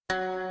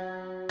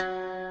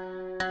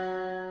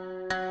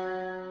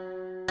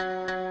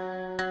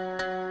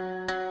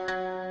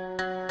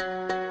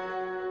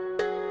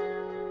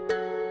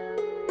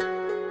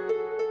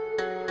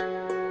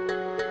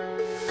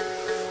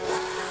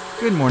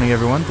Good morning,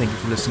 everyone. Thank you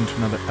for listening to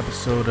another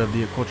episode of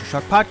the Culture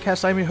Shock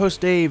Podcast. I'm your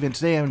host, Dave, and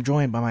today I'm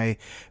joined by my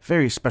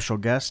very special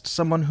guest,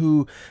 someone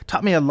who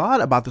taught me a lot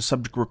about the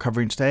subject we're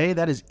covering today.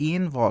 That is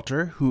Ian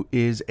Valter, who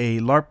is a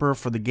LARPer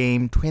for the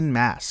game Twin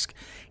Mask.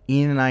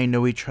 Ian and I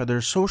know each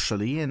other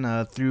socially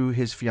and through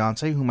his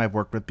fiance, whom I've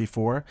worked with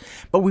before,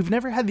 but we've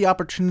never had the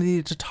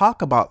opportunity to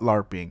talk about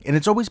LARPing, and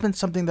it's always been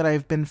something that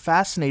I've been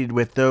fascinated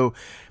with, though.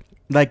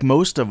 Like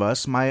most of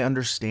us, my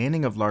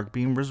understanding of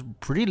LARPing was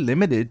pretty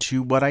limited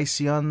to what I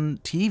see on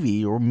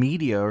TV or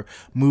media or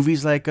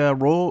movies like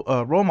role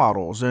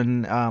models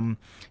and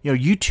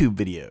YouTube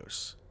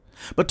videos.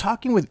 But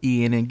talking with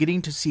Ian and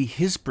getting to see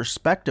his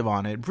perspective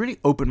on it really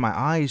opened my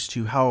eyes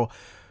to how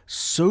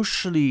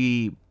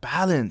socially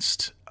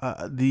balanced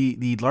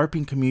the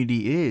LARPing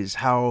community is,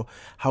 how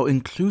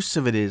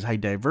inclusive it is, how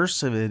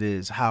diverse it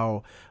is,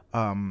 how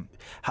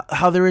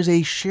there is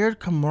a shared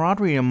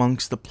camaraderie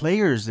amongst the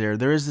players there.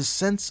 There is this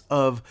sense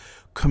of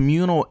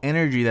communal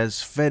energy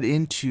that's fed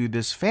into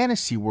this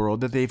fantasy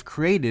world that they've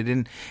created.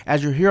 And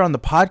as you're here on the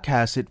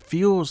podcast, it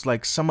feels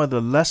like some of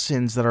the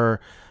lessons that are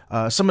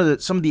some of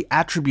the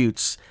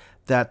attributes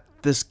that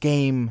this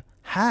game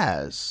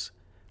has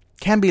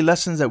can be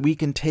lessons that we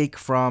can take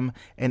from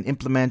and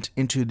implement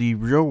into the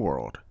real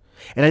world.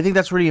 And I think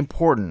that's really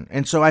important.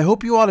 And so I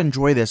hope you all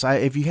enjoy this.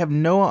 If you have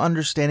no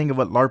understanding of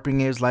what LARPing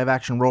is, live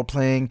action role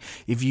playing,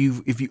 if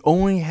you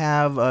only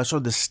have sort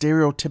of the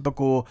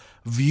stereotypical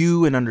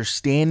view and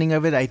understanding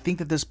of it, I think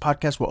that this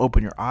podcast will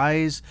open your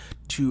eyes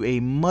to a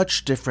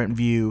much different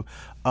view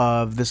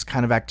of this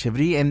kind of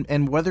activity.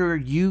 And whether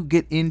you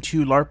get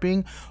into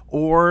LARPing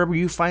or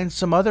you find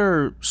some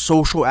other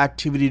social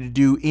activity to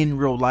do in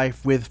real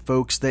life with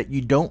folks that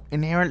you don't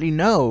inherently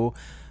know,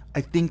 I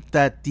think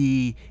that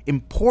the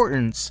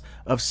importance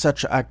of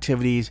such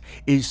activities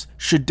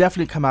should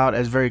definitely come out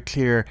as very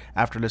clear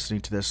after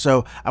listening to this.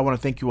 So I want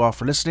to thank you all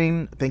for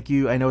listening. Thank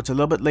you. I know it's a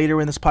little bit later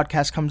when this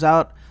podcast comes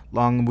out.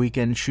 Long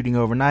weekend shooting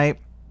overnight.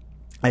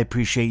 I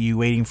appreciate you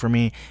waiting for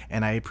me,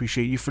 and I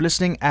appreciate you for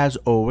listening as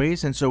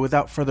always. And so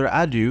without further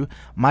ado,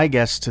 my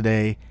guest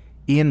today,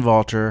 Ian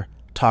Valter,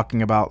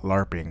 talking about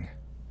LARPing.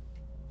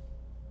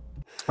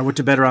 I went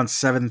to bed around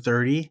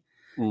 7:30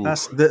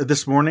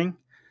 this morning.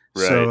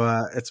 Right.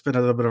 So it's been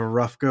a little bit of a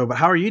rough go, but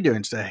how are you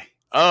doing today?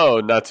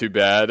 Oh, not too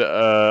bad.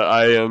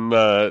 I am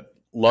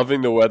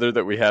loving the weather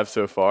that we have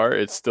so far.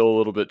 It's still a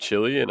little bit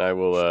chilly, and I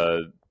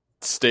will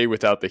stay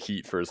without the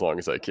heat for as long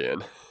as I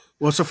can.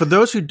 Well, so for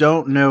those who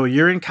don't know,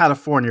 you're in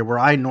California, where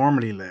I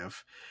normally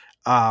live.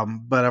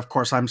 But of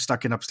course, I'm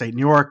stuck in upstate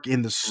New York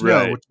in the snow,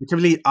 right, which is the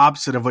complete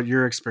opposite of what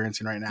you're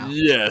experiencing right now.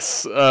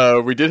 Yes.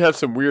 We did have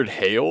some weird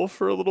hail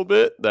for a little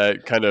bit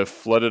that kind of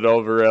flooded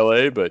over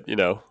LA, but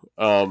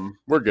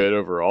we're good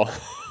overall.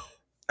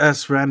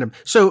 That's random.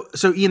 So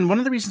Ian, one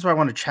of the reasons why I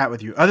want to chat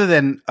with you, other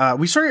than I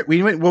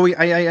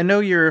know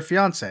your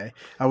fiance.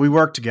 We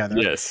work together.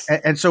 Yes.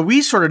 And so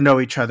we sort of know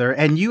each other,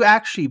 and you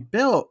actually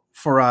built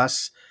for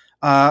us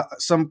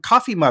some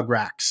coffee mug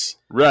racks.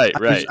 Right. I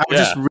was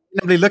just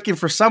randomly looking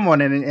for someone,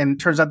 and it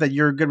turns out that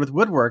you're good with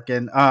woodwork.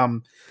 And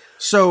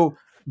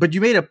but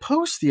you made a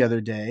post the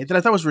other day that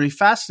I thought was really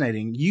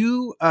fascinating.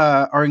 You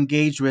are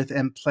engaged with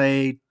and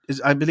play,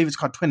 I believe it's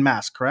called Twin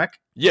Mask, correct?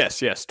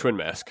 Yes, Twin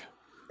Mask.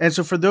 And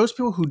so for those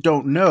people who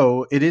don't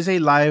know, it is a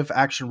live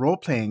action role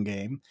playing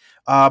game.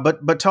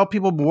 But tell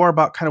people more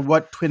about kind of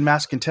what Twin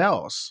Mask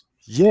entails.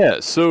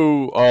 Yeah,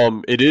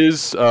 so it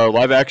is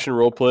live action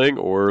role playing,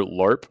 or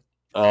LARP.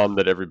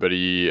 That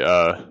everybody,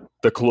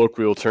 the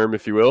colloquial term,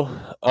 if you will.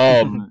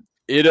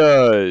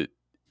 It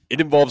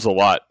involves a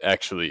lot,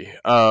 actually.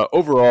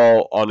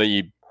 Overall, on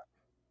a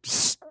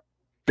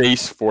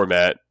base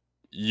format,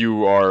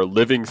 you are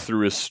living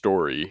through a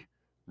story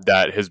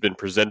that has been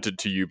presented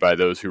to you by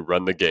those who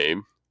run the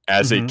game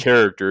as a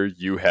character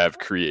you have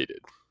created.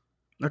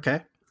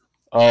 Okay.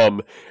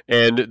 And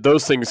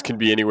those things can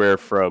be anywhere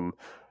from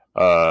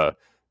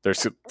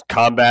there's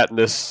combat in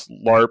this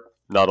LARP.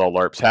 Not all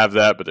LARPs have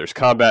that, but there's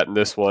combat in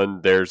this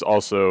one. There's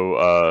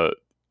also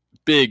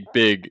big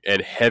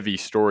and heavy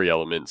story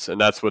elements, and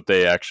that's what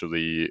they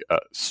actually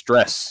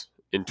stress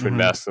in Twin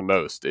Mask the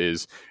most,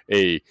 is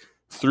a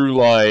through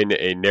line,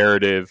 a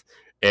narrative,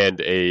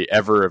 and a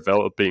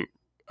developing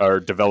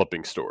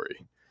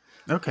story.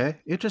 Okay,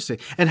 interesting.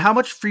 And how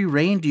much free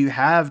reign do you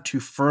have to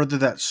further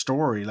that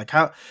story? Like,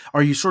 how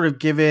are you sort of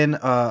given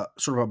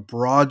sort of a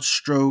broad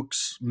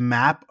strokes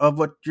map of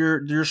what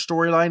your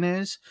storyline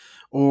is?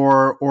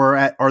 Or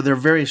are there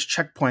various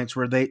checkpoints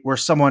where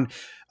someone,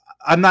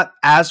 I'm not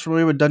as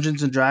familiar with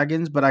Dungeons and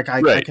Dragons, but I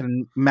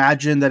can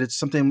imagine that it's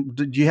something.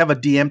 Do you have a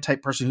DM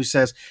type person who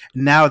says,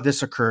 now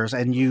this occurs,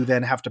 and you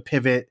then have to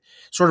pivot,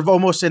 sort of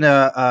almost in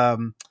a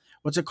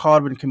what's it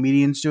called when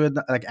comedians do it,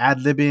 like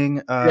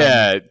ad-libbing?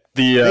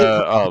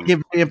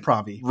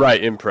 Improv-y.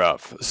 Right,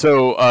 improv.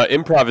 So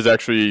improv is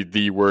actually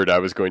the word I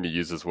was going to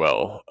use as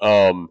well.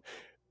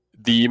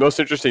 The most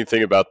interesting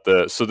thing about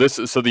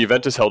the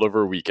event is held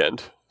over a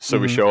weekend. So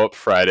we show up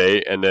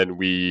Friday, and then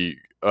we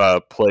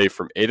play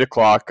from 8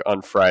 o'clock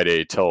on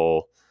Friday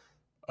till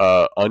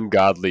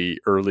ungodly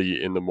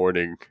early in the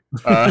morning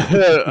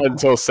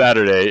until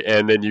Saturday,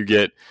 and then you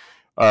get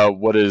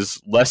what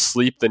is less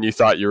sleep than you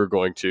thought you were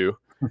going to,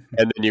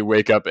 and then you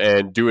wake up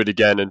and do it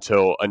again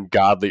until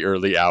ungodly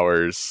early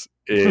hours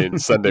in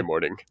Sunday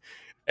morning,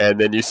 and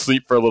then you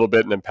sleep for a little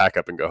bit and then pack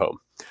up and go home.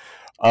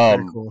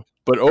 Cool.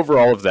 But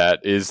overall of that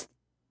is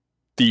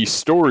the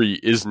story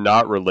is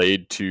not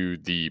relayed to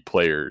the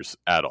players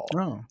at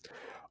all.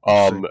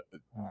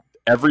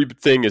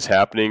 Everything is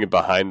happening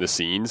behind the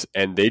scenes,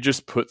 and they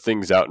just put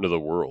things out into the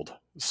world.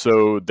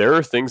 So there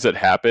are things that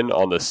happen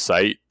on the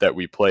site that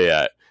we play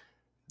at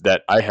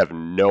that I have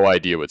no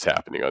idea what's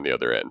happening on the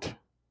other end.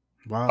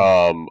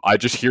 Wow. I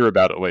just hear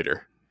about it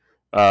later.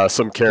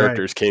 Some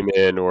characters came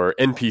in, or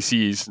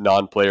NPCs,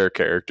 non-player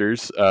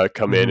characters,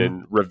 come in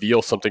and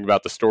reveal something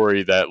about the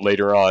story that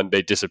later on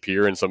they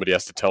disappear, and somebody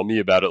has to tell me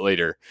about it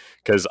later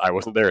because I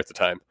wasn't there at the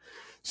time.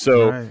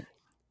 So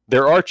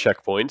there are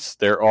checkpoints.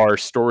 There are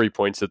story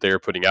points that they are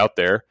putting out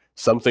there.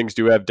 Some things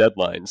do have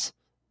deadlines.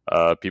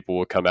 People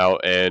will come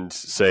out and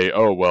say,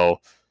 oh,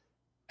 well,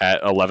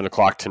 at 11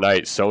 o'clock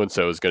tonight,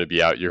 so-and-so is going to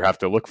be out. You have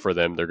to look for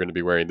them. They're going to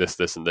be wearing this,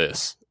 this, and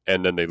this.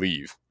 And then they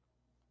leave.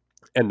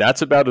 And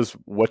that's about as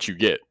what you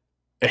get.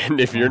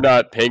 And if you're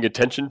not paying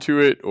attention to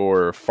it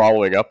or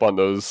following up on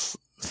those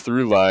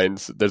through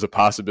lines, there's a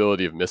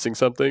possibility of missing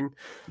something.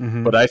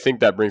 But I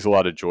think that brings a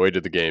lot of joy to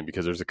the game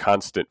because there's a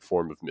constant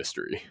form of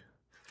mystery.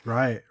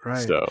 Right.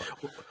 So,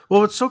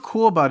 well, what's so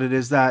cool about it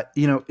is that,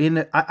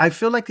 I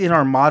feel like in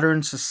our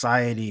modern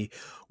society,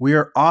 we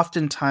are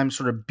oftentimes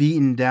sort of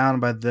beaten down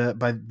by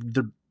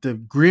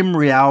the grim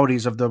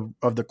realities of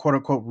the quote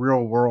unquote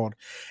real world.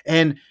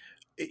 And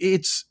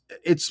it's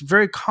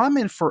very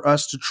common for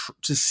us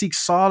to seek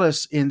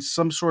solace in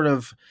some sort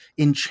of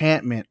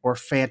enchantment or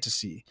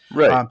fantasy.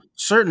 Right.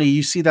 Certainly,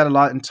 you see that a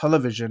lot in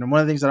television. And one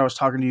of the things that I was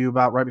talking to you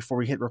about right before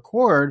we hit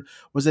record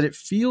was that it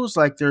feels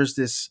like there's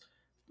this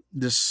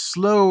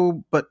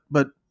slow but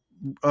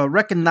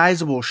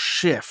recognizable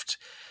shift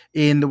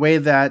in the way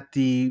that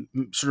the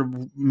sort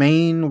of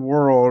main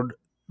world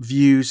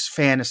views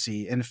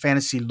fantasy and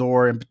fantasy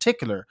lore in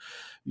particular.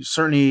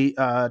 Certainly,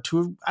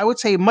 to I would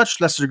say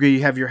much lesser degree,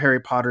 you have your Harry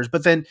Potters,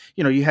 but then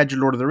you had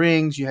your Lord of the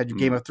Rings, you had your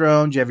Game of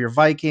Thrones, you have your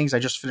Vikings. I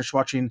just finished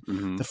watching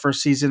the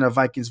first season of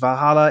Vikings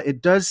Valhalla.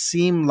 It does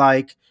seem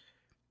like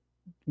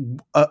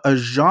a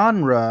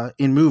genre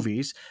in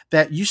movies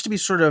that used to be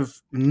sort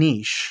of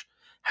niche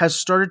has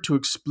started to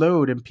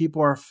explode, and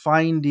people are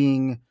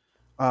finding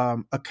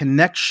a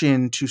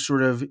connection to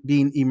sort of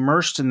being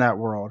immersed in that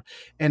world.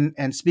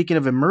 And speaking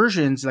of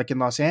immersions, like in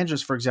Los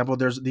Angeles, for example,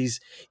 there's these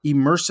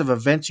immersive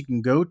events you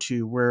can go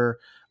to where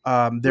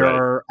there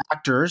are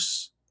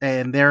actors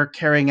and they're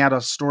carrying out a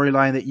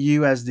storyline that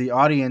you as the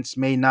audience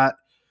may not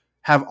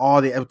have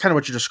all the kind of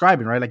what you're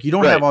describing, right? Like you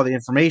don't have all the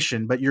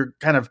information, but you're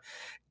kind of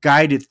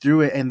guided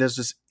through it. And there's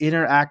this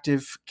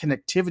interactive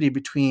connectivity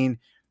between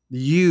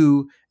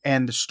you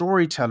and the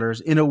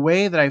storytellers in a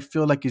way that I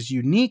feel like is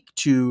unique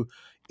to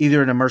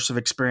either an immersive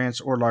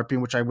experience or LARPing,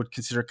 which I would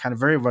consider kind of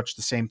very much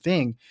the same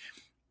thing.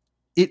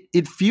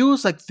 It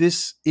feels like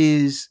this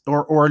is,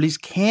 or at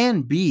least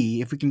can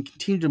be, if we can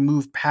continue to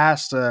move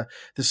past the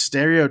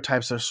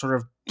stereotypes that are sort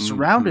of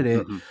surrounded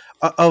it,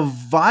 a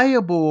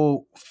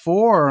viable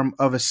form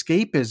of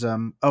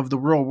escapism of the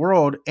real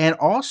world, and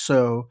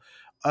also,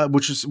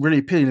 which is really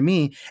appealing to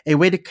me, a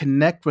way to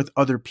connect with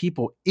other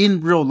people in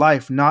real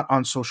life, not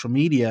on social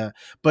media,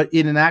 but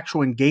in an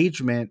actual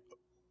engagement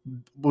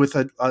with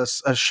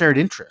a shared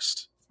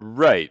interest.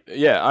 Right.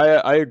 Yeah,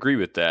 I agree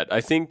with that.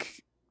 I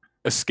think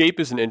escape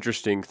is an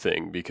interesting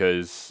thing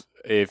because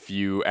if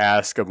you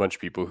ask a bunch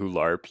of people who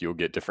LARP, you'll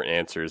get different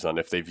answers on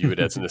if they view it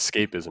as an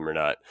escapism or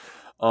not.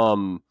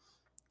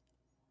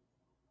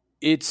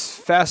 It's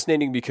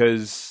fascinating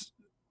because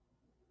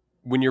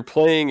when you're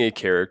playing a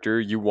character,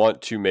 you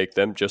want to make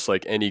them, just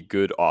like any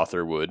good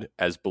author would,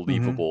 as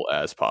believable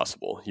as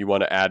possible. You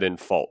want to add in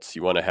faults.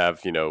 You want to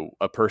have,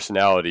 a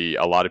personality.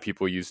 A lot of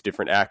people use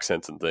different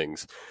accents and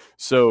things.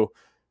 So,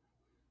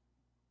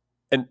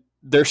 and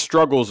their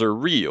struggles are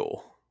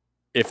real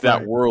if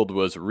that world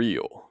was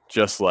real,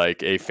 just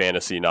like a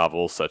fantasy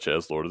novel such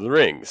as Lord of the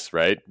Rings,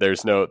 right?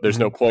 There's no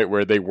point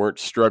where they weren't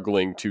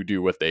struggling to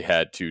do what they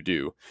had to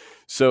do.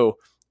 So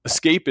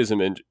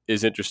escapism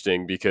is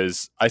interesting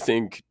because I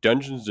think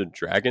Dungeons and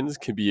Dragons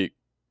can be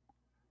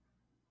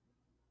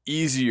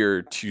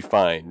easier to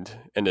find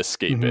an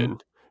escape in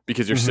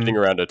because you're sitting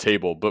around a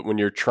table. But when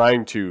you're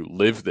trying to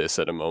live this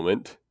at a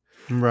moment,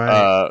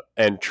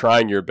 and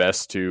trying your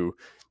best to,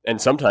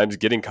 and sometimes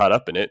getting caught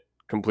up in it,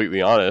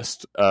 completely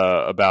honest,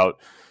 about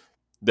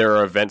there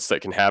are events that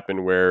can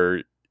happen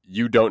where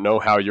you don't know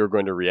how you're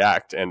going to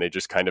react and they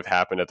just kind of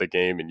happen at the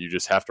game and you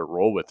just have to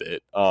roll with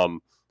it.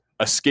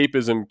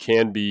 Escapism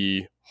can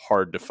be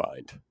hard to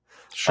find.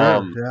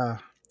 Sure.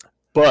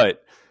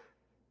 But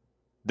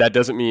that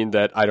doesn't mean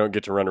that I don't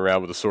get to run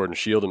around with a sword and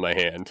shield in my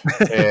hand.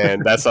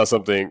 And that's not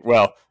something,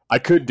 well, I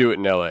could do it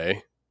in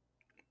LA,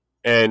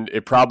 and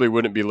it probably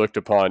wouldn't be looked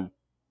upon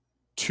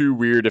too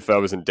weird if I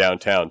was in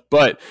downtown.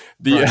 But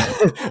the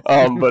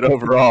Right. but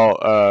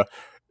overall,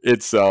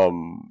 it's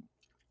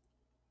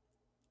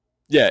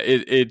yeah,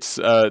 it's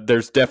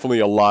there's definitely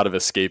a lot of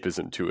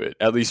escapism to it,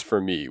 at least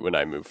for me when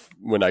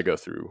I go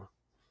through.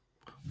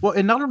 Well,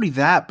 and not only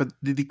that, but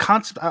the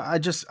concept. I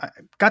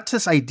got to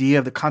this idea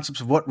of the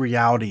concepts of what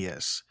reality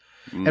is,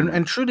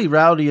 and truly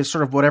reality is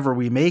sort of whatever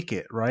we make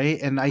it, right?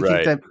 And I think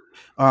Right.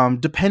 that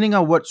depending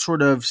on what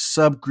sort of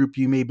subgroup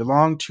you may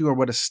belong to or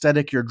what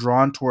aesthetic you're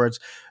drawn towards,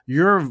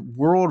 your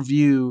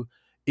worldview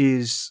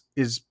is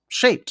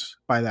shaped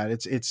by that.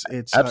 It's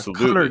colored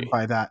Absolutely.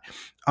 by that.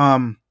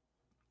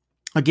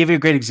 I'll give you a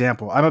great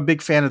example. I'm a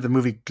big fan of the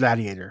movie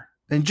Gladiator,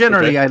 and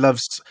generally, Okay. I love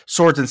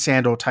swords and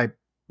sandal type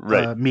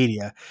Right.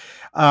 media.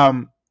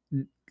 Um,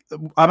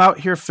 I'm out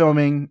here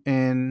filming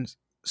in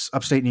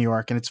upstate New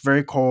York, and it's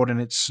very cold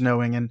and it's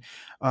snowing. And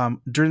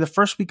during the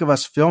first week of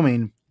us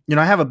filming,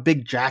 I have a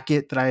big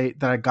jacket that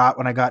I got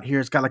when I got here.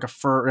 It's got like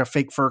a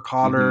fake fur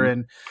collar, Hmm.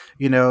 and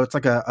it's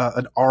like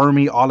an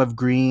army olive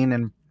green.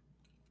 And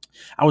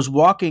I was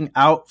walking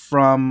out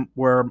from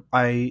where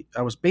I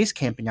was base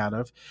camping out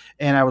of,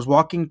 and I was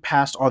walking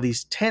past all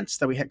these tents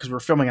that we had because we're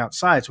filming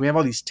outside. So we have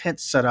all these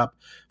tents set up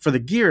for the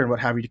gear and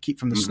what have you to keep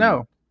from the Hmm.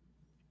 snow.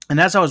 And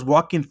as I was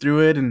walking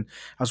through it, and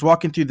I was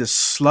walking through this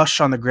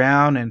slush on the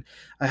ground, and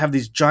I have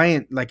these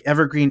giant like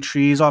evergreen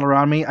trees all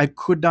around me, I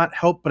could not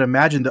help but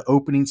imagine the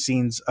opening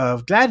scenes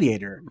of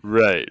Gladiator.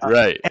 Right. Uh,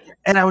 Right.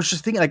 and I was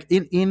just thinking, like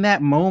in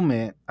that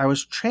moment, I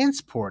was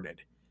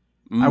transported.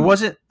 I Mm.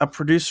 wasn't a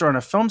producer on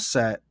a film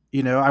set.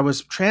 I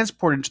was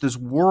transported into this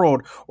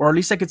world, or at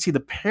least I could see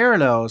the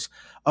parallels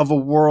of a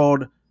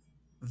world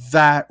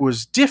that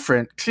was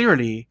different,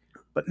 clearly,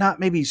 but not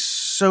maybe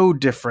so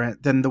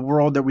different than the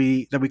world that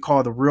we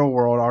call the real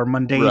world, our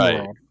mundane Right.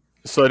 world.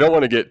 So I don't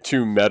want to get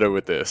too meta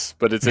with this,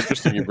 but it's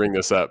interesting you bring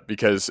this up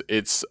because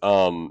it's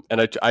and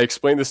I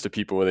explain this to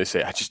people when they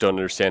say I just don't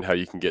understand how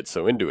you can get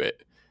so into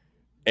it.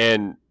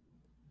 And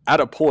at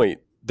a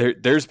point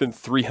there's been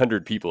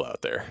 300 people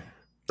out there,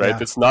 right? Yeah,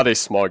 That's not a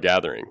small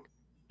gathering.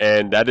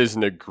 And that is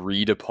an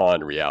agreed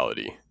upon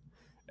reality.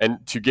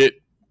 And to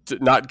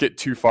not get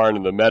too far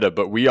into the meta,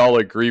 but we all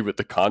agree with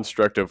the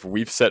construct of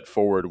we've set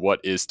forward what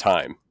is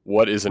time,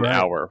 what is an right.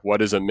 hour,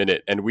 what is a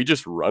minute, and we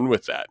just run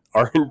with that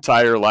our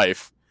entire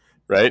life,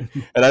 right?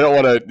 And I don't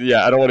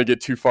want to get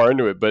too far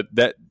into it, but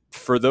that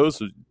for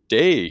those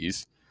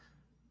days,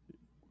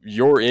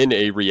 you're in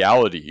a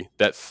reality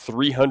that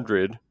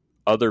 300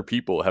 other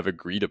people have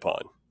agreed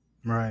upon.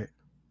 Right.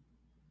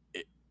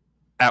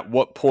 At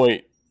what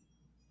point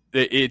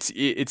it's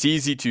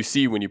easy to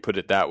see when you put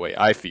it that way.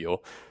 I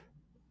feel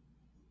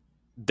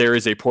there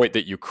is a point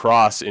that you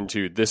cross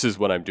into this is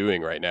what I'm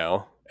doing right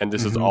now, and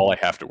this is Hmm. all I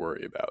have to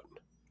worry about.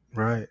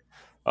 Right.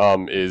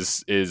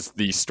 Is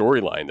the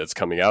storyline that's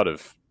coming out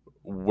of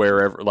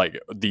wherever, like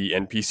the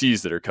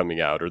NPCs that are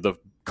coming out, or the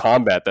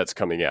combat that's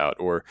coming out,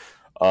 or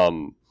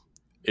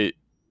it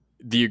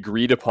the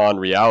agreed upon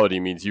reality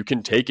means you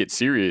can take it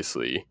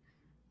seriously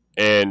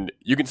and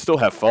you can still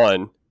have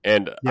fun.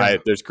 And Yeah.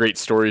 there's great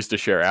stories to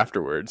share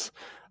afterwards,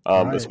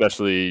 Right.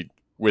 especially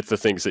with the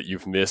things that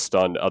you've missed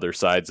on other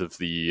sides of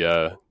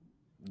the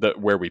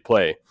where we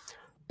play.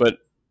 But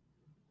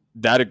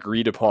that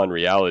agreed upon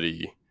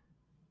reality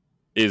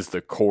is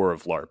the core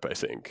of LARP, I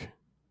think.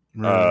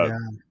 Really. Uh, Yeah.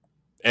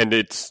 and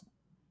it's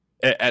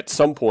at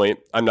some point,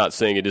 I'm not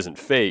saying it isn't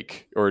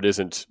fake or it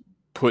isn't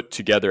put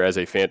together as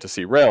a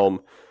fantasy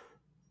realm,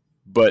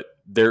 but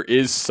there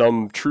is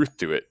some truth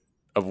to it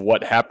of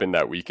what happened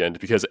that weekend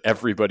because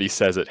everybody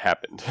says it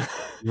happened.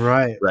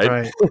 Right. Right?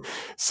 Right.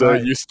 So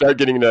Right. you start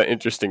getting that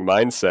interesting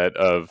mindset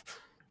of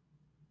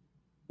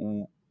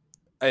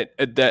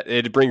that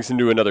it brings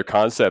into another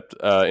concept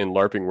in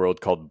LARPing world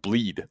called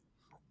bleed.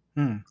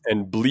 Hmm.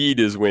 And bleed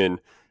is when,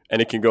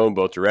 and it can go in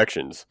both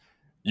directions.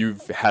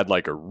 You've had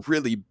like a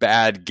really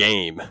bad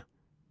game,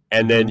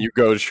 and then Hmm. you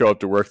go to show up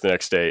to work the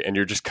next day, and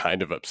you're just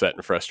kind of upset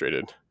and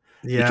frustrated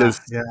Yeah.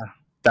 because Yeah.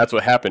 that's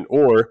what happened.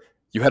 Or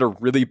you had a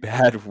really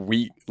bad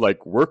week,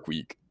 like work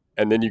week,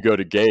 and then you go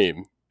to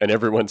game, and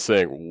everyone's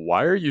saying,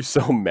 "Why are you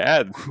so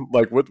mad?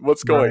 Like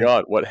what's going Right.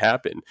 on? What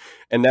happened?"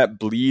 And that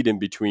bleed in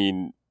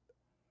between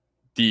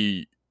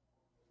the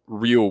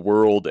real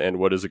world and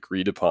what is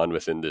agreed upon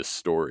within this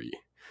story.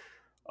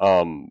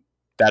 Um,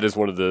 that is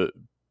one of the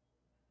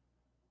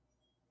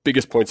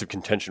biggest points of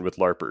contention with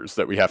LARPers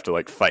that we have to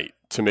like fight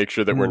to make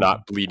sure that we're Hmm.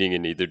 not bleeding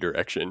in either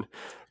direction.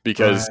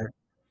 Because Right.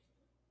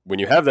 when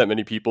you have that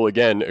many people,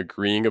 again,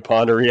 agreeing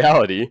upon a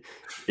reality,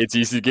 it's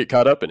easy to get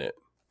caught up in it.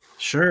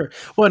 Sure.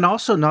 Well, and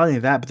also not only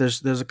that, but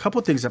there's a couple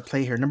of things at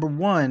play here. Number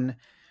one,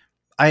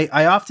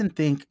 I often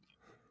think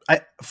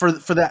for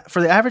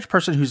the average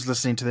person who's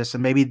listening to this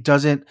and maybe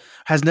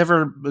has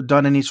never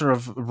done any sort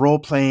of role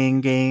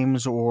playing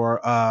games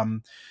or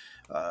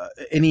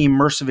any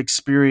immersive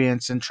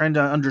experience and trying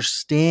to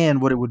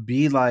understand what it would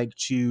be like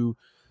to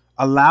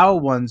allow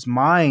one's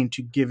mind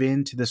to give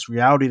in to this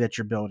reality that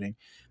you're building.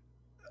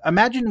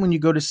 imagine when you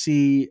go to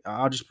see,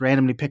 I'll just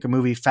randomly pick a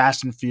movie,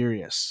 Fast and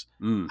Furious.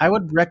 I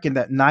would reckon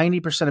that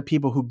 90% of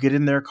people who get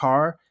in their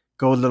car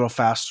go a little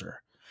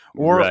faster.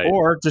 Right.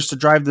 Or just to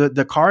drive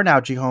the car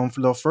analogy home a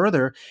little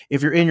further,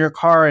 if you're in your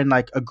car and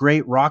like a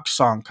great rock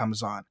song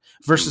comes on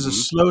versus a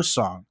slow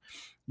song,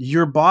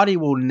 your body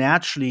will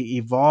naturally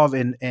evolve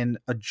and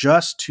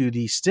adjust to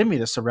the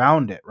stimulus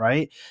around it,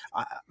 right?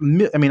 I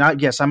mean,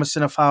 yes, I'm a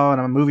cinephile and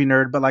I'm a movie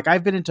nerd, but like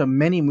I've been into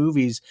many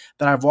movies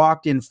that I've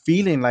walked in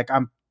feeling like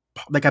I'm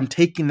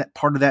taking that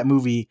part of that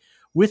movie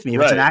with me.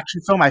 If it's an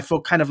action film, I feel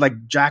kind of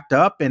like jacked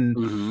up,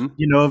 and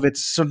you know, if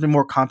it's something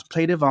more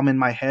contemplative, I'm in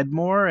my head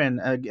more.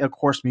 And of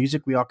course,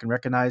 music, we all can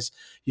recognize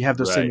you have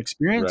those same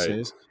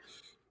experiences.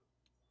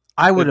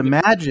 I would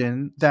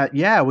imagine that,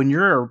 yeah, when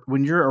you're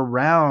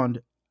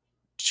around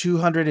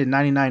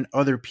 299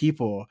 other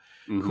people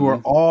who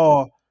are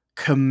all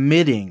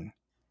committing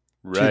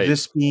to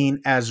this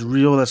being as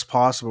real as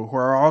possible, who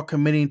are all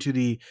committing to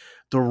the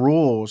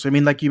rules. I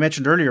mean, like you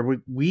mentioned earlier,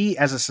 we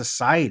as a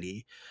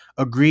society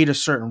agree to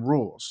certain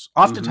rules.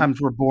 Oftentimes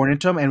we're born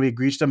into them and we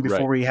agree to them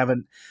before we have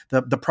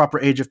the proper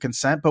age of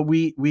consent, but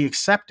we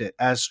accept it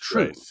as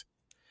truth.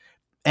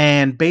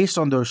 And based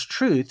on those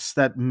truths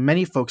that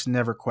many folks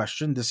never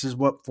question, this is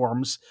what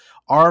forms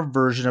our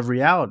version of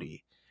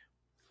reality.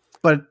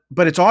 But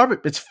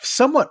it's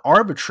somewhat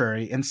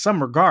arbitrary in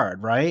some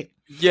regard, right?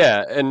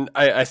 Yeah, and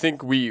I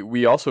think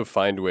we also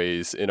find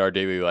ways in our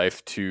daily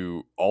life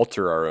to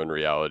alter our own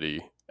reality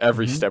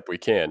every step we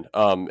can.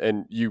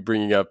 And you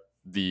bringing up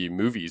the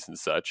movies and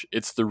such,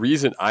 it's the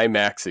reason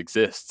IMAX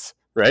exists,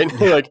 right?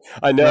 Like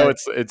I know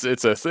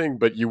it's a thing,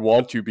 but you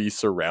want to be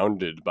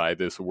surrounded by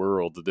this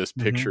world, this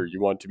picture.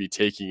 You want to be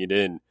taking it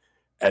in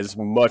as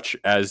much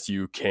as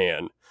you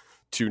can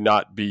to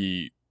not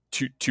be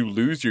to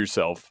lose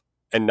yourself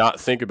and not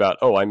think about,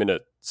 oh, I'm in a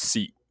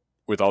seat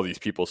with all these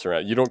people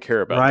surrounded. You don't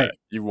care about that.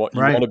 You want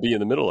to be in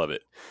the middle of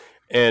it.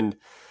 And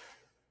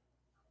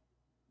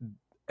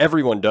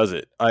everyone does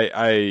it.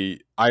 I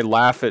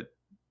laugh at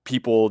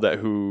people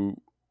who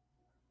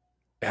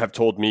have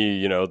told me,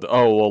 you know,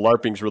 oh, well,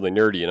 LARPing's really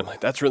nerdy. And I'm like,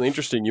 that's really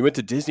interesting. You went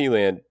to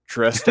Disneyland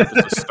dressed up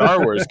as a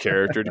Star Wars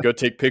character to go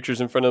take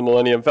pictures in front of the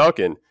Millennium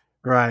Falcon.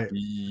 Right.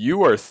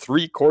 You are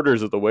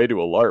 3/4 of the way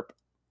to a LARP.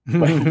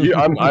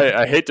 Like,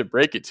 I hate to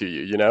break it to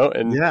you, you know?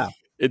 And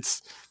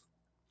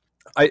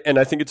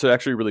I think it's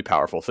actually a really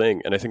powerful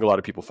thing. And I think a lot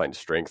of people find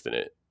strength in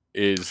it,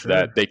 is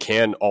that they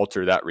can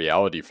alter that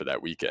reality for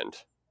that weekend.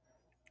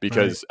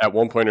 Because at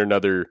one point or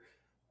another,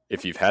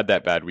 if you've had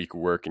that bad week of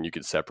work and you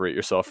can separate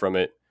yourself from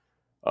it,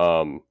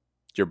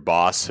 your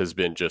boss has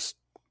been just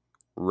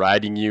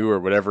riding you or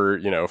whatever,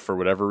 you know, for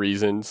whatever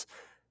reasons.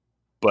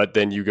 But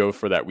then you go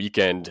for that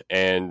weekend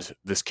and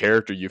this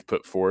character you've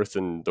put forth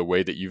and the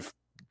way that you've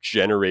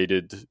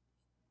generated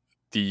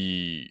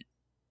the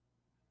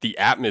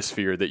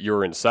atmosphere that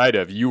you're inside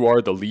of, you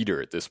are the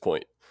leader at this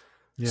point.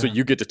 So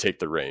you get to take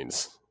the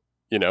reins,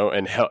 you know,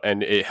 and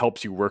it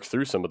helps you work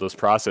through some of those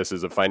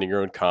processes of finding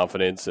your own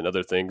confidence and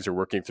other things, or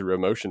working through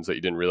emotions that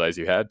you didn't realize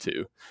you had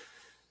to.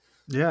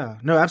 Yeah,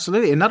 no,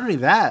 absolutely. And not only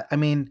that, I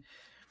mean,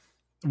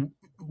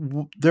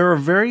 there are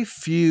very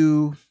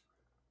few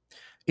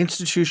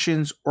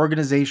institutions,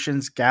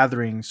 organizations,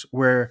 gatherings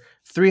where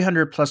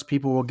 300 plus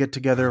people will get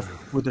together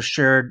with a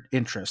shared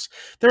interest.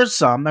 There's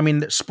some, I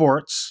mean,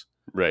 sports,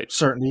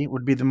 certainly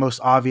would be the most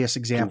obvious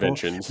example.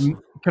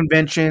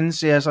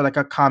 Conventions, yeah, so like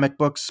a comic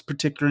books,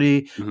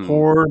 particularly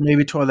horror,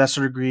 maybe to a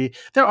lesser degree.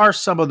 There are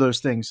some of those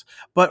things,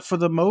 but for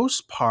the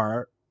most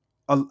part,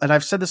 and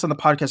I've said this on the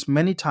podcast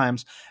many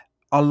times,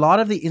 a lot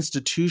of the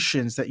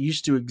institutions that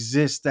used to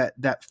exist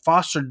that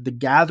fostered the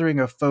gathering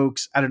of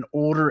folks at an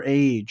older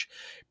age,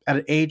 at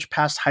an age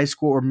past high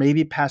school or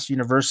maybe past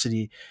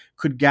university,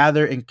 could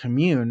gather and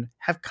commune,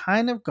 have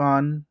kind of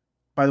gone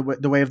by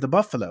the way of the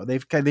buffalo.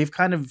 They've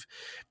kind of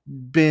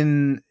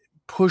been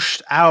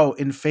pushed out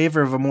in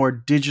favor of a more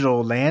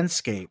digital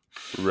landscape.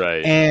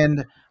 Right.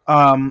 And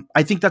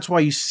I think that's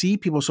why you see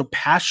people so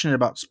passionate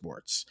about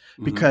sports,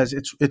 because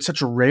it's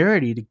such a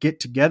rarity to get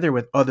together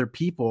with other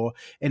people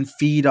and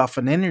feed off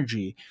an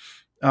energy.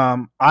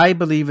 I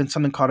believe in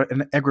something called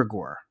an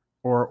egregore,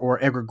 or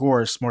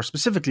egregores more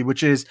specifically,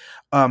 which is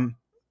to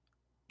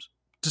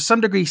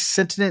some degree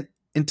sentient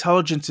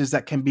intelligences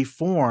that can be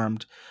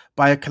formed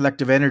by a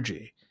collective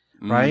energy.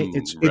 Right.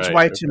 It's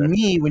why to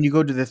me, when you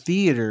go to the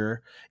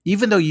theater,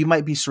 even though you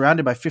might be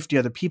surrounded by 50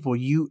 other people,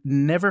 you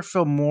never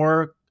feel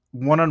more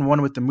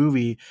one-on-one with the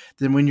movie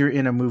than when you're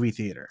in a movie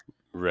theater.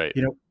 Right.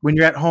 You know, when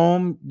you're at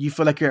home, you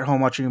feel like you're at home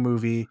watching a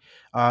movie,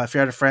 if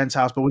you're at a friend's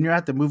house, but when you're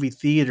at the movie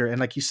theater, and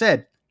like you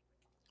said,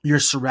 you're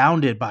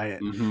surrounded by it.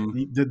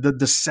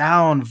 The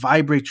sound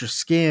vibrates your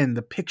skin,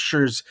 the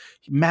picture's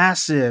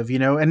massive, you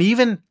know, and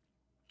even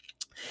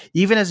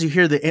as you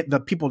hear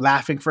the people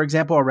laughing, for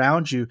example,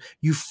 around you,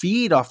 you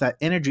feed off that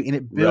energy, and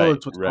it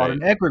builds what's called an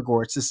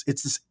egregore. It's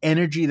this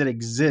energy that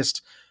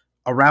exists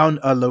around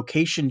a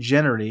location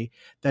generally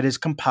that is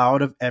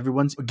compiled of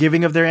everyone's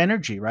giving of their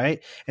energy, right?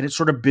 And it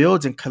sort of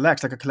builds and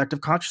collects like a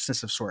collective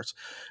consciousness of sorts.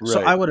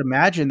 So I would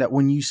imagine that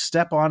when you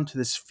step onto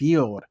this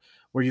field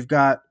where you've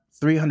got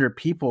 300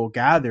 people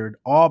gathered,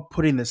 all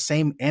putting the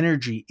same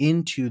energy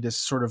into this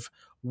sort of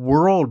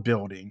world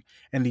building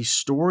and these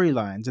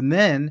storylines. And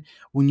then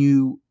when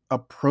you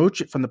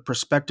approach it from the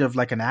perspective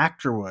like an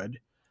actor would,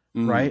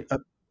 Mm. right?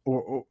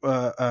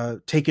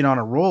 Taking on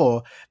a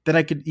role, then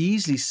I could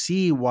easily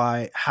see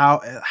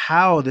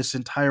how this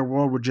entire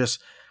world would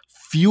just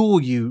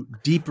fuel you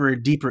deeper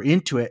and deeper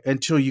into it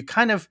until you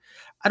kind of,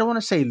 I don't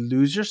want to say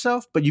lose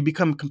yourself, but you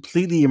become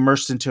completely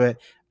immersed into it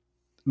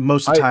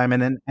most of the I time,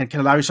 and can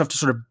allow yourself to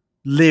sort of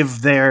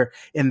live there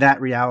in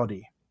that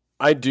reality.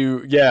 I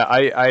do. Yeah,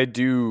 I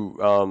do.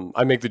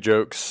 I make the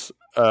jokes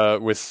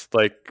with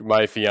like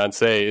my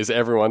fiance is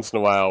every once in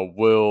a while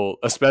we'll,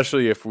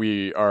 especially if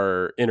we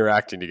are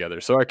interacting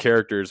together. So our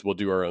characters will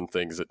do our own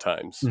things at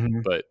times, Mm-hmm.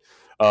 but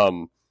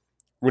um,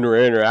 when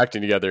we're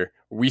interacting together,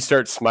 we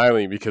start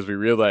smiling because we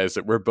realize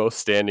that we're both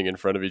standing in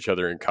front of each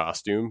other in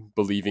costume,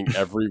 believing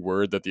every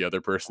word that the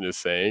other person is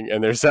saying.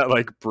 And there's that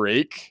like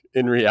break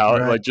in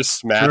reality, Right. like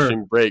just Sure.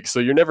 smashing break. So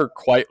you never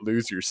quite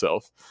lose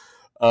yourself.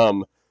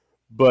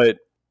 But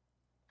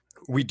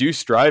we do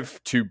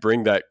strive to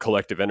bring that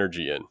collective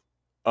energy in.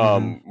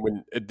 Mm-hmm.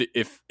 When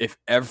if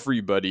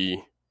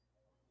everybody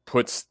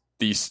puts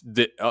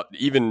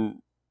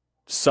even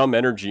some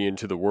energy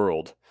into the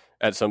world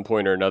at some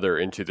point or another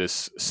into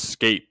this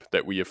scape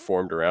that we have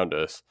formed around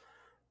us,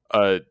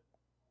 uh,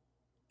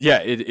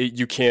 yeah,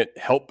 you can't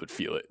help but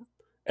feel it,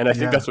 and I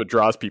think Yeah. that's what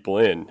draws people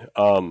in.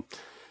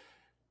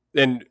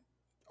 And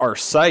our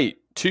site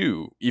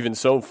too, even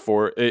so,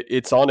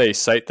 it's on a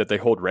site that they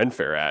hold Ren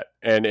Fair at,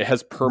 and it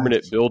has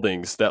permanent Nice.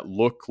 buildings that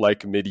look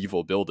like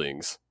medieval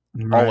buildings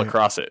all Right.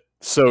 across it.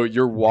 So Mhm.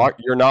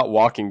 you're not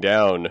walking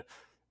down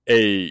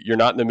you're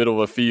not in the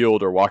middle of a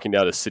field or walking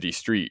down a city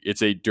street.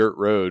 It's a dirt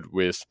road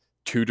with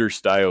Tudor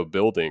style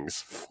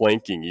buildings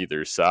flanking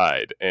either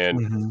side, and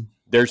Mhm.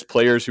 there's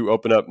players who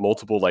open up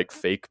multiple like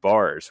fake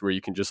bars where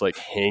you can just like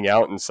hang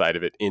out inside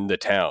of it in the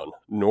town.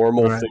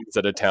 Normal Right. things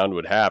that a town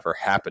would have are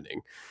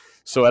happening.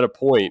 So at a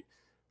point,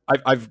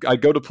 I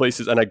go to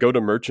places and I go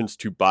to merchants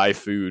to buy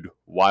food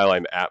while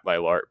I'm at my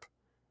LARP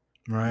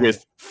Right.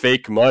 with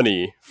fake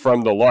money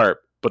from the LARP,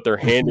 but they're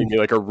handing me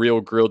like a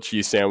real grilled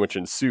cheese sandwich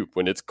and soup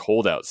when it's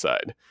cold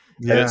outside.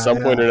 And at Yeah, some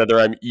point yeah. or another,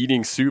 I'm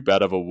eating soup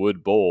out of a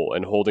wood bowl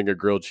and holding a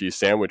grilled cheese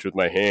sandwich with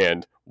my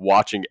hand,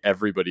 watching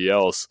everybody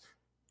else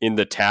in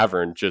the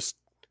tavern just,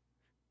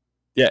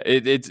 yeah,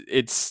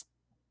 it's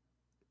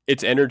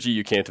energy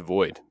you can't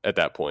avoid at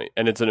that point,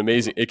 and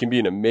it can be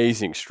an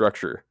amazing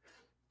structure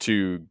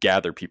to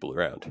gather people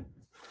around.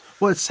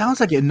 Well, it sounds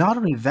like it, not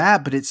only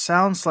that, but it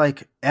sounds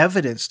like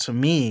evidence to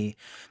me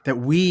that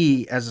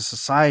we as a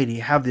society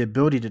have the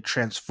ability to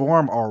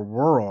transform our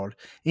world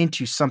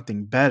into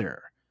something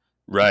better.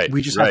 Right,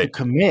 We just have to right,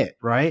 commit,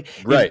 right?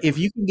 If right. if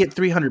you can get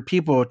 300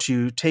 people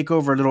to take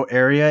over a little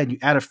area and you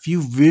add a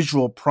few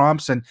visual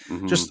prompts and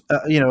Hmm. just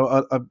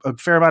a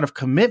fair amount of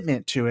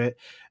commitment to it,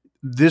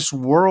 this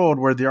world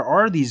where there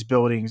are these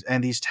buildings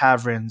and these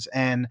taverns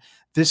and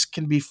this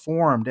can be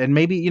formed, and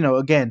maybe,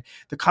 again,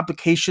 the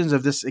complications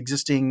of this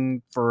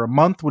existing for a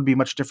month would be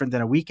much different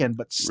than a weekend,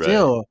 but Right,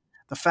 still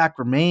the fact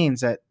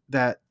remains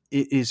that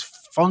it is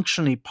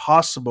functionally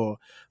possible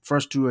for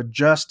us to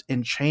adjust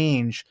and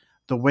change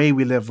the way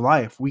we live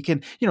life. We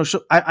can,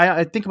 so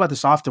I think about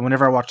this often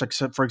whenever I watch, like,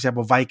 so for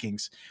example,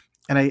 Vikings,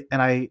 and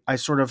I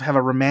sort of have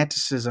a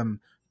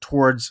romanticism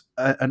towards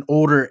an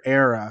older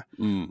era.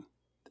 mm,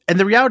 And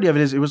the reality of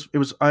it is,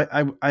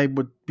 I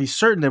would be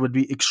certain that it would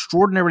be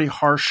extraordinarily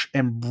harsh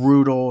and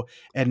brutal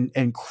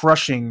and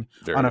crushing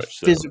very on a much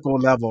so. physical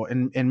level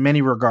in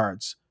many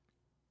regards.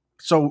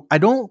 So I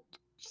don't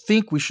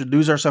think we should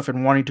lose ourselves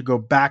in wanting to go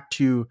back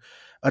to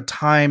a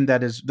time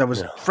that was,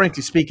 No.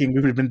 frankly speaking,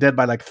 we would have been dead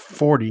by like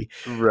 40.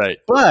 Right,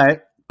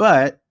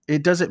 But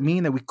it doesn't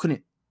mean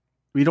that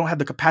we don't have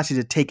the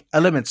capacity to take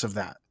elements of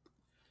that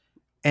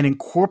and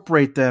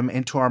incorporate them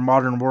into our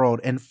modern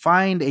world and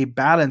find a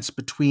balance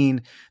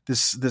between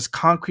this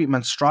concrete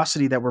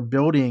monstrosity that we're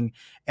building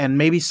and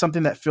maybe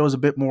something that feels a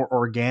bit more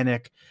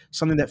organic,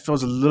 something that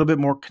feels a little bit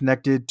more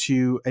connected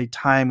to a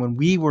time when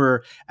we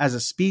were, as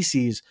a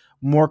species,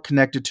 more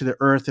connected to the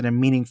earth in a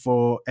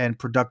meaningful and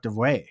productive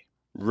way.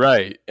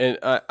 right. And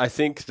I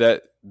think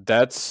that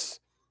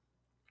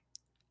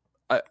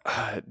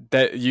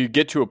you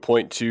get to a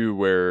point too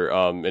where,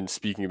 and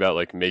speaking about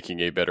like making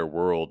a better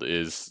world,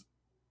 is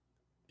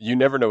you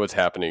never know what's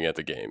happening at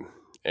the game.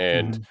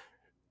 And Mm-hmm.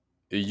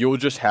 you'll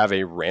just have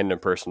a random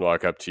person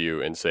walk up to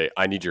you and say,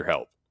 I need your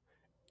help.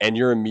 And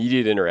your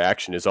immediate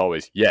interaction is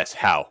always, yes,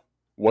 how?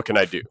 What can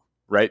I do?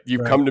 Right?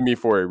 You've Right. come to me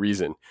for a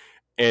reason.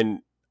 And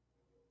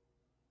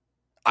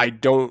I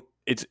don't.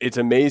 It's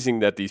amazing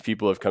that these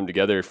people have come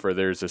together for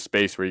there's a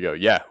space where you go,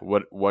 yeah,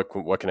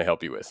 what can I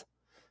help you with?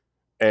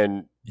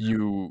 And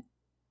Yeah.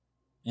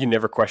 you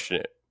never question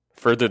it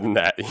further than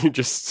that. You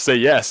just say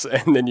yes,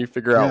 and then you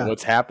figure out Yeah.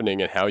 what's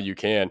happening and how you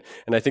can.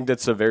 And I think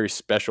that's a very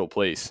special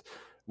place.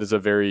 There's a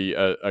very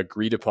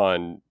agreed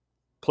upon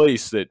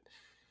place that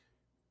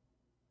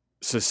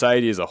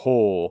society as a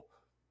whole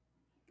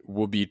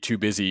we'll be too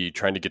busy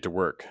trying to get to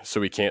work, so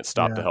we can't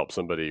stop to Yeah. help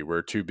somebody.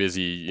 We're too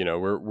busy,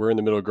 we're in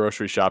the middle of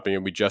grocery shopping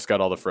and we just got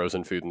all the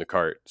frozen food in the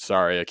cart.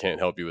 Sorry, I can't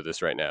help you with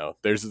this right now.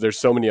 There's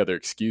so many other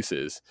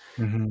excuses.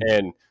 Hmm.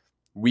 And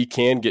we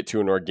can get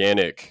to an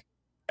organic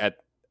at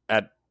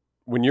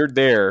when you're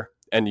there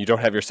and you don't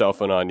have your cell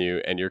phone on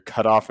you and you're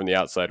cut off from the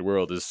outside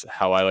world is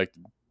how I like to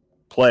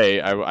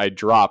play. I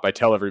drop, I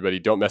tell everybody,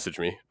 don't message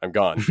me. I'm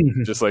gone.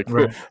 Just like,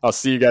 Right. I'll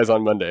see you guys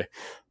on Monday.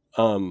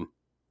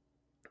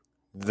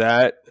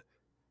 That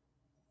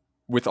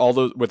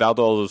without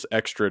all those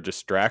extra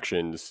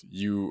distractions,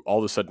 you all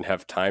of a sudden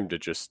have time to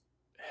just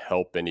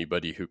help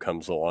anybody who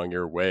comes along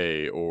your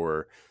way,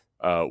 or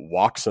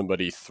walk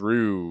somebody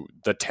through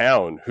the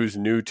town who's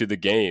new to the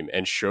game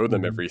and show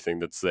them everything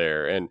that's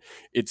there. And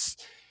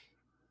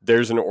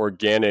there's an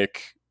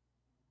organic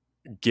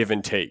give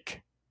and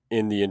take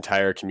in the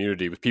entire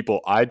community with people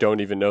I don't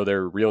even know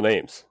their real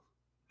names.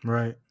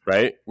 Right.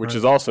 Which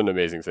is also an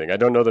amazing thing. I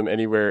don't know them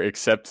anywhere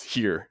except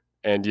here.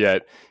 And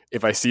yet,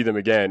 if I see them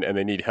again and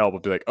they need help, I'll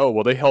be like, oh,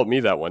 well, they helped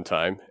me that one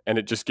time. And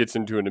it just gets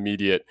into an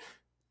immediate,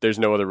 there's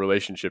no other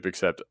relationship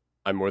except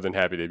I'm more than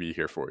happy to be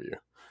here for you.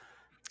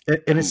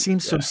 And it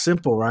seems so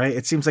simple, right?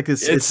 It seems like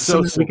it's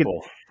so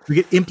simple.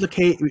 We could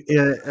implicate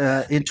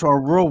into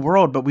our real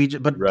world, but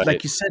Right.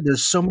 like you said,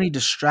 there's so many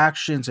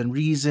distractions and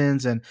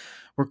reasons, and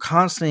they're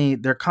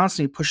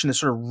constantly pushing this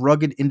sort of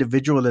rugged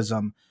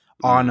individualism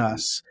on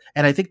us.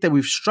 And I think that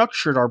we've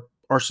structured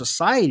our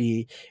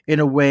society in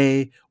a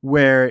way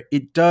where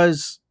it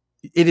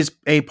is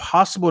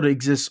possible to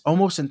exist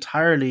almost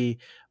entirely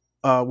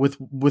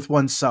with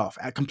oneself,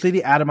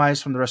 completely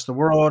atomized from the rest of the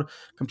world,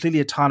 completely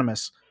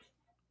autonomous.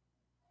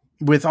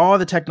 With all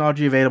the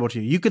technology available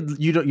to you,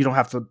 you don't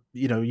have to,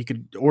 you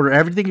could order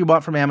everything you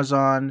want from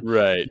Amazon,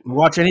 Right.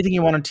 watch anything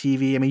you want on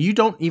TV. I mean, you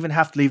don't even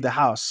have to leave the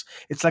house.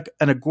 It's like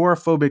an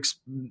agoraphobic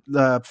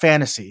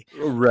fantasy.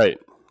 Right.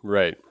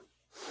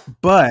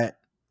 But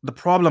the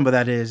problem with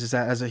that is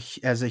that as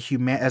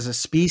a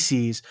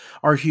species,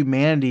 our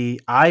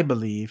humanity, I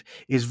believe,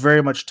 is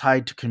very much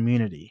tied to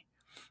community.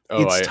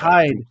 Oh, It's I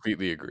tied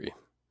completely agree.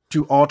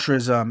 to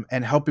altruism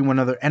and helping one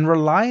another and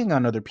relying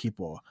on other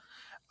people.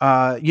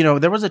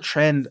 There was a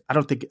trend. I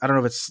don't know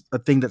if it's a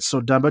thing that's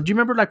so done, but do you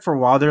remember, like, for a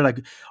while there,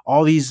 like,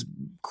 all these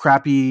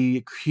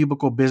crappy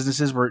cubicle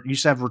businesses where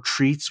used to have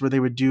retreats where they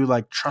would do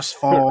like trust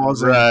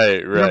falls.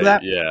 Right. Remember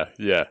that?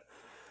 Yeah.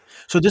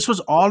 So this was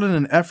all in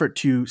an effort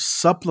to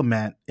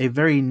supplement a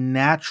very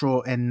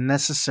natural and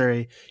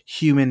necessary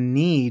human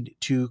need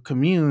to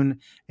commune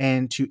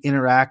and to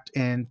interact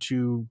and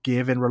to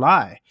give and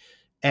rely.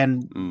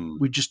 And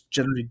we just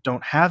generally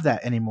don't have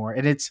that anymore.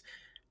 And it's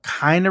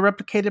kind of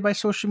replicated by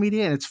social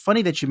media. And it's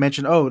funny that you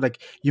mentioned,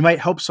 like, you might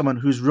help someone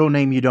whose real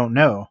name you don't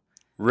know.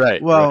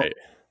 Right. Well,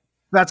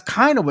 that's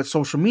kind of what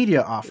social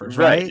media offers,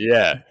 right?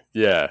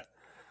 Yeah.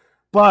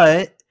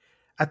 But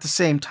at the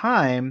same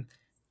time,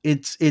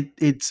 it's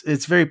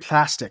very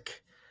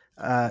plastic.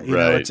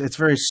 It's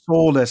very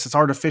soulless. It's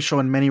artificial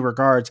in many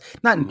regards.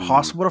 Not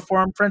impossible to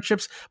form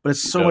friendships, but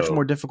it's so much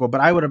more difficult.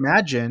 But I would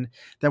imagine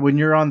that when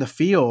you're on the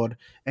field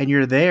and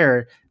you're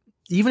there,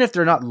 even if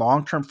they're not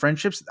long-term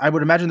friendships, I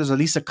would imagine there's at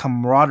least a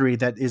camaraderie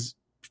that is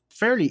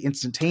fairly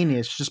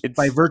instantaneous just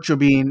by virtue of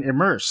being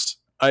immersed.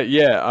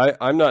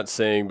 I'm not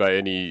saying by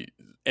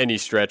any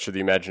stretch of the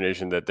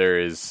imagination that there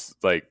is,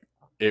 like,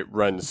 it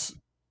runs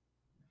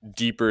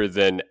deeper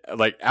than,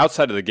 like,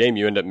 outside of the game.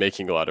 You end up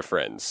making a lot of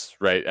friends,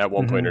 right, at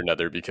one point or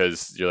another,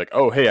 because you're like,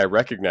 oh, hey, I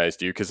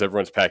recognized you because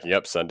everyone's packing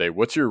up Sunday.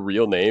 What's your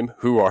real name?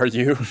 Who are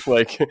you?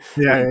 Like,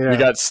 we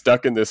got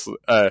stuck in this.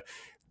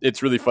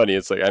 It's really funny.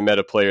 It's like I met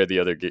a player the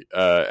other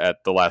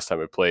at the last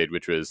time I played,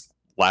 which was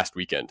last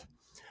weekend.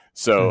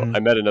 So I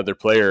met another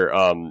player.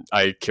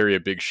 I carry a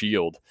big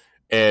shield,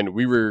 and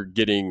we were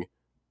getting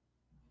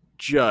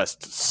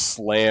just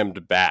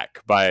slammed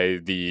back by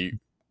the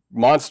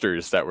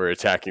monsters that were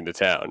attacking the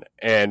town.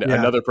 And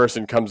another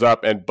person comes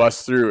up and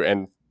busts through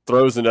and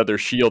throws another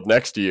shield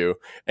next to you.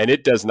 And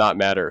it does not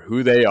matter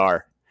who they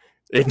are.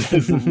 It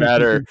doesn't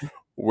matter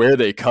where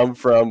they come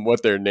from,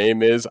 what their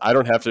name is. I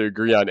don't have to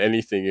agree on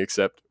anything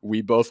except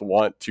we both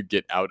want to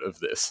get out of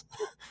this.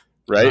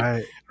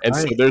 Right?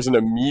 So there's an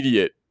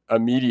immediate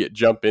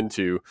jump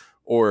into,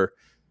 or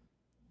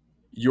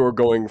you're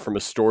going from a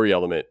story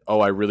element.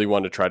 Oh, I really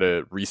want to try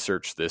to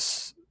research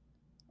this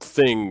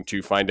thing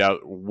to find out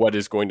what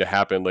is going to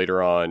happen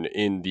later on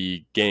in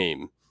the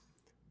game.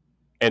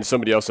 And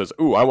somebody else says,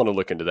 ooh, I want to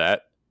look into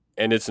that.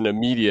 And it's an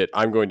immediate,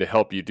 I'm going to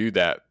help you do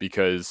that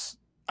because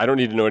I don't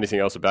need to know anything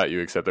else about you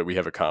except that we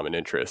have a common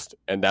interest.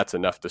 And that's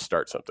enough to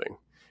start something.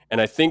 And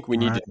I think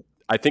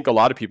I think a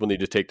lot of people need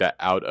to take that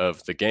out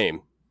of the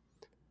game.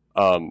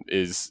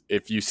 Is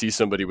if you see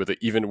somebody with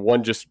even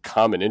one just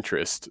common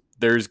interest,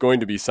 there's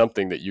going to be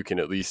something that you can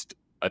at least,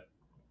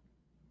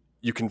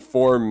 you can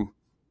form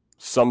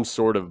some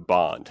sort of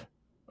bond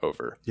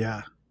over.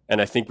 Yeah. And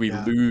I think we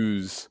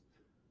lose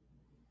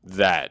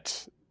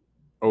that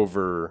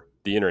over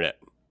the internet.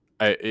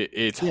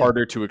 It's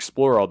harder to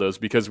explore all those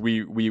because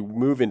we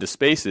move into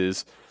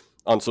spaces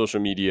on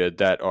social media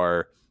that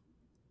are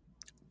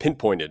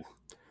pinpointed.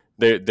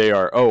 They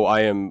are, oh,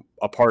 I am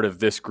a part of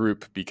this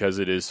group because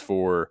it is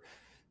for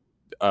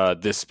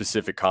this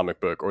specific comic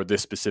book or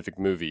this specific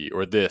movie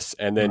or this.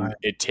 And then Right.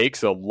 it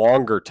takes a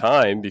longer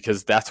time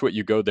because that's what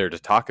you go there to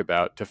talk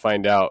about, to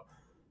find out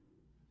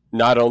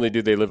not only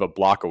do they live a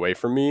block away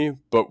from me,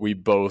 but we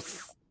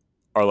both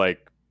are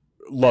like,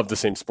 love the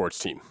same sports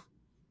team.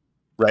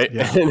 Right.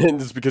 Yeah.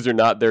 And it's because you're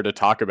not there to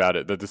talk about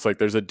it, that it's like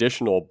there's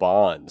additional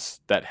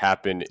bonds that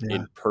happen Yeah.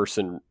 in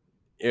person,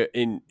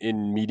 in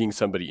meeting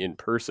somebody in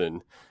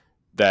person,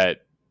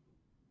 that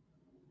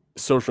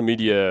social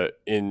media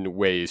in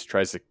ways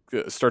starts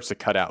to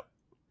cut out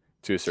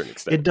to a certain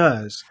extent. It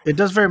does. It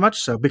does very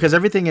much so, because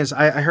everything is,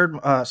 I heard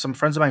some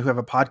friends of mine who have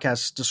a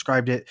podcast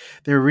described it.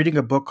 They were reading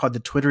a book called The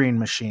Twittering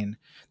Machine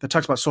that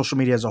talks about social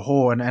media as a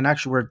whole, and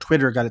actually where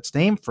Twitter got its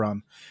name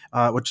from,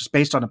 which is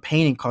based on a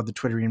painting called The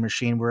Twittering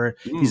Machine, where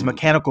these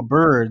mechanical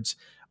birds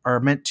are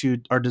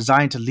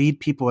designed to lead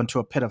people into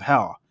a pit of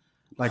hell.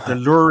 Like they're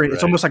luring, Right.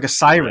 It's almost like a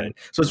siren. Right.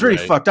 So it's really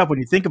Right. fucked up when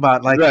you think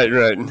about like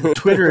Right.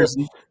 Twitter is,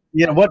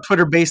 what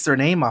Twitter based their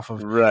name off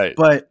of. Right.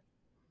 But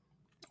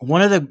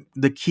one of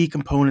the key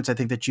components I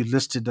think that you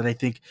listed that I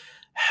think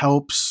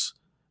helps,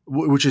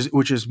 which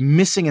is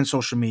missing in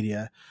social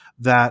media,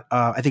 that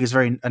I think is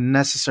a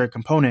necessary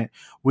component,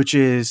 which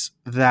is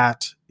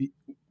that,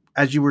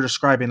 as you were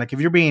describing, like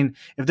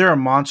if there are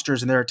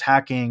monsters and they're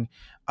attacking,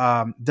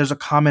 there's a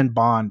common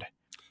bond,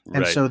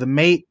 and Right. so the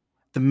mate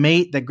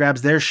that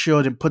grabs their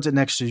shield and puts it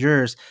next to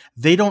yours,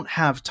 they don't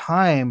have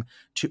time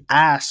to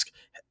ask,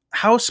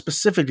 how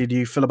specifically do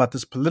you feel about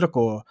this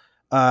political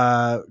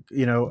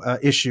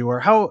issue, or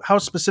how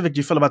specific do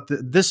you feel about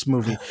this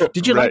movie?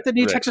 Did you like the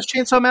new Texas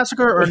Chainsaw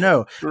Massacre or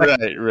no? Like,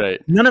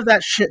 Right. none of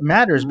that shit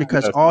matters,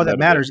 because None all of that it.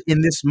 matters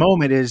in this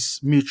moment is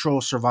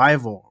mutual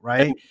survival,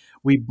 right? And-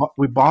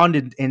 we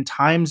bonded in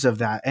times of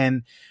that,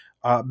 and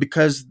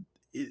because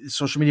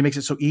social media makes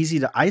it so easy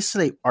to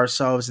isolate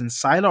ourselves and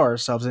silo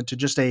ourselves into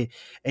just a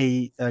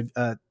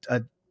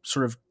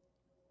sort of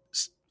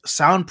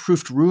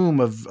soundproofed room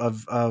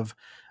of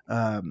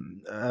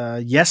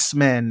yes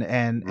men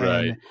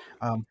and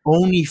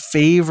only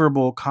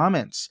favorable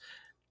comments.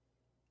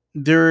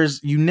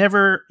 You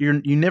never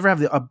have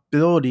the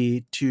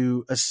ability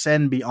to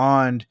ascend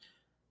beyond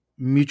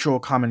mutual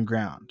common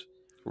ground.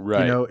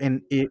 Right.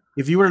 And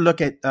if you were to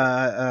look at,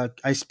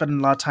 I spend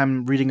a lot of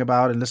time reading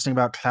about and listening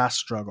about class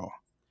struggle,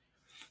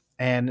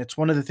 and it's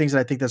one of the things that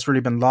I think that's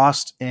really been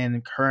lost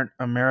in current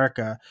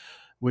America,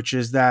 which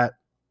is that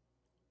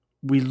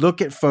we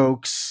look at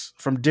folks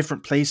from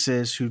different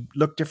places who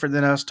look different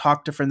than us,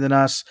 talk different than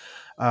us,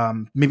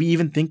 maybe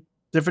even think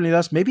differently than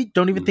us, maybe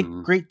don't even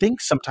think great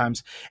things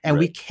sometimes. And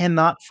we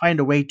cannot find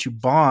a way to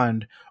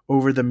bond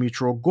over the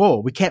mutual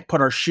goal. We can't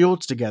put our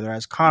shields together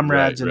as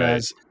comrades and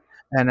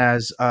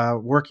as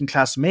working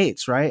class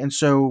mates, right? And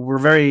so we're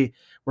very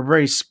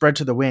spread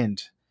to the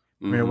wind.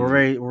 We're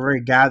very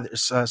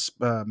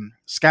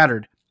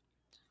scattered.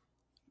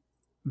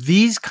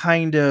 These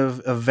kind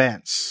of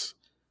events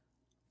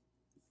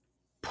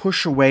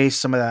push away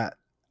some of that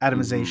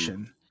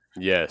atomization.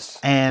 Yes.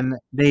 And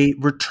they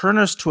return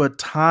us to a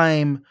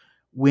time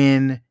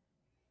when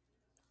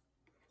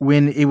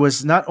it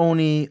was not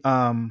only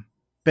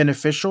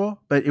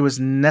beneficial, but it was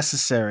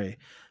necessary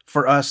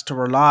for us to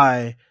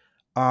rely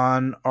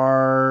on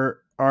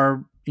our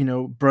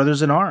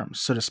brothers in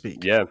arms, so to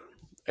speak. Yeah.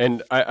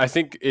 And I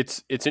think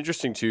it's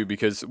interesting too,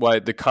 because why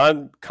the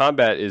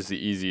combat is the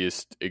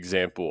easiest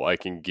example I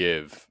can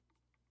give.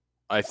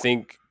 I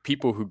think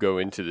people who go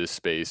into this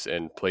space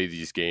and play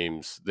these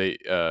games, they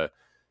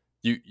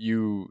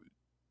you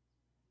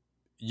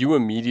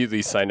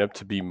immediately sign up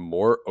to be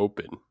more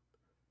open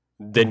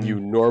than you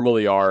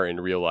normally are in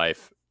real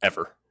life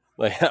ever.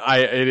 Like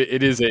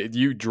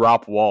you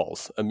drop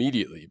walls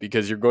immediately,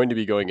 because you're going to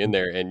be going in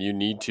there and you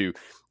need to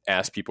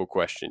ask people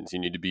questions. You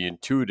need to be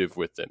intuitive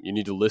with them. You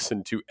need to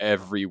listen to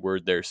every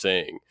word they're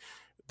saying.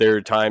 There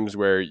are times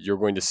where you're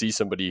going to see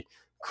somebody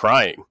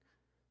crying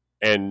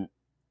and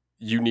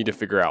you need to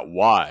figure out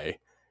why.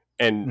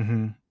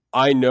 And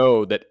I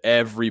know that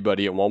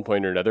everybody at one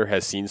point or another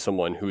has seen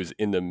someone who is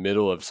in the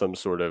middle of some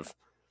sort of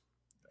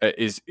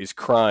is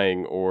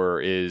crying,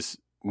 or is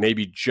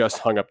maybe just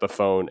hung up the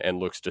phone and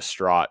looks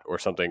distraught or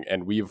something,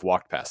 and we've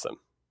walked past them.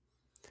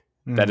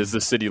 That is the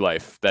city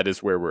life. That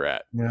is where we're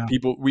at. Yeah.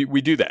 People,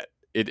 we do that.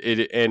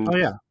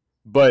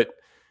 But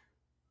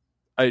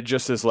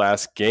just this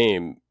last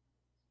game,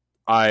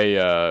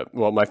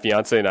 my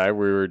fiance and I,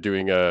 we were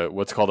doing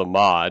what's called a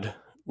mod,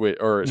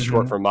 or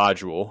short for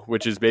module,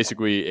 which is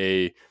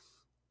basically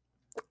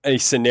a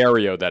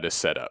scenario that is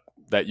set up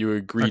that you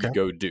agree to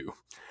go do.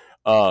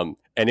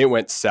 And it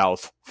went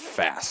south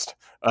fast.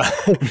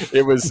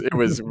 It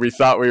was, we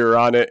thought we were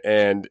on it,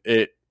 and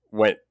it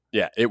went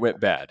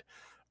bad.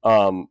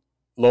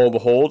 Lo and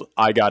behold,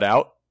 I got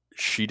out.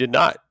 She did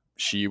not.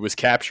 She was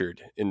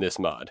captured in this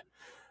mod.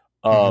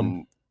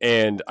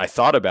 And I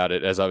thought about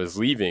it as I was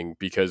leaving,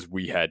 because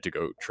we had to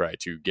go try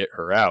to get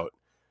her out.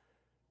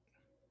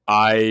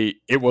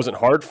 It wasn't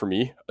hard for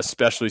me,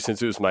 especially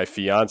since it was my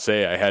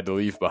fiance I had to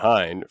leave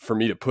behind, for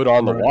me to put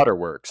on the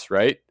waterworks,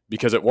 right?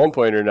 because at one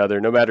point or another,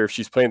 no matter if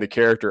she's playing the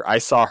character, I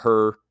saw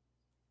her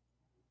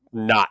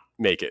not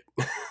make it.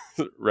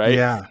 Right.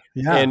 Yeah.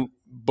 Yeah.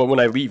 But when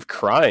I leave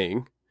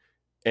crying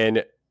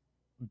and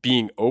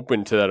being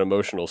open to that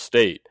emotional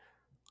state,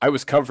 I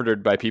was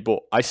comforted by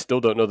people I still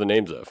don't know the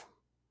names of.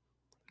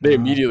 They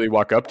immediately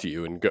walk up to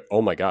you and go,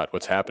 "Oh my God,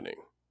 what's happening?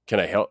 Can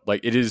I help?" Like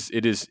it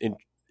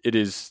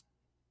is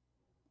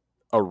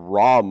a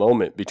raw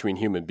moment between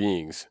human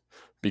beings,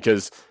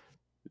 because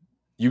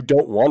you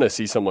don't want to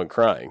see someone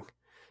crying.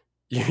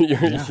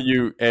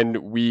 And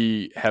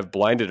we have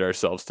blinded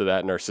ourselves to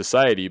that in our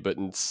society, but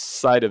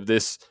inside of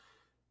this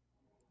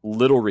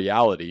little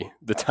reality,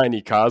 the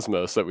tiny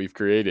cosmos that we've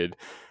created,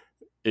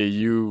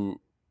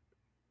 you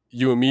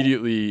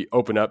immediately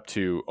open up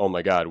to, oh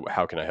my God,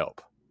 how can I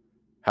help?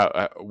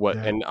 What?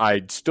 Yeah. And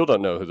I still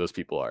don't know who those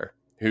people are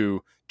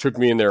who took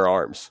me in their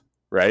arms,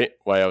 right,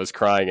 while I was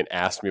crying, and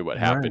asked me what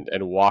happened,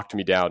 and walked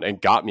me down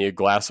and got me a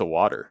glass of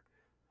water,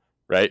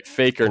 right?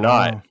 Fake or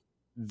not,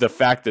 the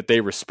fact that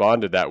they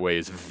responded that way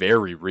is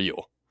very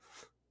real,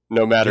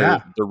 no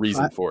matter the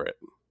reason for it.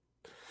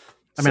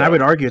 I mean, I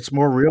would argue it's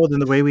more real than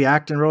the way we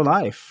act in real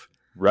life.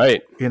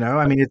 Right. You know,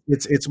 I mean,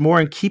 it's more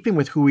in keeping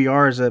with who we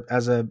are as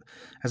a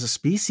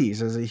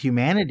species, as a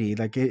humanity.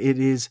 Like it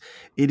is,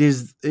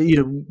 you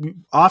know,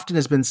 often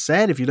has been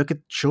said, if you look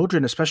at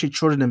children, especially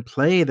children in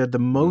play, they're the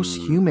most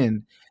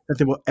human that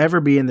they will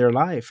ever be in their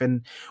life.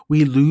 And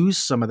we lose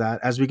some of that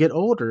as we get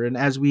older, and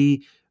as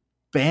we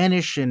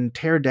banish and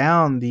tear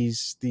down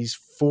these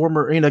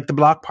former, you know, like the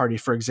block party,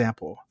 for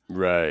example.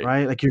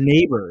 Right. Like your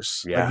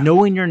neighbors, like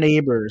knowing your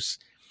neighbors.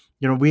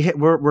 You know,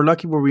 we're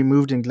lucky where we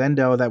moved in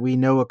Glendale that we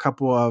know a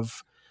couple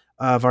of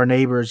our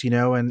neighbors, you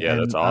know, and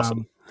that's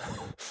awesome.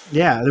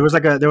 There was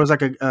like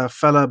a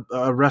fella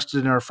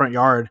arrested in our front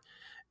yard,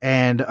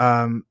 and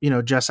you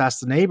know, just asked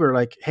the neighbor,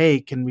 like,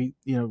 hey, can we,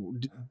 you know,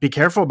 be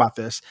careful about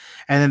this?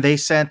 And then they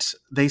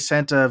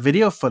sent a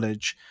video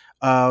footage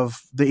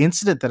of the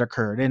incident that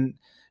occurred, and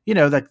you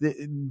know, like,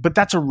 but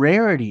that's a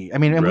rarity. I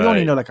mean, and we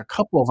only know like a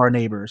couple of our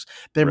neighbors.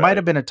 There might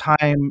have been a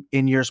time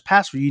in years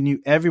past where you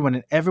knew everyone,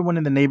 and everyone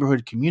in the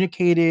neighborhood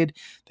communicated.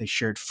 They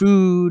shared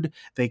food.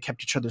 They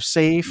kept each other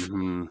safe.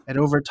 And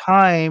over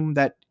time,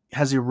 that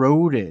has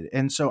eroded.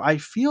 And so I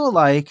feel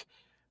like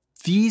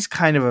these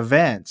kind of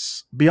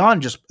events,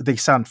 beyond just they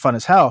sound fun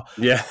as hell,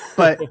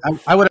 but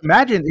I would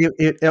imagine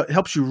it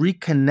helps you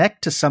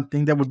reconnect to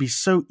something that would be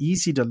so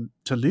easy to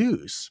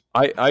lose.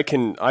 I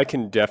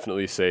can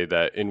definitely say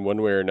that in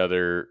one way or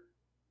another.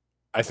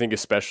 I think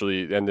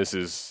especially, and this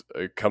is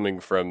coming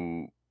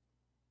from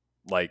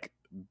like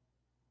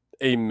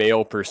a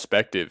male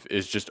perspective,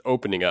 is just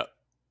opening up,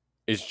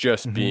 is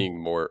just being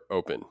more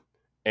open.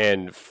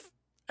 And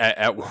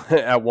at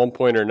one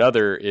point or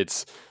another,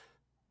 it's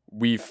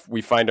we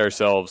find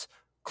ourselves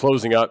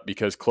closing up,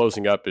 because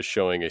closing up is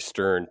showing a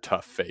stern,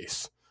 tough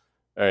face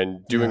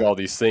and doing all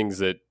these things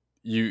that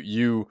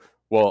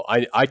well,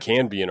 I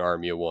can be an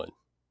army of one.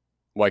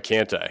 Why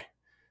can't I?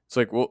 It's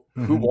like, well,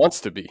 who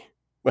wants to be?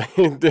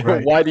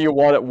 Why do you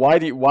want it?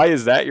 Why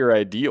is that your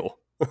ideal?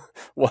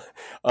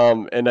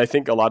 And I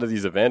think a lot of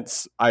these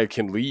events, I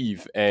can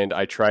leave and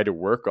I try to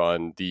work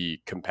on the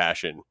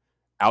compassion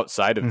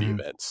outside of the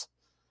events,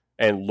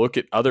 and look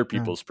at other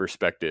people's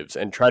perspectives,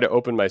 and try to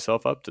open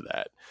myself up to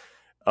that,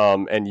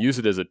 and use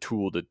it as a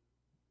tool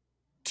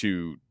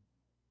to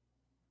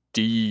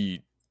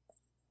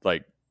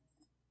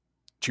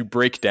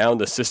break down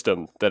the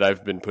system that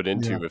I've been put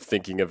into of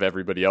thinking of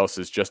everybody else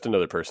as just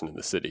another person in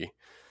the city.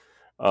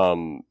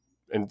 And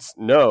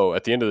no,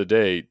 at the end of the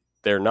day,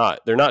 they're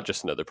not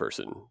just another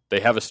person. They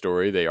have a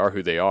story. They are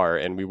who they are.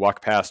 And we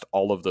walk past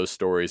all of those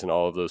stories and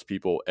all of those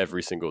people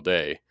every single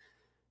day.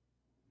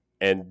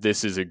 And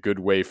this is a good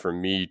way for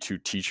me to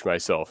teach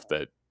myself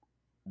that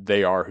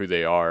they are who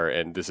they are,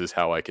 and this is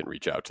how I can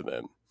reach out to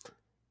them,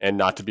 and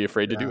not to be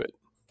afraid to do it.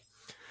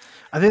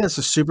 I think that's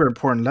a super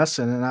important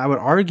lesson. And I would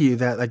argue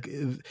that like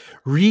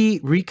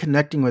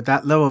reconnecting with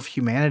that level of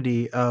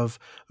humanity, of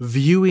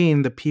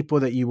viewing the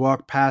people that you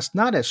walk past,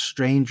 not as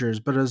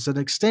strangers, but as an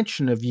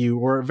extension of you,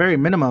 or at very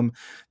minimum,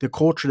 the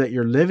culture that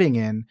you're living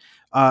in.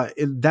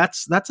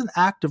 That's an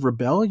act of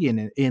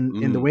rebellion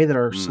in the way that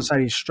our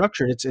society is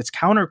structured. It's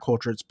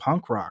counterculture. It's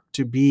punk rock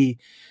to be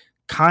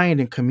kind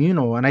and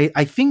communal. And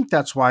I think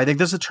that's why, I think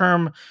there's a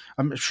term,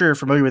 I'm sure you're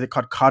familiar with it,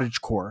 called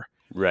cottagecore.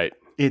 Right.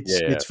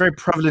 It's very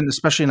prevalent,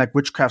 especially in like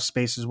witchcraft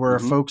spaces, where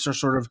folks are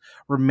sort of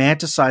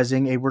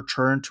romanticizing a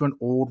return to an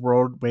old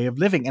world way of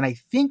living. And I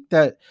think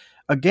that,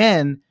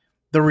 again,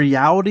 the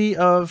reality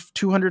of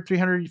 200,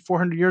 300,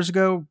 400 years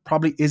ago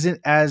probably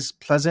isn't as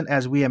pleasant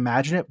as we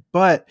imagine it.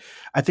 But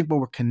I think what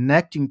we're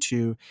connecting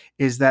to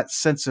is that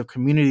sense of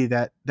community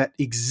that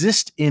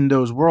exists in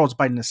those worlds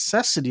by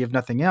necessity, if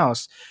nothing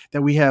else,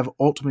 that we have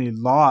ultimately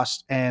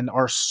lost, and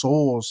our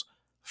souls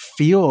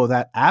feel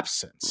that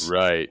absence.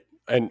 Right.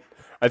 And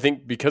I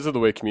think because of the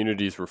way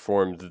communities were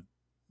formed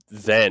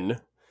then,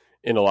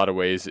 in a lot of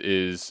ways,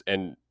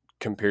 and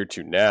compared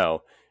to now,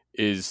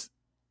 is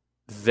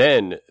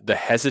then the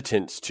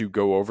hesitance to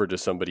go over to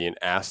somebody and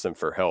ask them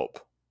for help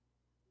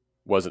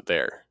wasn't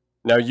there.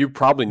 Now, you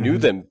probably knew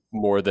Mhm. them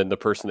more than the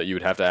person that you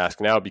would have to ask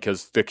now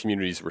because the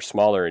communities were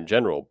smaller in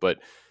general, but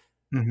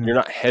you're Mhm.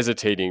 not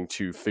hesitating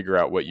to figure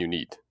out what you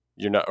need.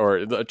 You're not,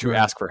 or to Right.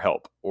 ask for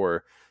help,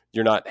 or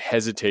you're not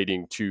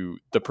hesitating to,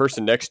 the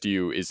person next to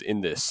you is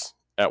in this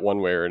at one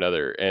way or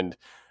another. And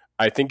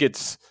I think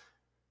it's,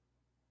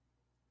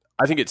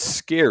 I think it's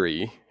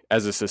scary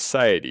as a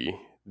society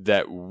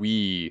that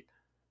we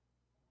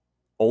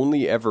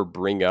only ever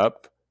bring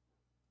up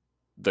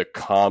the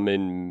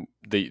common,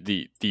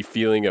 the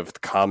feeling of the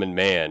common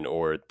man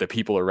or the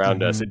people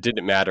around us. It Mhm.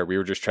 didn't matter. We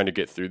were just trying to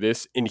get through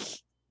this in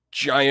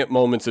giant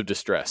moments of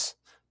distress.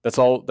 That's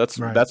all.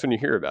 Right. That's when you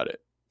hear about it.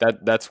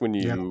 That's when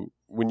Yeah.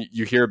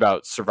 you hear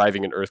about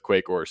surviving an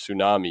earthquake or a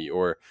tsunami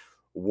or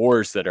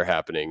wars that are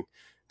happening.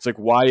 It's like,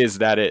 why is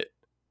that it?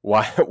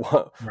 Why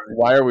why, Right.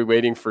 why are we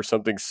waiting for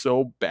something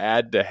so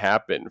bad to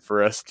happen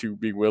for us to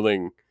be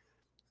willing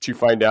to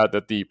find out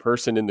that the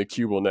person in the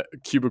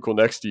cubicle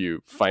next to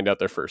you find out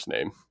their first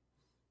name?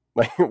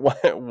 Like,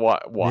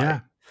 why? Yeah.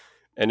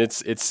 And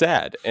it's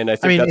sad. And I I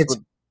think mean, that's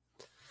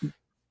what.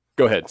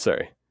 Go ahead.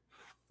 Sorry.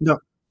 no,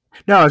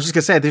 no. I was just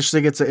gonna say, I just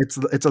think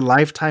it's a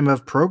lifetime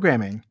of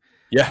programming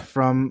Yeah.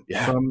 from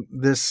Yeah.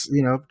 this,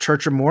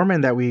 Church of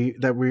Mormon that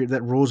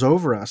rules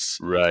over us,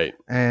 Right.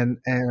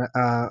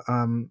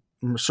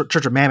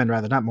 Church of Mammon,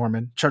 rather, not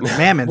Mormon, Church of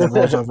Mammon that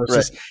rules over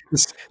us.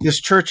 Right. This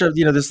church of,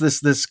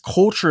 this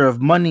culture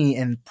of money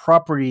and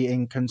property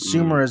and Mm,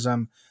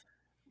 consumerism.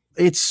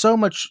 It's so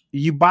much.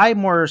 You buy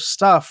more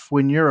stuff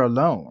when you're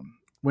alone.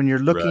 When you're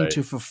looking right.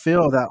 to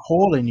fulfill that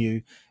hole in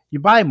you, you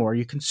buy more,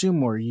 you consume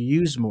more, you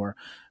use more.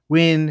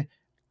 When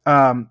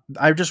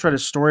I just read a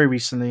story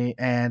recently,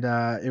 and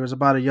it was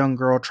about a young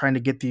girl trying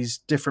to get these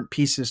different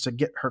pieces to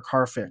get her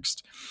car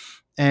fixed.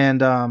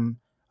 And I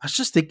was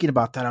just thinking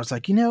about that. I was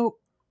like,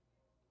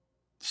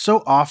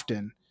 so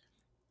often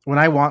when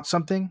I want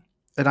something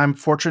and I'm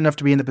fortunate enough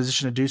to be in the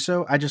position to do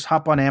so, I just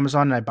hop on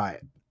Amazon and I buy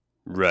it.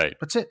 Right.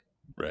 That's it.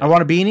 I Right.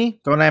 want a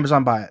beanie, go on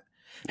Amazon, buy it.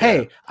 Yeah.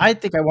 Hey, I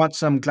think I want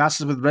some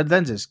glasses with red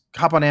lenses.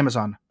 Hop on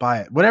Amazon, buy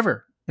it.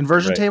 Whatever.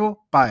 Inversion Right.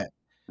 table, buy it.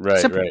 Right.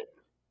 Simple. Right.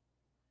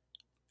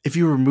 If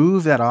you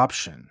remove that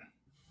option,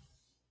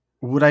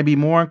 would I be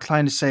more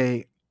inclined to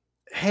say,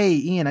 hey,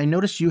 Ian, I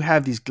noticed you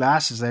have these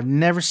glasses. I've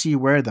never seen you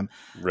wear them.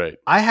 Right.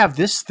 I have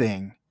this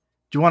thing.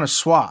 Do you want to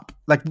swap?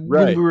 Like when we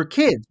Right. were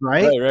kids,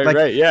 right? Right. Right. Like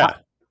Right. Yeah.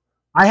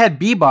 I had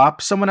Bebop,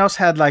 someone else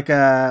had like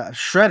a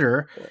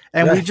Shredder,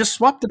 and we Right. just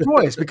swapped the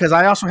toys because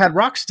I also had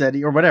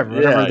Rocksteady or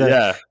whatever Yeah. the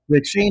Yeah. the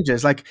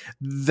exchanges. Like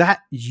that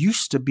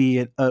used to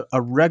be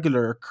a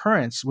regular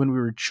occurrence when we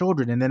were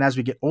children, and then as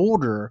we get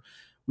older,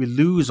 we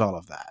lose all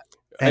of that.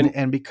 And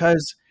And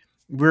because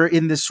we're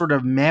in this sort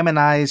of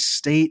mammonized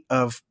state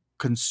of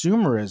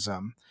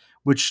consumerism,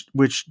 which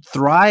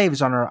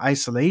thrives on our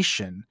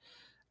isolation,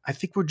 I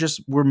think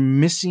we're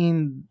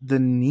missing the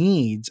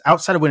needs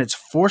outside of when it's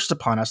forced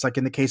upon us, like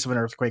in the case of an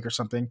earthquake or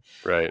something.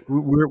 right.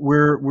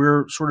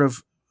 We're sort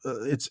of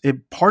it's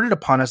imparted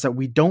upon us that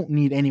we don't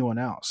need anyone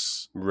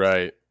else,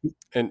 Right.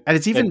 and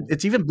it's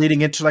And even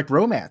bleeding into like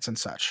romance and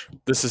such.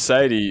 the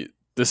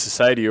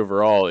society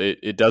overall,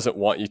 it doesn't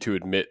want you to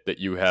admit that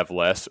you have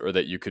less or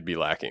that you could be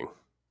lacking.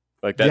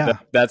 Like Yeah,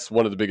 that's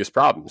one of the biggest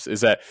problems,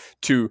 is that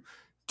to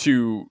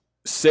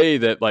say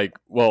that, like,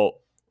 well,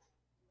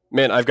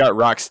 man, I've got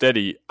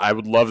Rocksteady, I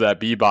would love that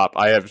Bebop.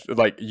 I have,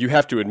 like, you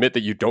have to admit that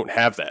you don't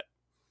have that.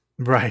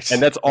 And right,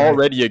 that's right,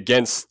 already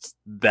against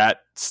that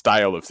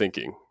style of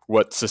thinking.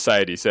 What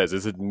society says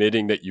is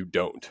admitting that you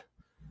don't.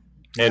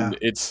 yeah, And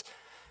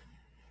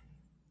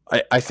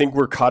I think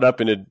we're caught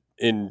up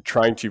in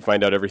trying to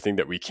find out everything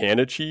that we can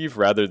achieve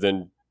rather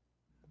than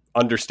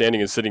understanding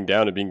and sitting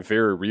down and being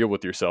very real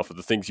with yourself of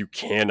the things you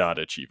cannot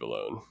achieve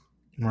alone.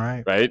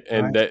 right, Right.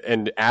 right.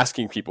 And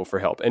asking people for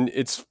help. And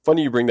it's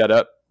funny you bring that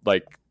up.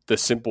 Like,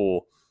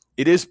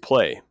 it is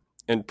play,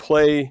 and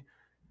play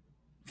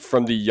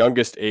from the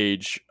youngest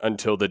age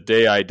until the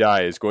day I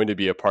die is going to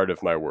be a part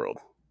of my world,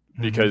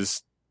 Mm-hmm.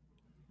 because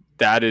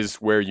that is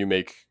where you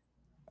make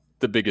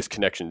the biggest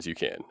connections you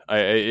can.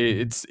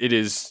 It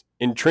is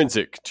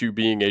intrinsic to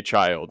being a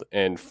child,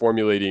 and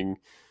formulating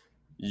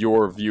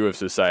your view of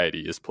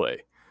society is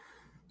play.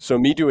 So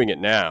me doing it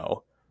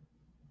now,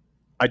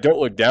 I don't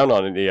look down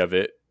on any of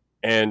it,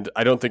 and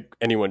I don't think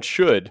anyone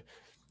should.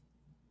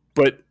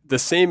 But the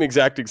same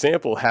exact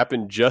example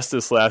happened just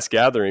this last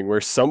gathering,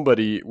 where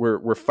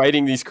we're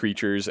fighting these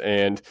creatures,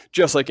 and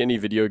just like any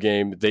video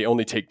game, they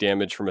only take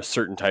damage from a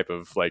certain type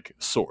of, like,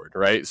 sword,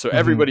 right? So Mm-hmm.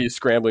 everybody is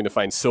scrambling to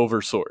find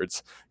silver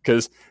swords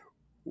because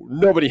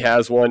nobody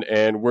has one,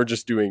 and we're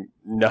just doing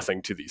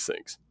nothing to these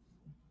things.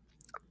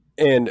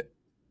 And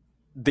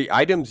the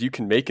items you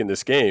can make in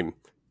this game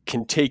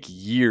can take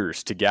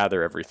years to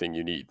gather everything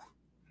you need,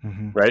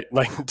 Mm-hmm. right?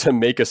 Like, to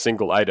make a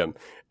single item.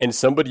 And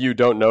somebody you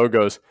don't know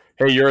goes,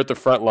 hey, you're at the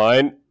front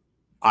line.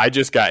 I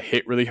just got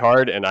hit really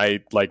hard and I,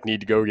 like, need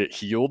to go get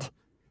healed.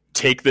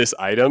 Take this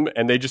item,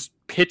 and they just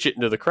pitch it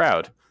into the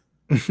crowd.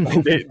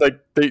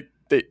 They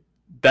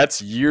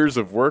that's years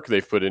of work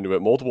they've put into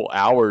it, multiple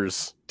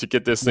hours to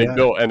get this thing Yeah,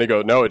 built, and they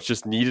go, no, it's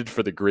just needed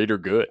for the greater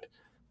good.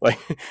 like,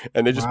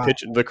 and they just Wow.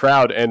 pitch into the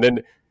crowd, and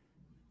then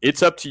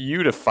it's up to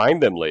you to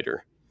find them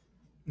later.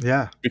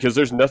 Yeah. Because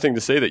there's nothing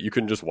to say that you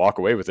couldn't just walk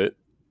away with it.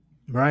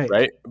 Right.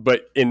 Right.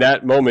 But in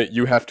that moment,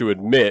 you have to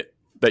admit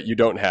that you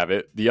don't have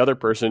it. The other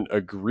person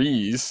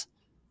agrees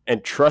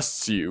and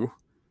trusts you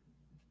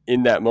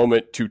in that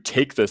moment to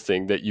take the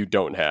thing that you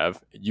don't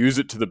have, use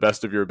it to the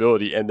best of your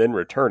ability, and then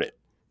return it.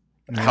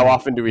 Yeah. How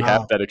often do we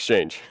have Wow. that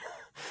exchange?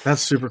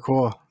 That's super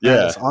cool. Yeah.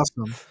 That's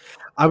awesome.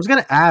 I was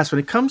going to ask, when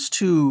it comes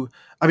to,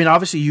 I mean,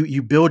 obviously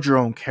you build your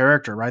own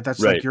character, right? That's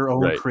like your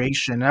own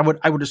creation. And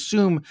I would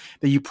assume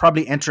that you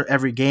probably enter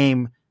every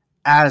game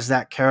as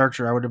that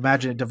character. I would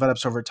imagine it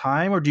develops over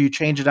time, or do you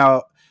change it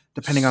out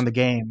depending on the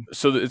game?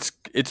 So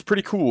it's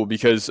pretty cool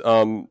because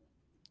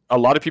a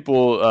lot of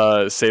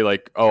people say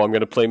like, oh, I'm going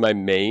to play my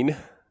main,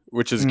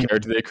 which is a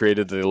character they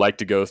created that they like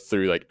to go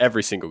through like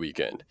every single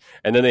weekend.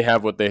 And then they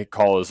have what they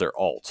call as their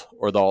alt,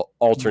 or the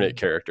alternate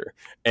character.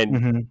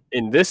 And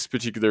in this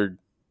particular,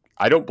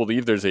 I don't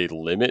believe there's a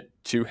limit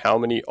to how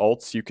many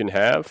alts you can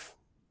have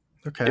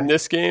in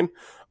this game.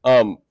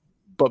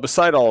 But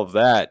beside all of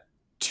that,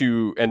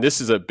 and this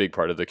is a big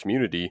part of the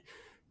community,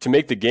 to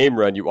make the game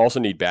run, you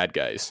also need bad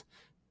guys.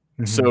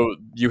 So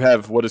you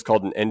have what is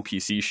called an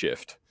NPC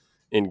shift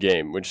in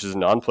game, which is a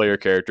non-player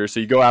character. So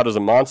you go out as a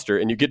monster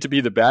and you get to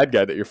be the bad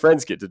guy that your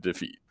friends get to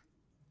defeat,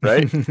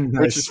 right? Nice.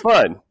 Which is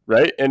fun,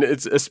 right? And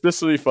it's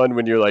especially fun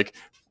when you're like,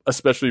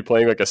 especially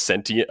playing like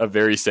a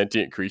very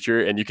sentient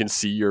creature, and you can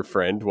see your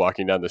friend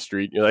walking down the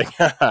street. And you're like,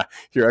 haha,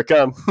 here I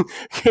come,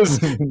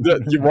 because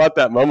you want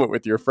that moment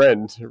with your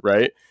friend,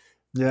 right?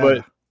 Yeah.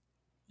 But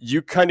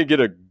you kind of get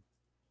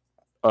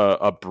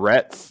a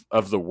breadth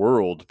of the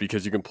world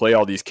because you can play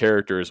all these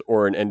characters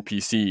or an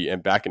NPC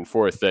and back and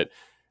forth, that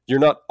you're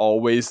not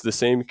always the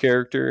same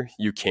character.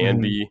 You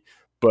can be,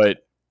 but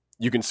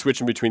you can switch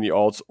in between the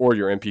alts or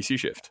your NPC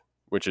shift,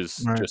 which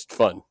is just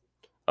fun.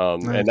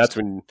 And that's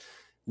when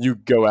you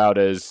go out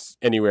as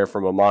anywhere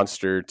from a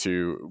monster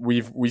to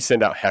we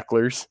send out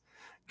hecklers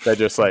that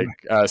just like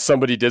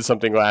somebody did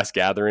something last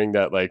gathering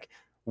that like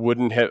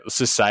wouldn't have,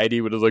 society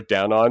would have looked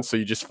down on. So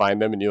you just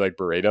find them and you like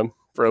berate them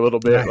for a little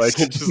bit. Like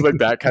it's just like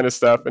that kind of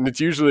stuff. And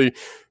it's usually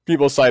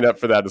people sign up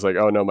for that. It's like,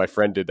 oh no, my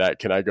friend did that.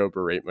 Can I go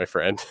berate my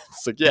friend?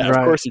 It's like, yeah, of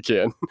course you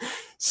can.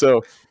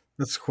 So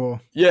that's cool.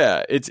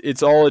 Yeah.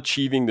 It's all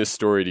achieving this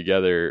story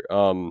together.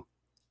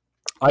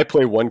 I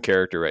play one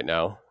character right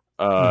now.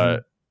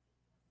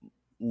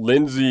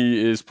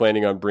 Lindsay is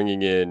planning on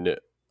bringing in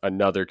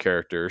another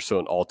character, so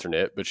an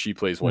alternate, but she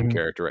plays one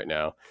character right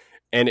now.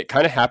 And it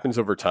kind of happens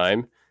over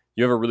time.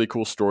 You have a really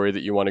cool story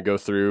that you want to go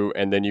through,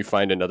 and then you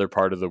find another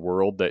part of the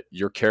world that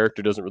your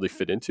character doesn't really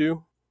fit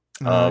into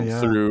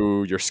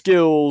through your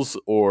skills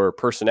or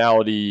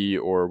personality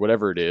or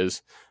whatever it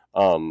is.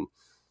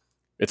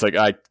 It's like,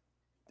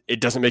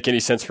 it doesn't make any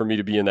sense for me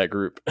to be in that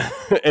group.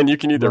 And you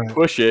can either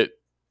push it,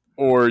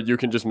 or you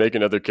can just make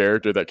another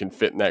character that can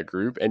fit in that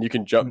group, and you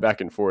can jump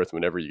back and forth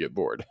whenever you get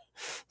bored.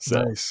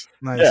 So, nice.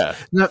 Yeah.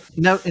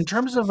 Now, in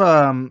terms of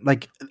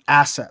like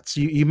assets,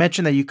 you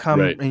mentioned that you come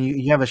and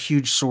you have a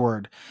huge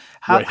sword.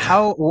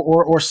 How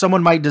or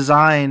someone might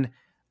design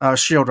a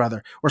shield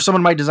rather, or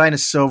someone might design a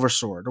silver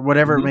sword or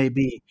whatever it may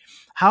be.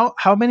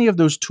 How many of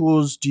those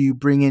tools do you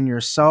bring in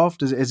yourself?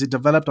 Is it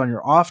developed on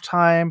your off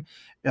time?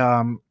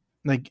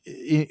 Like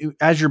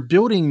as you're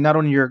building not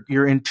only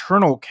your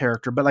internal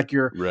character, but like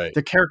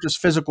the character's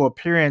physical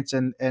appearance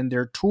and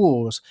their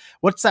tools,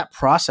 what's that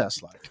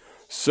process like?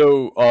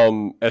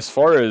 So as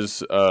far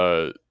as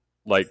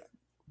like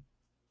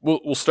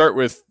we'll start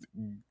with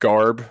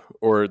garb,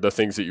 or the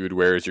things that you would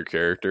wear as your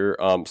character.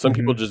 Some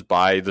people just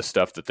buy the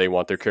stuff that they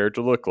want their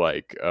character to look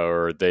like,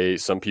 or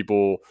some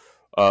people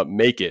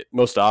make it.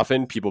 Most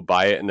often people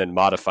buy it and then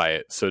modify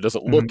it so it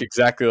doesn't look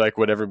exactly like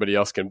what everybody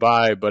else can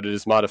buy, but it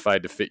is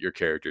modified to fit your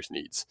character's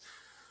needs.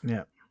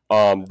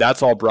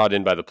 That's all brought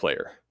in by the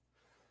player.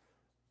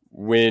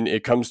 When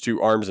it comes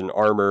to arms and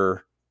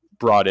armor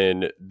brought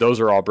in, those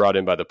are all brought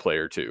in by the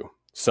player too.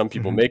 Some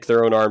people make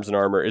their own arms and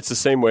armor. It's the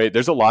same way.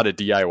 There's a lot of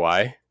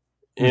DIY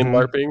in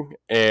LARPing,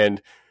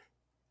 and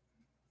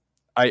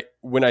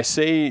when I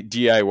say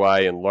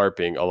DIY and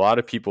LARPing, a lot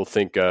of people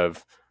think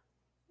of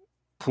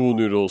pool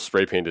noodles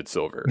spray painted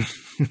silver,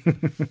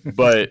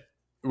 but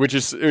which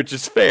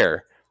is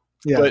fair.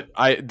 Yeah. But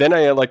I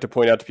like to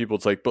point out to people,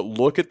 it's like, but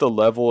look at the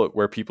level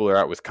where people are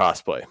at with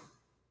cosplay,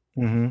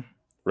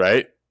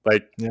 right?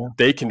 Like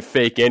they can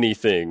fake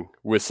anything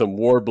with some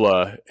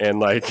Warbler and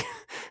like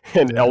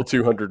an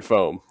L200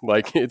 foam.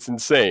 Like it's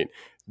insane.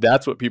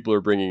 That's what people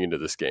are bringing into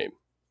this game.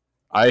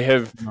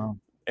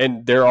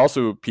 And there are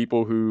also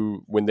people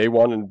who, when they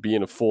want to be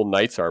in a full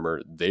knight's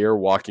armor, they are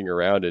walking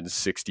around in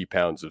 60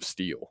 pounds of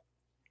steel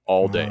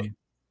all day.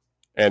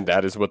 And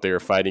that is what they are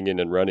fighting in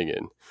and running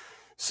in.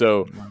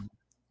 So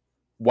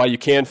while you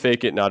can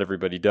fake it, not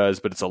everybody does,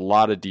 but it's a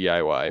lot of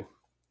DIY.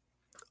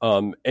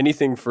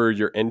 Anything for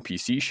your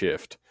NPC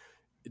shift,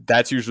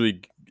 that's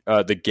usually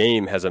the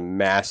game has a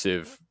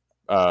massive,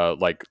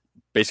 like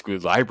basically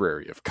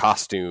library of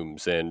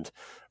costumes and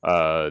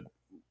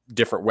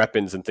different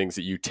weapons and things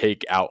that you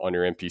take out on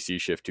your NPC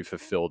shift to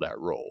fulfill that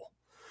role.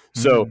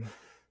 So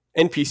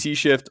NPC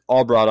shift,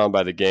 all brought on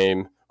by the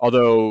game.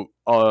 Although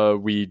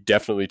we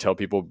definitely tell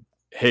people,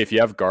 hey, if you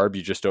have garb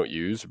you just don't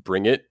use,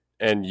 bring it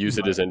and use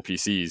it as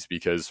NPCs,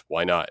 because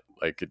why not?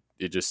 Like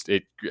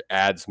it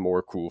adds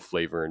more cool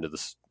flavor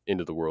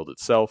into the world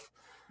itself.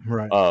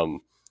 Right.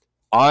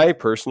 I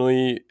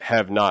personally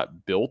have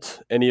not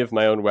built any of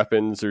my own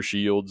weapons or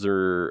shields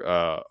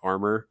or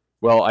armor.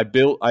 Well,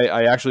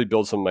 I actually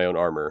build some of my own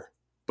armor,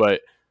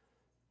 but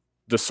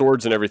the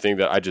swords and everything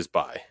that I just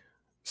buy.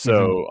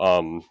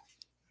 So,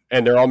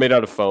 and they're all made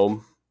out of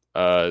foam.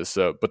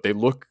 But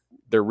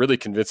they're really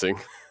convincing.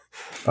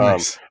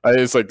 Nice.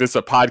 It's like, this is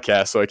a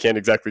podcast, so I can't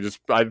exactly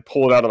I'd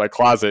pull it out of my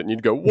closet and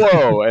you'd go,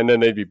 whoa, and then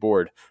they'd be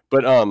bored.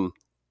 But,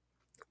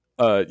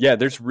 yeah,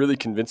 there's really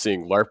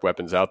convincing LARP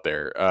weapons out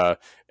there.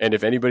 And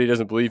if anybody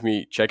doesn't believe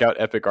me, check out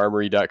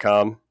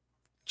epicarmory.com.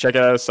 Check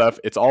out stuff.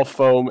 It's all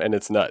foam and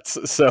it's nuts.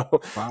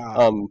 So,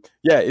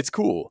 yeah, it's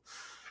cool.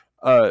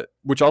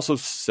 Which also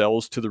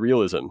sells to the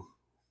realism,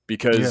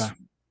 because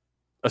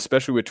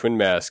especially with Twin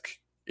Mask,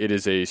 it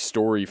is a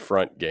story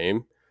front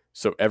game.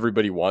 So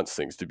everybody wants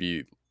things to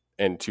be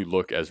and to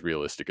look as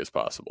realistic as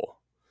possible.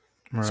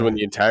 Right. So when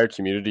the entire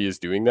community is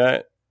doing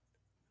that,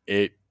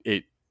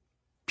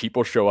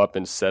 people show up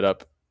and set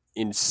up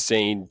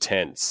insane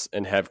tents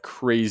and have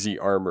crazy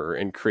armor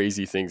and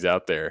crazy things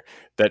out there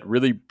that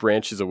really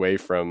branches away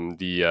from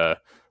the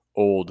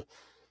old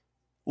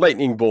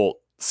lightning bolt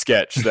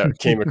sketch that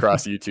came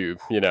across YouTube,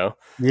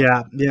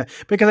 Yeah.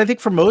 Because I think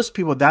for most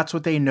people, that's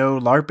what they know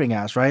LARPing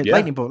as, right? Yeah.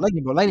 Lightning bolt.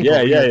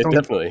 Yeah,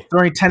 definitely.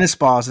 Throwing tennis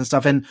balls and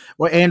stuff, and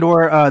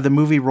the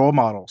movie Role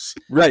Models.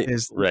 Right.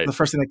 Is the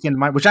first thing that came to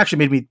mind, which actually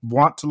made me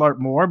want to LARP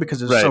more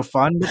because it's so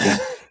fun.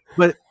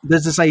 But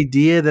there's this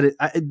idea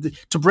that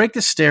to break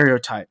the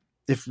stereotype,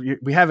 if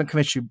we haven't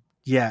convinced you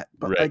yet,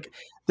 but like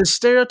the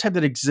stereotype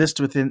that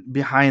exists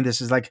behind this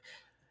is like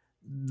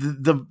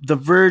the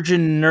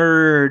virgin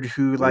nerd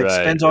who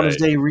spends all his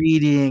day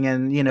reading,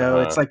 and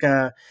it's like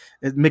a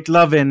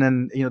McLovin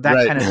and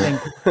that kind of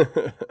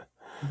thing.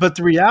 But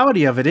the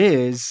reality of it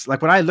is,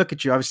 like, when I look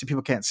at you, obviously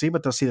people can't see,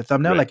 but they'll see the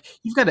thumbnail. Like,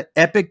 you've got an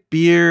epic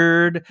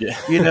beard,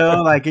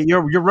 like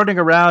you're running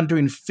around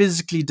doing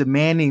physically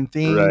demanding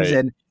things,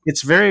 and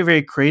it's very,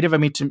 very creative. I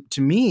mean,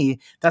 to me,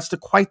 that's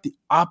quite the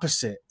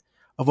opposite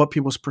of what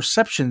people's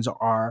perceptions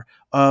are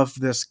of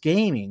this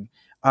gaming.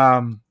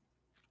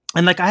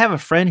 And like, I have a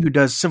friend who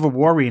does Civil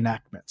War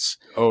reenactments,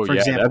 for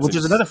example, which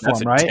is another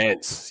form, right?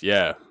 Intense.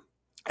 Yeah.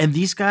 And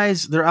these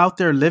guys, they're out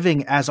there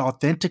living as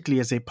authentically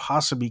as they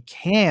possibly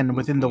can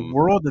within the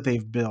world that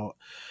they've built.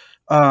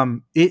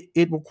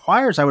 It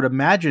requires, I would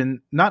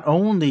imagine, not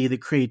only the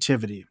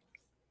creativity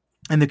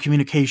and the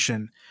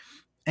communication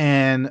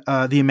and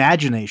the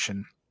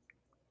imagination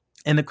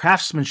and the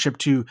craftsmanship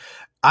to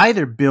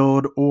either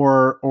build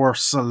or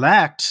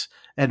select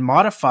and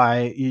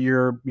modify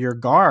your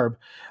garb.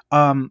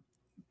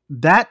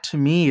 That to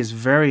me is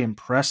very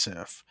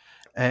impressive.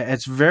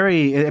 It's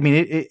very, I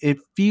mean, it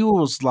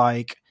feels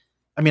like,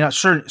 I mean,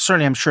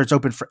 certainly I'm sure it's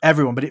open for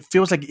everyone, but it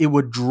feels like it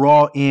would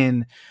draw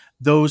in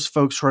those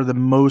folks who are the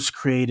most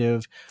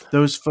creative,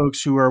 those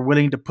folks who are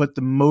willing to put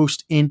the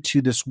most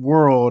into this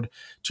world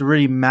to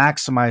really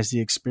maximize the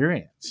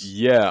experience.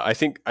 Yeah, I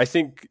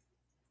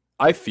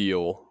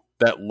feel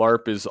that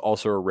LARP is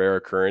also a rare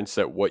occurrence,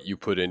 that what you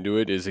put into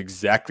it is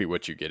exactly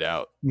what you get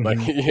out. Mm-hmm. Like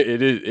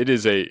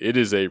it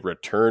is a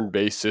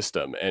return-based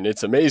system, and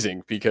it's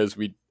amazing because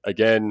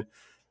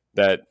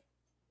that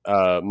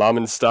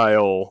Mammon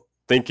style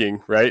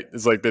thinking, right?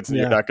 It's like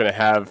you don't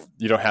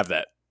have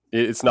that.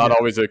 It's not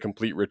always a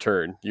complete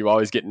return. You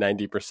always get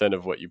 90%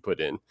 of what you put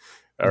in,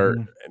 or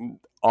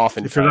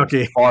oftentimes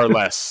far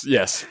less.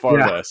 Yes, far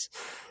less.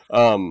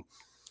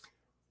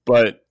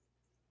 But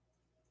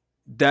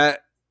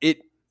that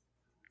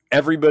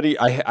everybody,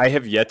 I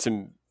have yet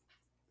to.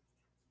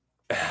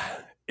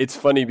 It's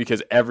funny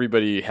because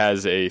everybody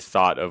has a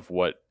thought of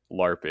what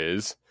LARP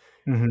is.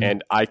 Mm-hmm.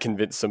 And I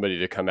convinced somebody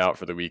to come out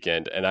for the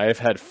weekend, and I have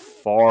had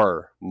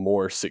far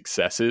more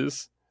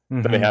successes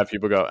than I have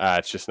people go,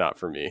 it's just not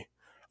for me.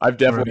 I've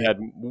definitely had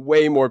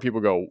way more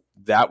people go,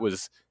 that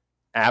was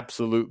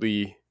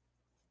absolutely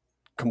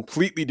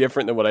completely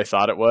different than what I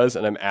thought it was,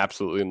 and I'm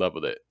absolutely in love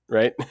with it.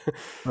 Right.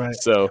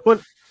 So,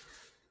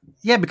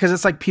 yeah, because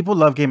it's like, people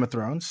love Game of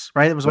Thrones,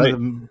 right? It was one of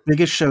the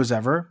biggest shows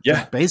ever.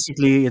 Yeah,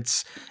 basically,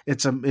 it's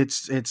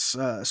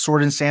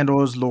sword and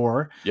sandals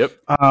lore. Yep.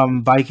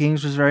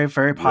 Vikings was very,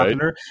 very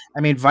popular. Right.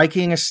 I mean,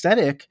 Viking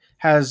aesthetic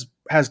has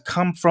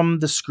come from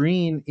the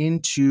screen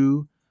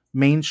into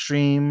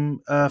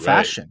mainstream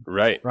fashion.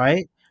 Right.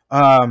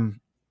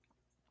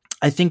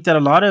 I think that a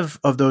lot of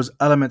those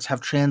elements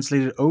have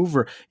translated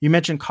over. You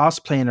mentioned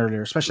cosplaying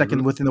earlier, especially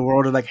like within the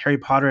world of like Harry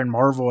Potter and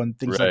Marvel and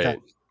things like that.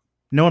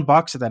 No one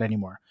balks at that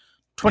anymore.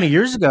 20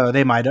 years ago,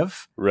 they might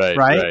have.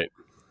 Right.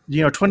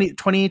 20,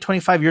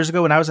 25 years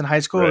ago when I was in high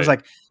school, it was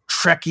like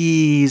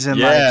Trekkies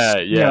and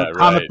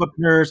comic book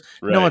nerds.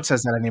 Right. No one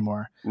says that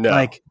anymore. No.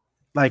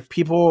 Like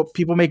people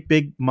make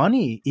big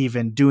money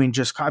even doing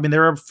just. I mean,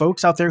 there are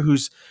folks out there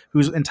whose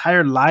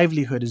entire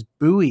livelihood is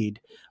buoyed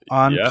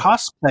on Yeah.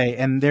 cosplay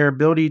and their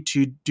ability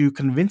to do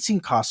convincing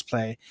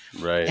cosplay.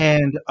 Right.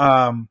 And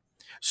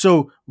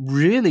so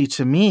really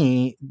to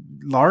me,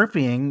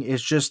 LARPing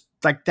is just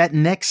like that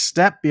next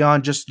step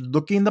beyond just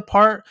looking the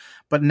part,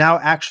 but now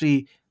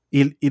actually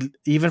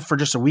even for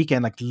just a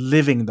weekend, like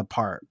living the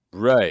part.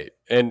 Right.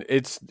 And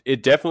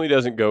it definitely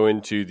doesn't go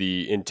into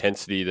the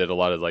intensity that a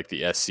lot of like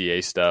the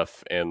SCA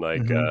stuff and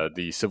like Mhm.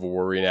 the Civil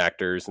War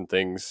reenactors and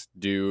things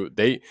do.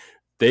 They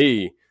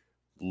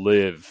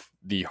live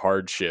the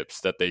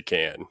hardships that they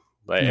can.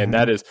 Like, and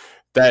that Mhm. is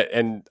that,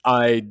 and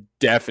I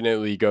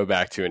definitely go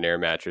back to an air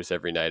mattress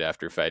every night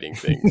after fighting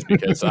things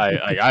because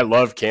I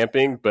love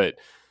camping, but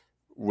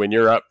when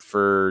you're up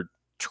for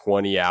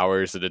 20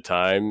 hours at a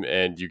time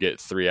and you get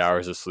 3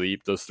 hours of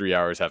sleep, those 3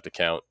 hours have to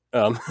count.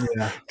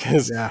 Yeah.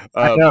 Because, Yeah.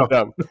 I know.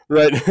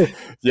 right.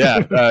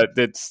 Yeah.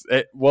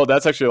 Well,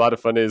 that's actually a lot of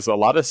fun is a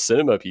lot of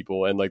cinema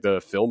people and like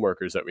the film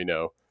workers that we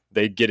know,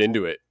 they get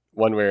into it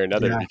one way or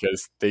another Yeah.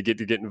 because they get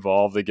to get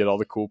involved. They get all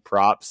the cool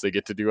props. They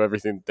get to do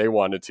everything that they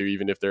wanted to,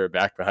 even if they're a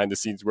back behind the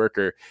scenes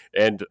worker.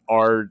 And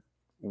our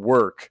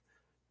work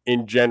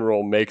in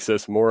general makes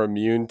us more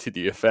immune to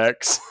the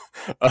effects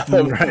of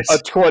Right. a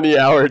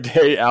 20-hour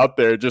day out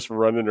there just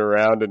running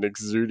around and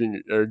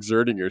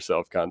exerting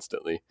yourself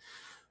constantly.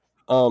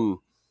 Um,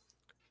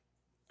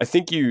 I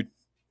think you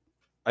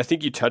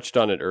touched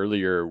on it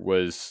earlier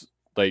was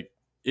like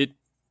it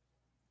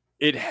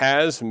it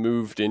has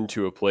moved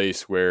into a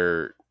place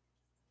where,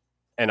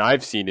 and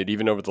I've seen it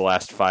even over the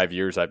last 5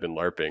 years I've been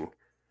LARPing.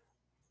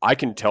 I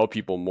can tell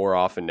people more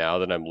often now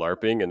that I'm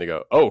LARPing and they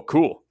go, "Oh,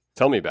 cool.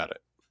 Tell me about it."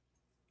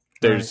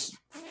 Right. There's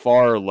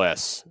far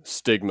less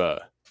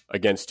stigma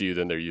against you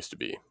than there used to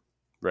be,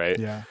 right?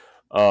 Yeah.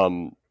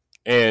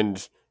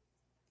 And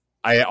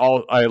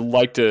I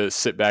like to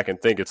sit back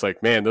and think it's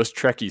like, man, those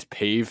Trekkies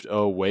paved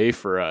a way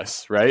for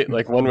us, right?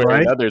 Like one way or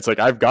Right. another. It's like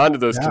I've gone to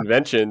those Yeah.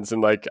 conventions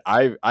and like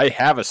I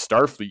have a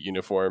Starfleet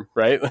uniform,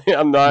 right?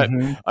 I'm not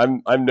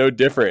Mhm. I'm no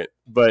different,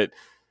 but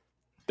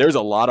there's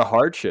a lot of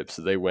hardships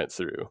that they went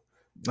through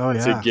Oh to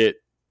yeah. get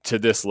to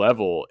this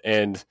level,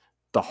 and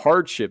the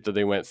hardship that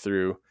they went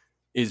through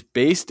is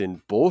based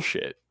in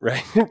bullshit,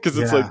 right? Because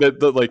it's like Yeah.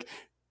 that like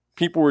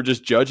people were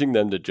just judging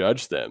them to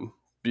judge them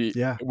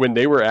Yeah. when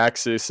they were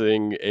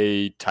accessing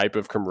a type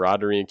of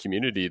camaraderie and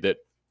community that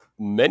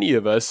many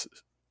of us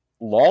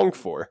long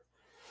for.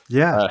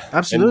 Yeah. And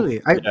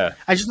Absolutely. yeah,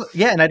 I just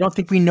and I don't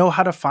think we know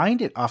how to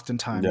find it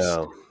oftentimes.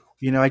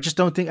 no, I just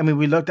don't think. I mean,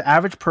 we look. The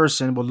average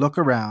person will look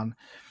around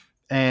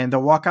and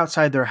they'll walk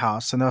outside their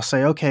house and they'll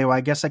say, "Okay, well,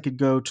 I guess I could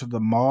go to the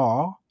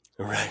mall,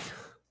 right,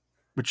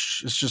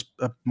 which is just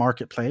a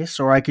marketplace,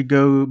 or I could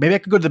go. Maybe I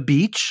could go to the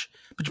beach,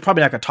 but you're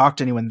probably not going to talk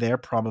to anyone there.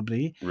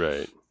 Probably,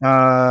 right,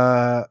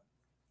 uh,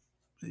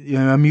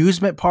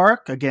 amusement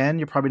park again.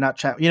 You're probably not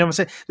chat. You know what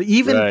I'm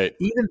saying? But right.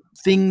 even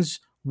things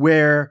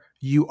where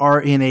you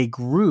are in a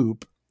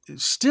group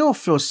still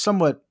feel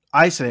somewhat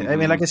isolated. I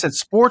mean, Mhm. like I said,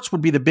 sports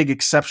would be the big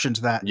exception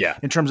to that Yeah,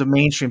 in terms of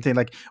mainstream thing.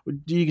 Like,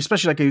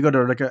 especially like if you go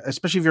to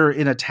especially if you're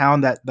in a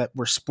town that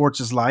where sports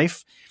is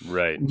life,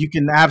 right. you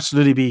can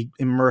absolutely be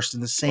immersed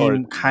in the Or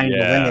same kind of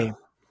yeah, way.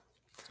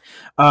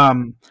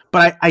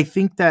 But I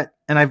think that,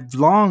 and I've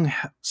long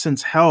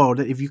since held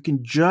that if you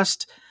can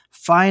just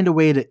find a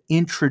way to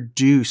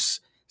introduce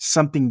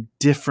something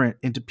different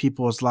into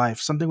people's life,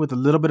 something with a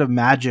little bit of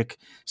magic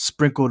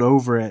sprinkled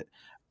over it,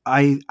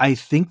 I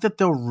think that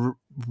they'll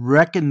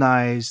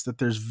recognize that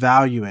there's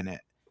value in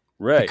it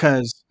right.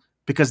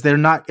 because they're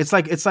not. It's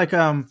like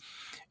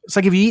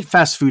if you eat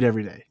fast food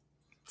every day,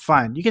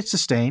 fine, you get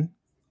sustain.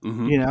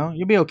 Hmm.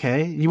 You'll be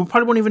okay. You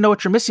probably won't even know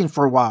what you're missing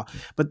for a while.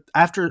 But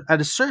at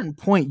a certain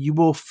point, you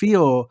will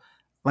feel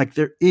like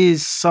there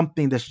is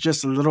something that's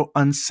just a little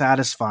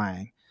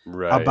unsatisfying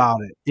Right.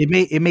 about it.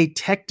 It may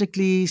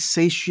technically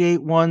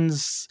satiate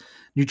one's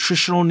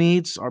nutritional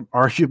needs,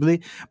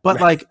 arguably,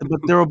 but Right. but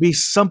there will be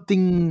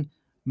something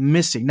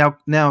missing.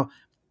 Now,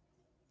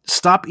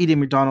 stop eating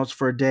McDonald's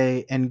for a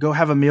day and go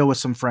have a meal with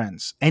some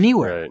friends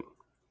anywhere. Right.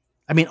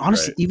 I mean,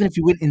 honestly, Right. even if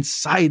you went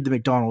inside the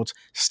McDonald's,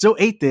 still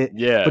ate it, but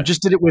Yeah.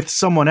 just did it with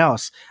someone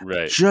else.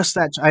 Right. Just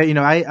that,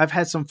 I've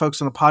had some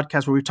folks on the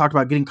podcast where we talked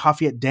about getting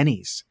coffee at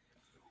Denny's,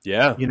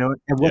 Yeah. and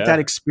what that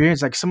Yeah.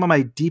 experience, like some of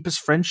my deepest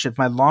friendships,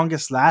 my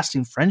longest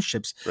lasting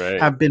friendships Right.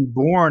 have been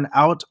born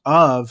out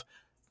of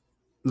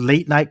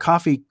late night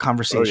coffee Oh yeah.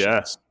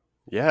 conversations.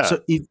 Yeah.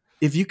 So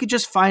if you could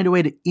just find a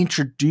way to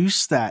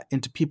introduce that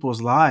into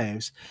people's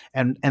lives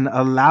and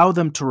allow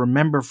them to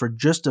remember for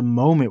just a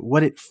moment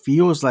what it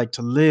feels like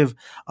to live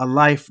a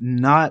life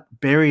not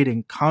buried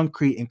in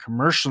concrete and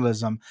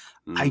commercialism,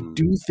 I Mm.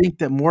 do think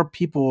that more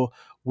people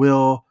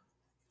will,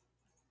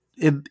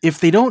 if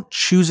they don't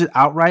choose it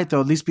outright,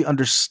 they'll at least be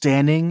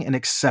understanding and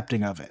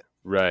accepting of it.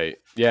 Right.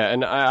 Yeah.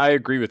 And I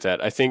agree with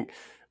that. I think,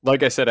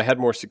 like I said, I had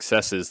more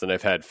successes than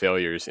I've had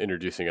failures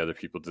introducing other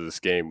people to this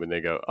game when they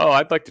go, "Oh,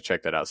 I'd like to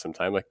check that out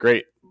sometime." Like,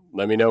 great,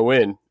 let me know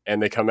when.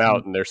 And they come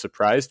out and they're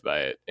surprised by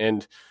it.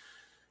 And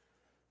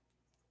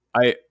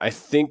I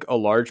think a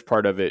large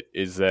part of it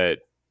is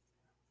that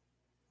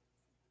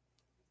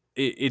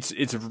it's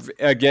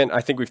again,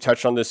 I think we've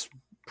touched on this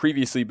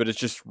previously, but it's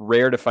just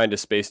rare to find a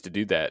space to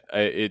do that.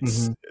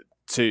 It's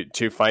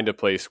to find a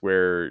place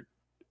where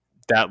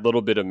that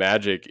little bit of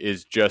magic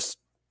is just,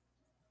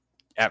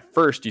 at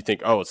first you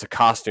think, oh, it's a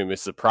costume,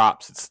 it's the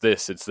props, it's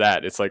this, it's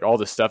that, it's like all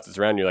the stuff that's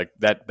around you, like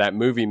that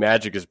movie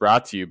magic is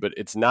brought to you, but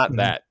it's not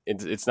that.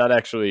 It's not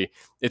actually,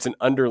 it's an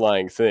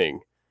underlying thing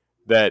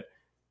that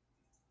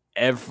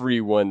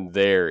everyone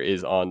there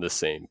is on the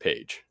same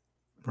page.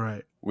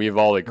 Right. We've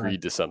all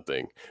agreed to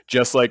something.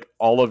 Just like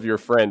all of your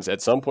friends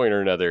at some point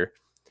or another,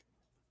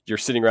 you're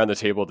sitting around the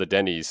table at the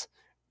Denny's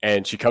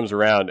and she comes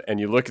around and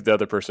you look at the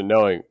other person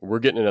knowing we're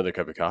getting another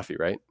cup of coffee,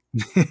 right?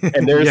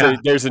 And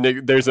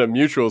there's a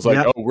mutual, it's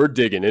like, oh, we're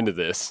digging into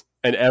this,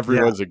 and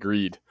everyone's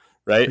agreed,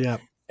 right? Yeah.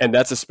 And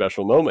that's a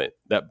special moment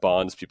that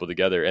bonds people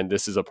together, and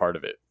this is a part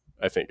of it.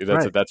 I think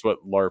that's what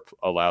LARP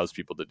allows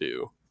people to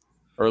do,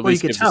 or at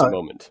least gives us a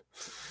moment.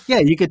 Yeah,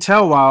 you could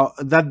tell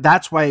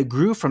that's why it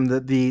grew from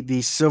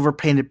the silver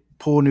painted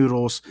pool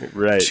noodles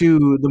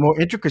to the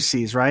more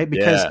intricacies, right?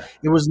 Because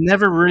it was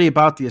never really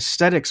about the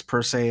aesthetics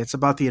per se. It's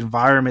about the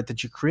environment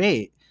that you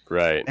create.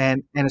 Right.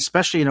 And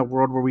especially in a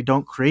world where we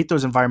don't create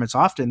those environments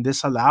often,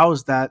 this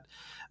allows that.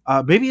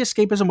 Maybe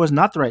escapism was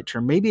not the right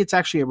term. Maybe it's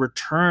actually a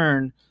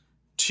return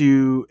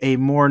to a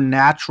more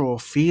natural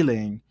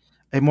feeling,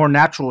 a more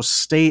natural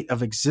state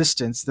of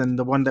existence than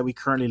the one that we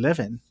currently live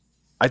in.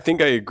 I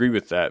think I agree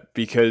with that,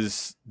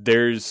 because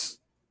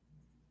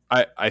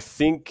I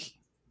think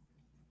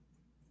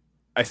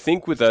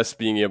with us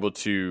being able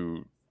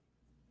to,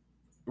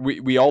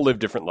 we all live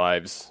different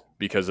lives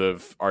because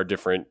of our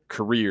different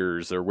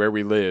careers or where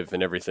we live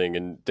and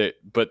everything.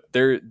 But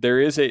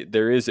there is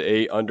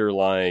a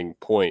underlying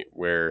point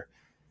where,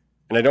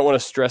 and I don't want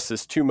to stress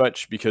this too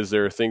much, because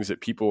there are things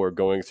that people are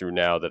going through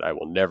now that I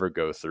will never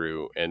go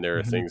through. And there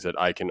are things that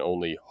I can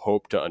only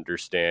hope to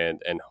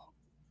understand and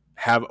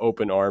have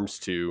open arms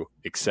to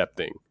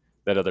accepting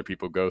that other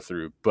people go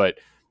through. But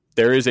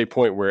there is a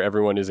point where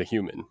everyone is a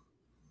human,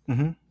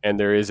 and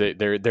there is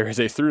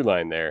a through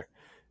line there.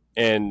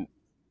 And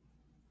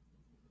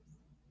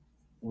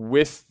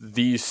with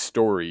these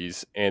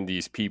stories and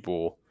these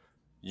people,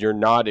 you're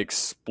not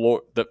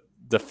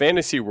the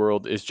fantasy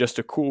world is just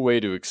a cool way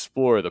to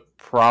explore the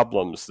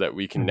problems that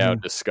we can now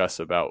discuss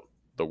about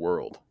the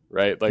world,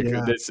 right? Like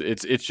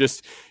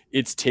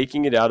it's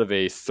taking it out of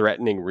a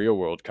threatening real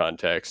world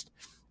context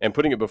and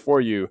putting it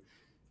before you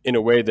in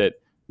a way that,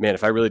 man,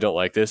 if I really don't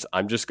like this,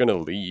 I'm just going to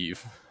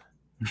leave.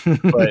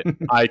 But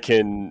I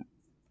can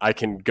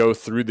go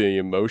through the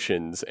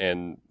emotions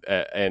and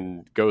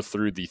go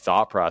through the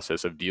thought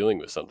process of dealing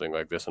with something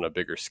like this on a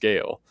bigger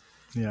scale,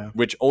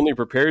 which only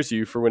prepares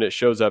you for when it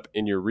shows up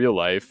in your real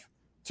life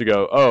to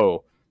go,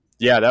 oh,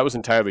 yeah, that was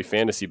entirely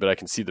fantasy, but I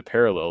can see the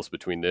parallels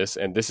between this,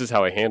 and this is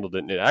how I handled it,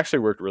 and it actually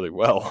worked really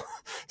well.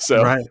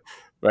 So,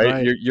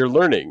 right? You're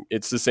learning.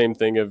 It's the same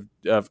thing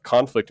of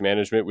conflict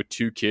management with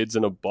two kids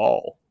and a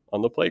ball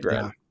on the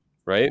playground,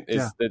 right?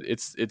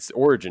 It's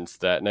origins to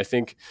that, and I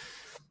think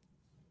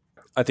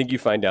you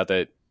find out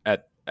that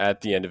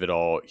at the end of it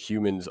all,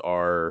 humans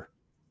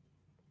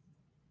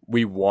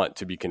we want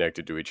to be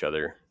connected to each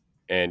other,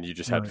 and you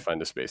just have to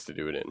find a space to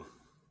do it in.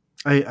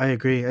 I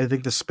agree. I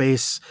think the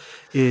space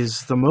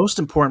is the most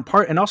important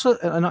part, and also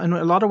in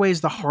a lot of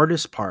ways the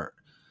hardest part.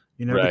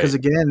 Because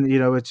again,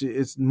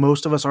 it's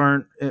most of us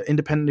aren't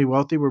independently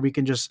wealthy where we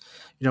can just,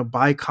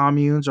 buy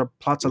communes or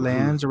plots of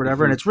lands or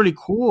whatever. And it's really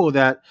cool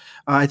that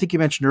I think you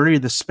mentioned earlier,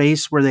 the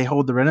space where they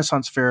hold the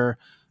Renaissance Fair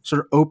sort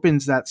of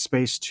opens that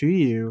space to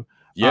you.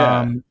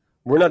 Yeah.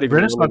 We're not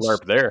even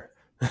LARP there.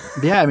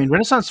 Yeah. I mean,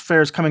 Renaissance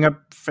Fair is coming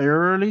up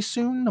fairly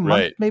soon, a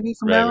month maybe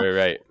from now.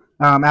 Right.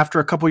 After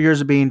a couple of years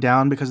of being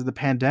down because of the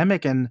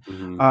pandemic. And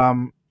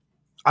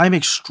I'm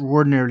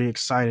extraordinarily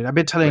excited. I've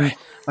been telling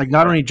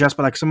not only Jess,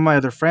 but like some of my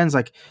other friends,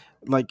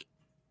 like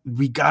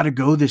we got to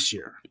go this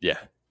year. Yeah.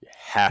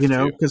 Have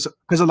to.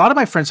 Because a lot of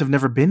my friends have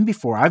never been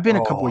before. I've been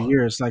a couple of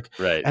years,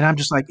 and I'm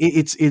just like,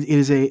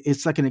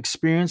 it's like an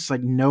experience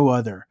like no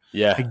other.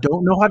 Yeah. I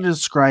don't know how to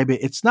describe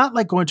it. It's not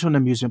like going to an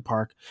amusement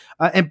park.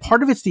 And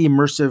part of it's the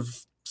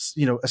immersive,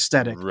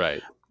 aesthetic.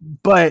 Right.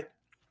 But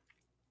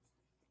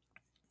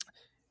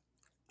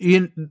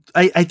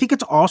I think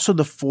it's also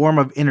the form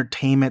of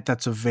entertainment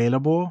that's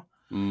available.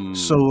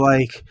 So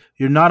like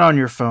you're not on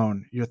your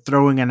phone, you're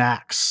throwing an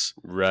axe,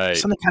 right?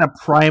 Something kind of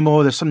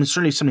primal. There's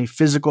certainly something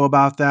physical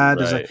about that.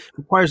 It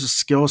requires a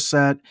skill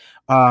set.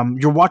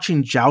 You're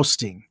watching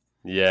jousting.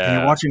 Yeah. And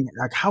you're watching,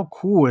 like, how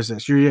cool is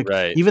this? You're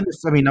like, even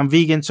if, I'm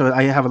vegan, so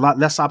I have a lot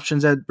less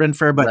options at Ren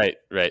Fair, but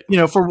right.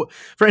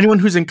 For anyone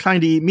who's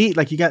inclined to eat meat,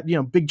 like you got,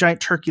 big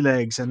giant turkey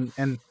legs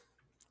and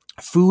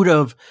food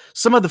of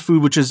some of the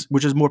food, which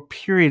is more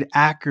period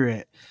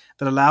accurate,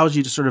 that allows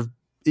you to sort of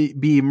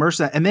be immersed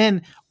in that. And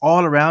then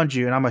all around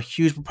you, and I'm a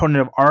huge proponent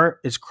of art,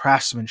 is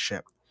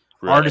craftsmanship,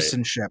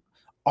 artisanship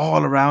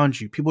all around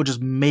you. People just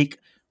make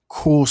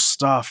cool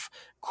stuff,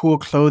 cool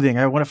clothing.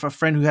 I have a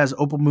friend who has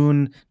Opal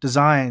Moon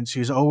Designs,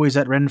 who's always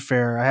at Ren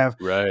Fair.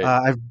 Right.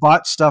 I've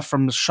bought stuff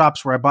from the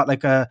shops where I bought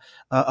like a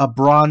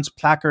bronze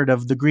placard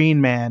of the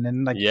Green Man,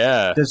 and like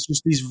Yeah. there's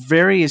just these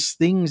various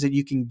things that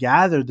you can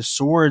gather. The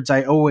swords,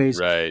 I always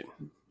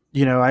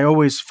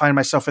find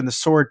myself in the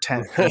sword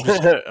tent.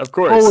 Of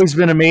course. Always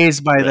been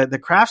amazed by the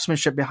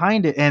craftsmanship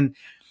behind it, and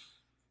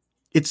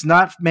it's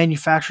not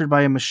manufactured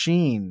by a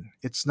machine.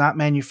 It's not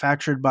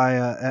manufactured by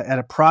at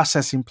a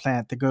processing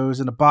plant that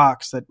goes in a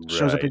box that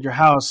shows up at your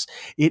house.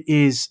 It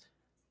is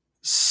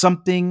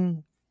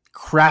something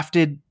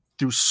crafted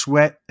through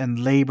sweat and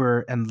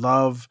labor and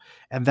love,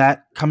 and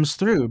that comes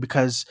through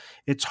because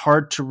it's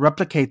hard to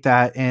replicate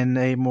that in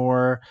a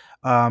more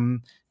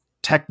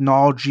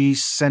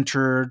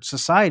technology-centered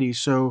society.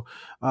 So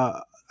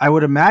I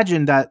would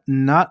imagine that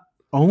not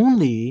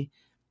only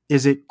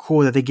is it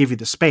cool that they give you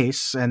the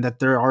space and that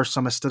there are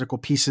some aesthetical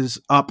pieces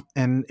up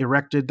and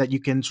erected that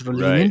you can sort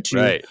of lean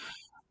into,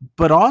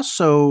 but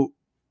also,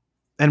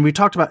 and we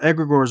talked about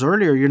egregores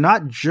earlier, you're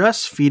not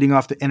just feeding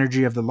off the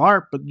energy of the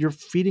LARP, but you're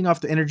feeding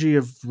off the energy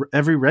of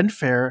every Ren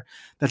Fair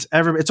that's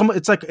ever. It's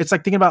like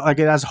thinking about like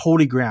it as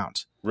holy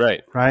ground.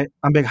 Right. I'm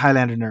a big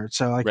Highlander nerd,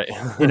 so like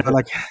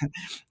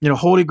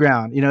holy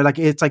ground. Like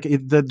it's like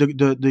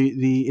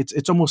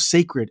it's almost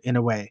sacred in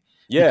a way.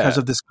 Yeah. Because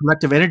of this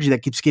collective energy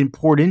that keeps getting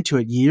poured into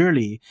it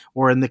yearly,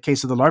 or in the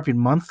case of the LARPing,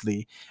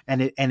 monthly,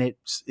 and it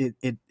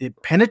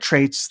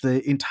penetrates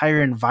the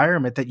entire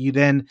environment that you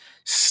then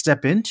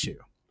step into.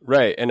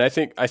 Right, and I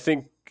think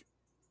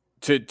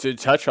to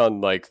touch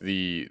on like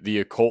the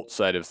occult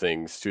side of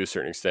things to a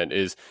certain extent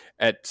is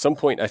at some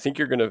point I think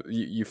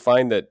you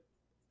find that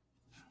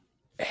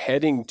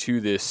heading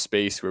to this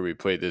space where we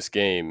play this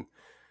game,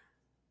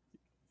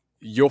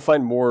 you'll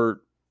find more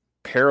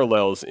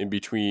parallels in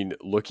between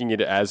looking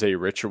at it as a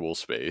ritual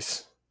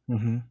space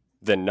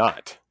than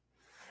not,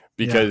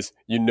 because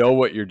you know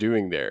what you're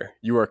doing there.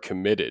 You are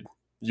committed.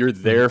 You're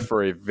there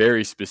for a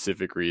very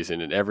specific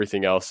reason, and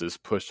everything else is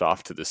pushed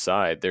off to the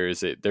side.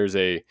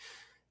 The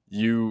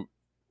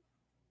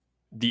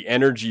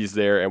energy is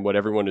there, and what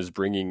everyone is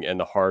bringing,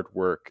 and the hard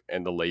work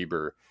and the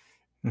labor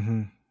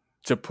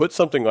to put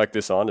something like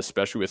this on,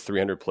 especially with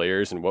 300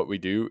 players and what we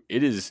do.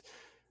 It is.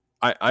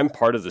 I'm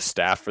part of the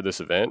staff for this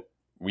event.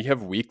 We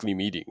have weekly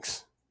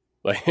meetings,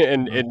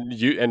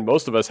 and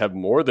most of us have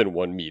more than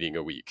one meeting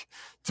a week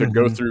to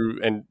go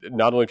through. And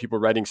not only people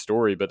writing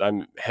story, but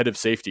I'm head of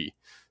safety.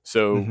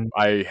 So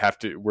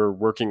we're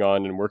working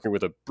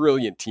with a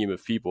brilliant team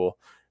of people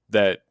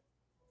that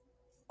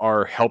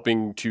are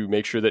helping to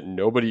make sure that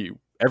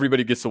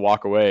everybody gets to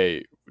walk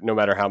away no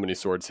matter how many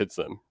swords hits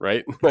them.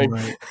 Right.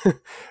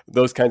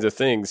 Those kinds of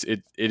things.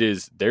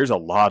 There's a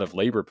lot of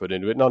labor put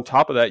into it. And on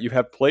top of that, you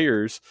have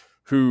players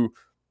who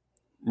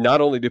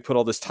not only do put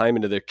all this time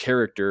into their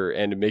character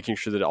and making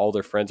sure that all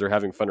their friends are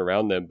having fun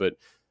around them, but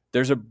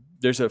there's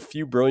a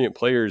few brilliant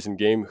players in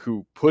game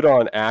who put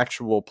on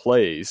actual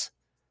plays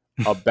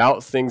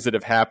about things that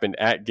have happened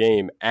at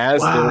game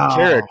as their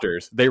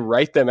characters. They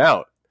write them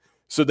out.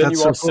 So then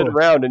you all sit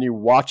around and you're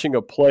watching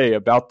a play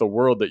about the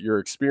world that you're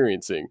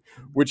experiencing,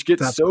 which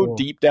gets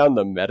deep down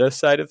the meta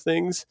side of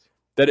things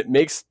that it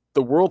makes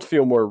the world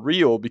feel more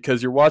real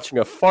because you're watching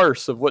a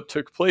farce of what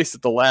took place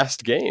at the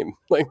last game.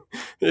 But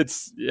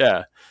it's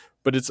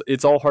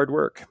all hard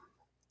work.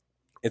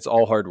 It's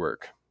all hard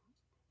work.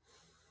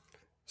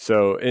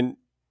 So, and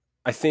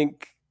I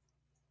think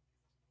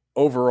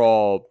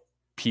overall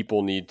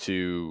people need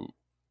to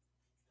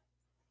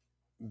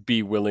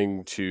be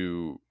willing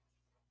to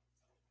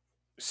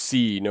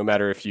see, no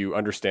matter if you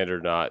understand it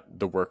or not,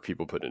 the work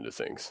people put into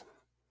things.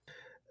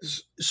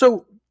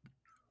 So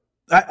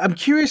I'm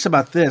curious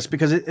about this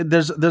because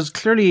there's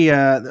clearly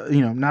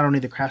not only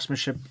the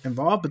craftsmanship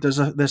involved, but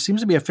there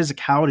seems to be a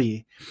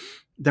physicality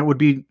that would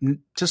be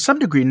to some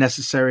degree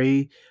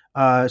necessary.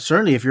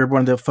 Certainly, if you're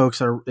one of the folks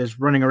that is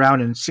running around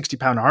in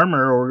 60-pound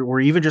armor or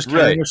even just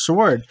carrying a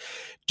sword.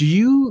 Do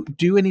you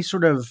do any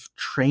sort of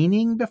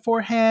training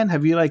beforehand?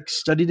 Have you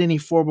studied any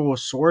formal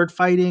sword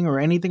fighting or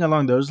anything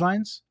along those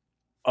lines?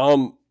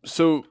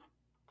 So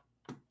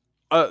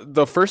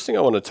the first thing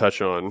I want to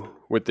touch on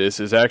with this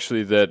is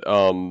actually that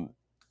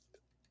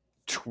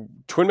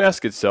Twin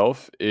Mask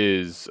itself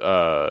is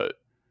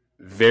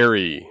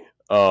very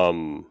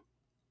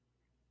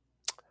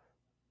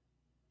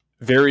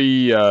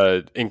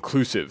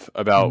inclusive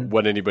about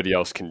what anybody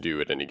else can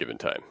do at any given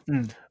time.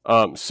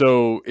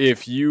 So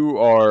if you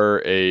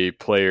are a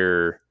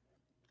player,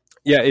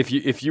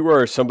 if you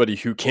are somebody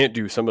who can't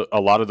do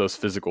a lot of those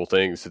physical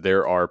things,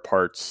 there are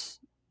parts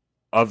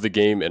of the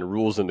game and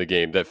rules in the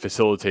game that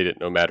facilitate it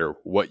no matter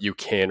what you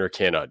can or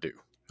cannot do.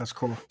 That's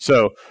cool.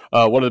 So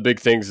one of the big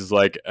things is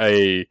one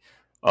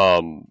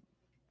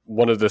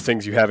of the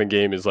things you have in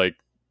game is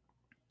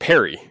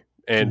parry.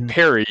 And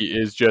parry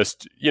is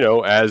just,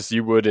 as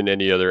you would in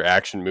any other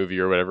action movie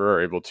or whatever,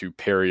 are able to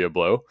parry a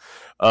blow.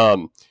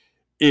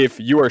 If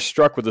you are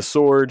struck with a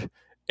sword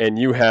and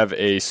you have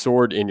a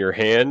sword in your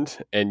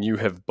hand and you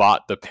have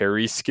bought the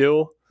parry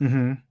skill,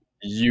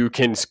 you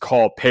can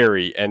call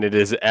parry, and it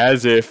is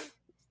as if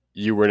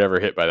you were never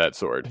hit by that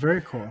sword.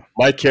 Very cool.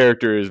 My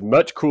character is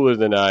much cooler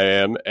than I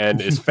am and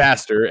is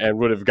faster and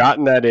would have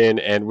gotten that in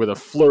and with a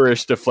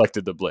flourish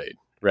deflected the blade,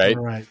 right?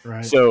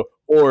 Right. So,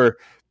 or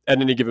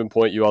at any given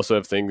point, you also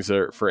have things that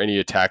are, for any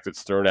attack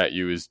that's thrown at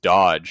you is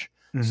dodge.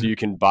 Mm-hmm. So you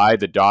can buy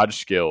the dodge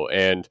skill,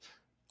 and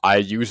I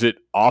use it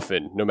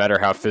often, no matter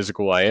how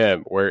physical I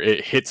am, where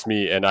it hits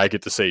me and I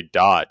get to say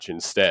dodge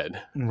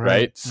instead,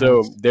 right?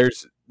 So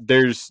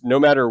there's no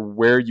matter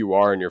where you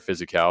are in your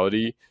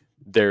physicality,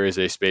 there is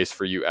a space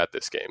for you at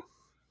this game.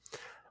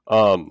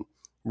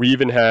 We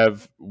even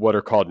have what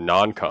are called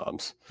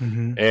non-coms,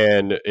 mm-hmm.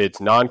 and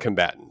it's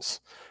non-combatants,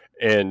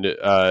 and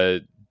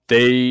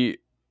they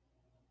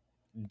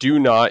do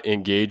not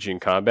engage in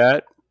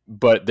combat,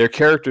 but their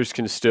characters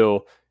can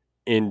still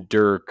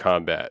endure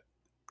combat.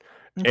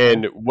 Okay.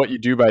 And what you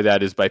do by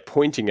that is by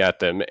pointing at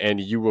them, and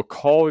you will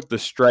call the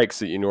strikes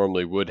that you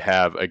normally would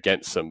have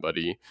against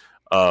somebody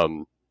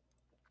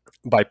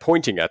by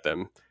pointing at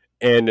them.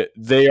 And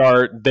they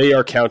are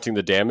counting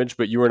the damage,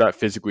 but you are not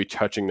physically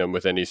touching them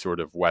with any sort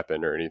of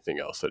weapon or anything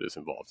else that is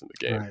involved in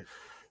the game. Right.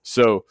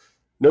 So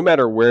no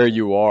matter where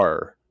you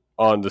are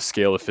on the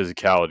scale of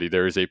physicality,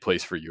 there is a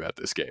place for you at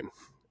this game.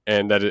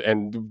 And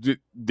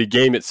the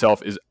game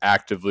itself is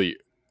actively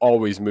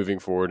always moving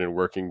forward and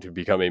working to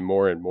become a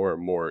more and more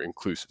and more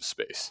inclusive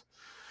space.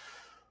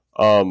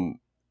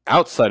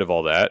 Outside of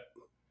all that,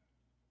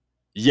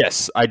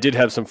 yes, I did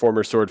have some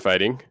former sword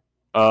fighting.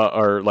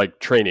 Or like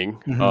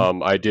training.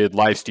 Mm-hmm. I did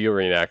live steel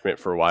reenactment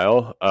for a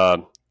while. A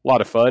lot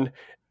of fun,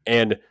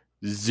 and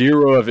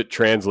zero of it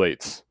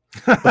translates.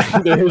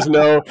 There is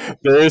no,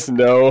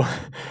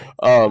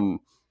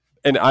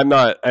 and I'm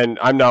not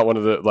one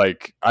of the,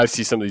 like, I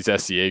see some of these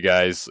SCA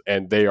guys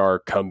and they are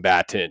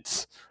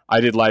combatants.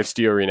 I did live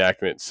steel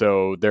reenactment,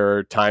 so there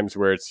are times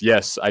where it's,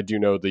 yes, I do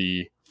know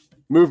the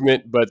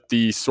movement, but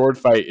the sword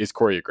fight is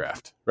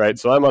choreographed, right?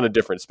 So I'm on a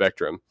different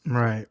spectrum.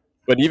 Right.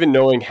 But even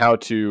knowing how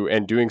to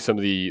and doing some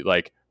of the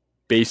like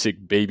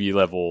basic baby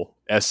level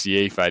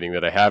SCA fighting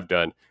that I have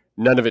done,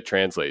 none of it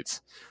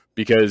translates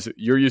because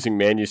you're using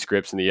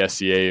manuscripts in the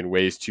SCA and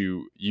ways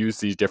to use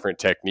these different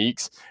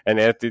techniques. And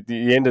at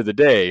the end of the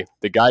day,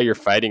 the guy you're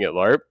fighting at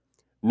LARP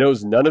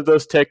knows none of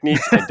those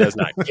techniques and does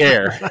not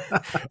care.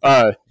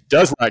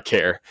 Does not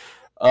care.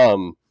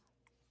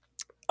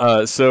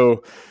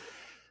 So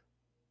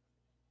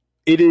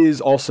it is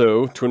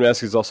also, Twin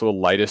Mask is also a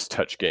lightest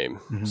touch game.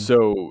 Mm-hmm.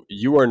 So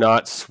you are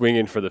not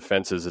swinging for the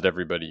fences at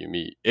everybody you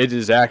meet. It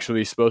is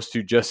actually supposed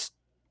to just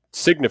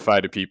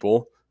signify to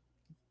people,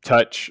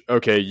 touch,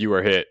 okay, you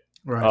are hit.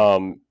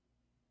 Right.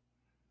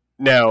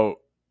 Now,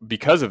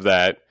 because of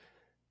that,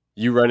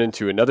 you run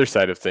into another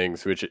side of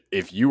things, which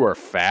if you are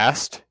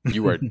fast,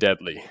 you are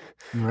deadly.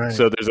 Right.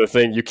 So there's a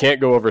thing, you can't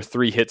go over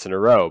 3 hits in a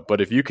row, but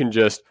if you can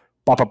just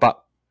pop, pop,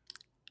 pop,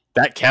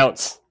 that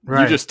counts.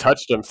 Right. You just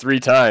touched them 3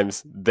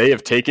 times. They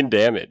have taken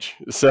damage.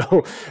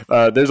 So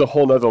there's a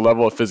whole nother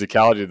level of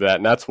physicality to that.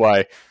 And that's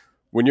why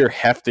when you're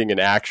hefting an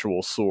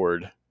actual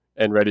sword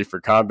and ready for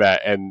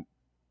combat, and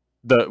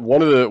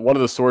one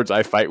of the swords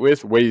I fight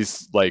with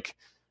weighs like,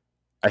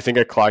 I think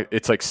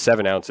it's like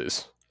 7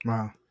 ounces.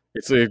 Wow.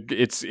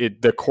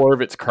 The core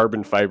of it's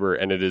carbon fiber,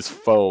 and it is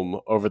foam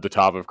over the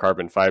top of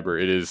carbon fiber.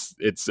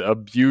 It's a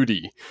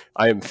beauty.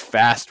 I am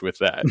fast with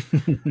that.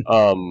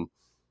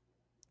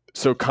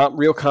 So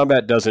real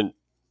combat doesn't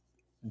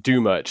do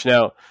much.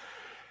 Now,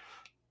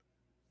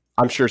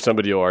 I'm sure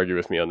somebody will argue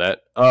with me on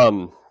that.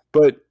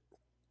 But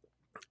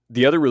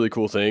the other really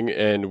cool thing,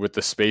 and with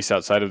the space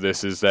outside of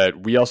this, is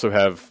that we also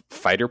have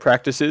fighter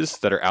practices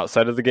that are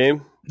outside of the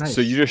game. Nice.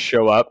 So you just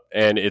show up,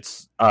 and it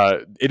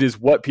is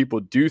what people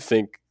do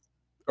think,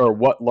 or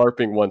what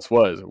LARPing once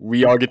was.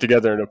 We all get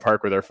together in a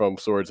park with our foam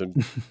swords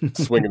and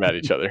swing them at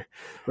each other.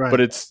 Right.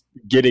 But it's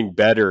getting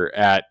better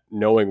at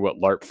knowing what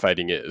LARP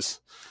fighting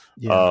is.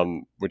 Yeah.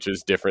 Which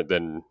is different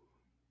than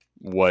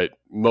what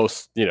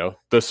most,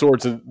 the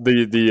swords and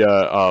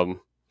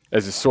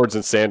as the Swords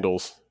and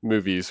Sandals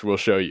movies will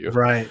show you.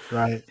 Right.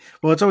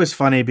 Well, it's always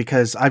funny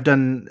because I've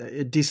done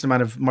a decent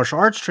amount of martial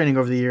arts training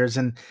over the years,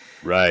 and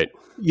right,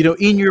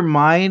 in your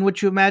mind,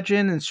 what you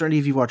imagine, and certainly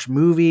if you watch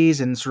movies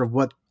and sort of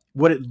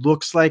what it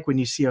looks like when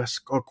you see a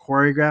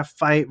choreographed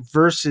fight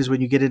versus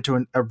when you get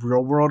into a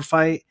real world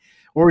fight,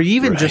 or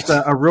even just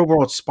a real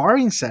world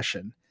sparring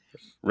session.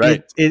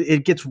 Right.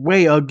 It gets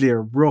way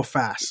uglier real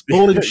fast.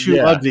 Golden shoe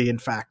ugly, in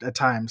fact, at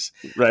times.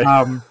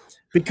 Right.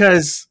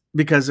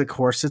 Because of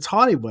course it's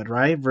Hollywood,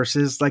 right?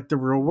 Versus like the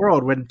real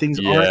world when things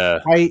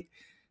aren't quite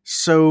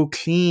so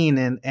clean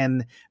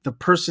and the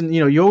person,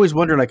 you always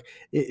wonder, like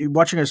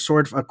watching a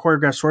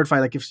choreographed sword fight,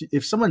 like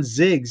if someone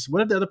zigs,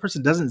 what if the other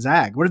person doesn't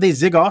zag? What if they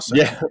zig also?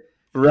 Yeah.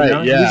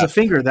 Right. You lose a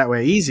finger that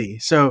way, easy.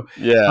 So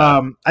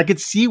I could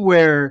see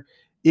where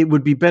it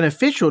would be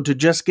beneficial to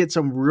just get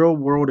some real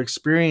world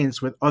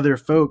experience with other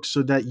folks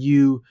so that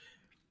you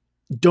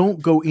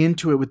don't go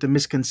into it with the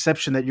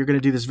misconception that you're going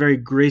to do this very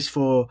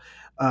graceful,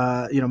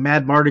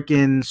 Mad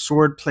Mardigan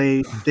sword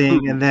play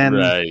thing. And then,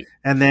 right.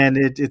 and then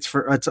it's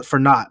for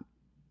naught.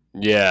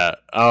 Yeah.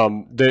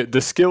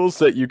 The skills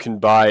that you can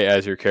buy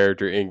as your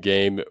character in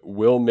game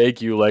will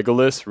make you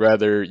Legolas.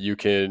 Rather, you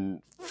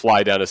can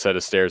fly down a set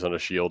of stairs on a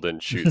shield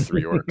and shoot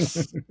three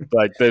orcs.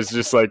 Like there's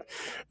just like,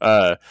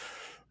 uh,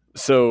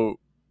 so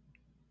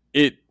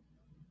it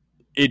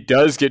it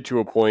does get to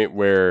a point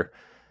where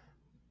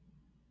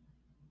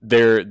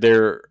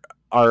there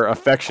are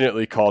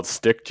affectionately called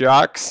stick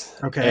jocks,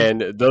 Okay.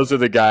 and those are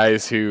the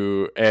guys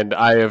who, and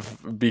I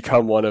have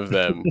become one of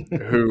them,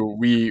 who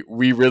we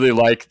really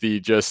like the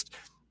just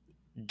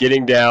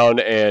getting down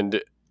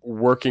and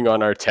working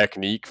on our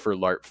technique for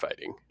LARP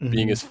fighting,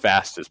 being Mhm. as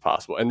fast as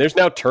possible. And there's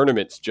now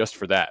tournaments just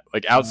for that.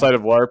 Like outside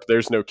of LARP,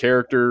 there's no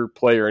character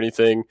play or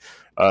anything.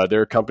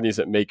 There are companies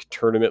that make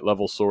tournament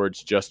level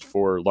swords just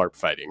for LARP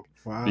fighting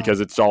Wow. because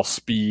it's all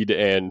speed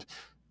and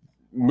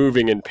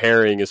moving and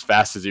parrying as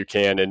fast as you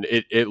can. And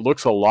it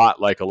looks a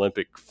lot like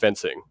Olympic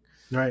fencing,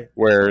 Right.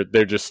 where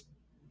there's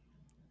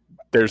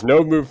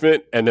no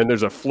movement and then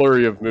there's a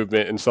flurry of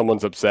movement and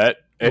someone's upset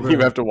and you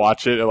Right. have to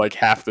watch it at like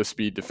half the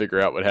speed to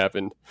figure out what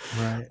happened.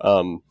 Right.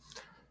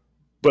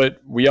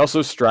 But we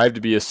also strive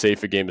to be as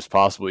safe a game as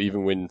possible,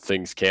 even when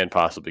things can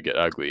possibly get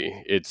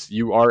ugly.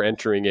 You are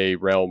entering a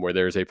realm where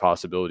there's a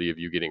possibility of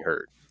you getting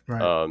hurt.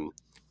 Right.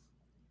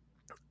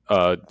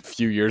 A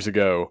few years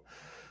ago,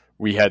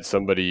 we had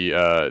somebody,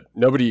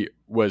 nobody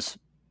was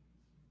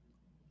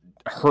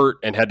hurt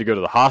and had to go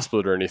to the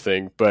hospital or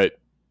anything, but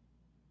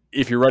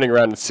if you're running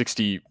around in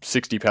 60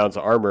 pounds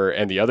of armor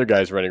and the other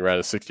guy's running around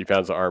in 60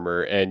 pounds of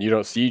armor and you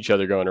don't see each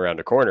other going around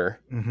a corner,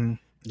 Mm-hmm.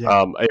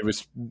 Yeah. it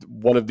was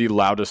one of the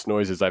loudest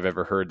noises I've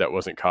ever heard that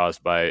wasn't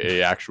caused by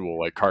a actual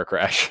like car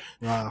crash.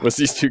 Wow. Was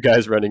these two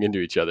guys running into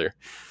each other.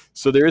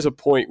 So there is a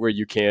point where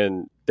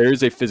there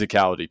is a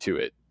physicality to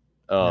it.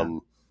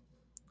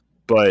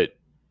 But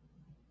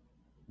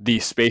the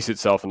space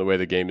itself and the way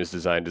the game is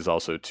designed is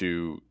also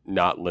to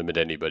not limit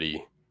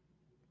anybody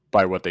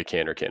by what they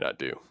can or cannot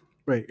do.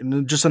 Right. And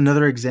then just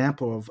another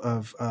example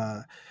of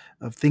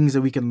things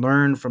that we can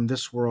learn from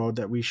this world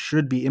that we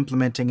should be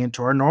implementing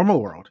into our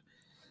normal world,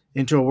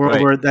 into a world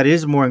Right. where that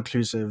is more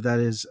inclusive, that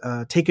is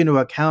take into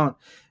account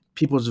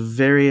people's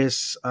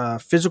various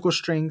physical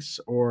strengths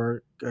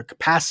or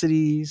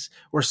capacities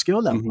or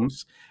skill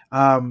levels.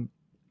 I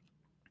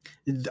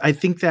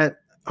think that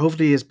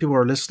hopefully as people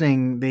are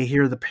listening, they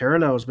hear the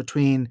parallels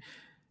between,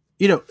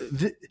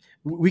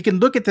 we can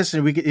look at this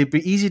and it'd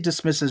be easy to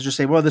dismiss as just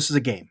say, well, this is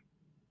a game.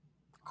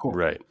 Cool.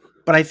 Right.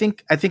 But I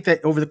think that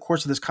over the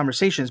course of this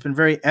conversation, it's been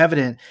very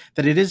evident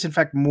that it is in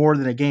fact more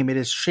than a game. It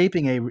is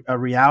shaping a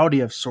reality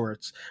of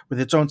sorts with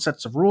its own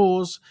sets of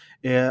rules,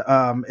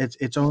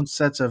 its own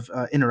sets of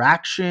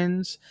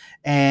interactions,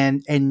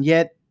 and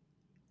yet,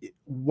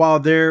 while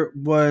there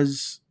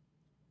was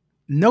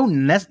no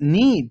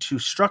need to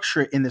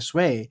structure it in this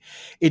way,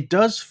 it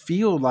does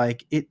feel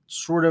like it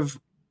sort of,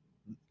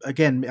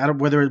 again, I don't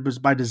whether it was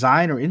by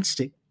design or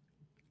instinct,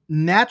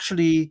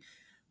 naturally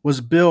was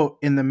built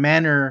in the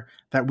manner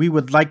that we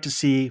would like to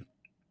see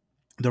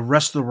the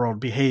rest of the world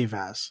behave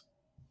as.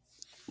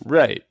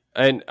 Right.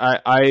 And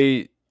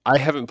I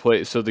haven't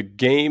played, so the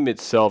game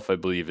itself I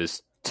believe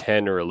is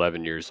 10 or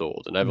 11 years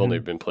old and I've only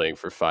been playing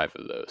for 5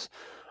 of those.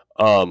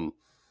 And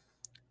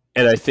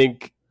I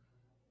think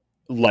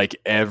like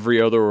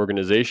every other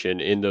organization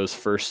in those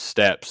first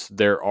steps,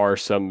 there are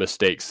some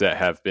mistakes that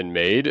have been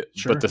made.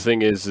 Sure. But the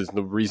thing is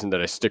the reason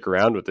that I stick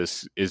around with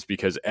this is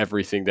because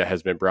everything that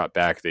has been brought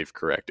back, they've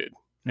corrected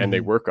and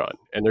they work on,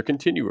 and they're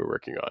continually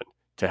working on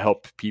to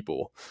help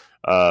people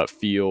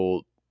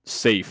feel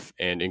safe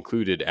and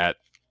included at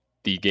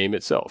the game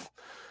itself.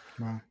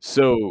 Wow.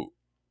 So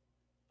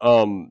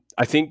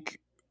I think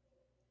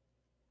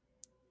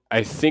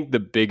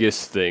the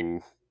biggest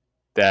thing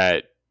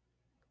that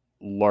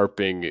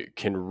LARPing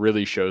can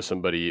really show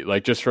somebody,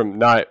 like just from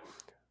not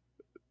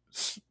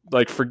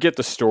like forget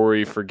the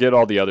story, forget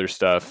all the other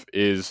stuff,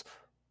 is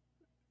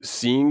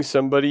seeing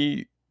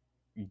somebody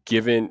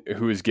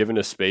who is given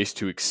a space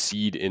to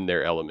exceed in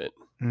their element.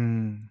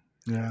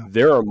 Yeah.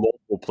 There are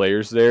multiple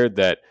players there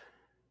that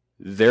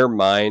their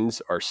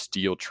minds are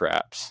steel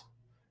traps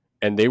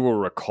and they will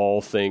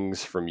recall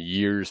things from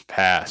years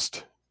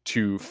past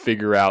to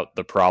figure out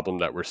the problem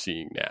that we're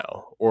seeing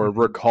now, or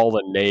recall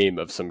the name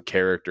of some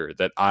character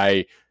that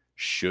I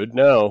should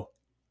know,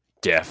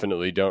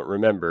 definitely don't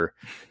remember.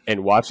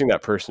 And watching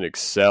that person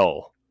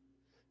excel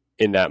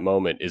in that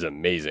moment is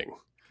amazing.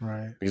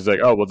 Right. Because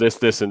like, oh, well,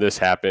 this, and this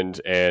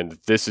happened, and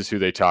this is who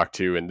they talked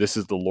to, and this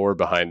is the lore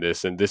behind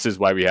this, and this is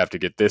why we have to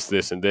get this,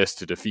 and this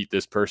to defeat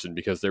this person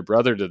because they're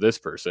brother to this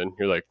person.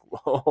 You're like,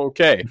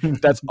 okay,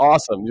 that's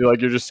awesome. You're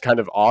just kind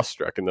of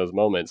awestruck in those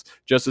moments,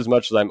 just as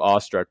much as I'm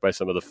awestruck by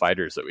some of the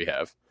fighters that we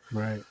have.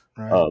 Right.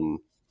 Right.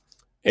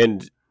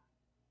 And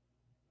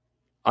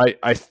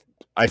I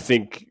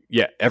think,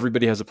 yeah,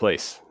 everybody has a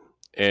place,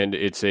 and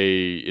it's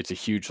a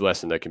huge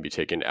lesson that can be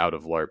taken out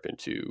of LARP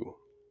into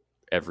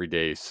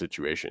everyday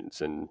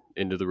situations and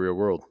into the real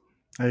world.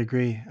 I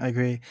agree.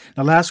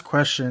 Now, last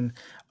question.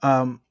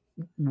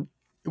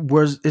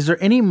 Is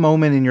there any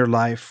moment in your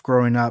life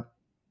growing up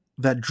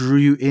that drew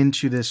you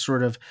into this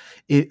sort of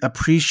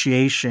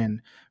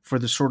appreciation for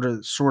the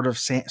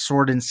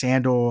sword and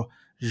sandal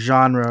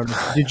genre?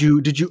 Did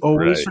you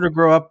always Right. sort of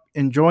grow up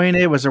enjoying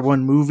it? Was there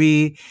one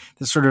movie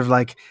that sort of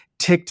like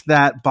ticked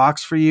that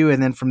box for you,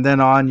 and then from then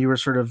on you were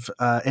sort of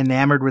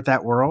enamored with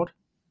that world?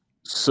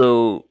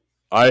 So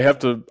I have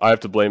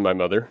to blame my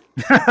mother,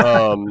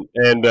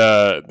 and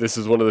this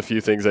is one of the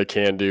few things I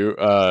can do.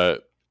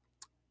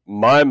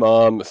 My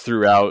mom,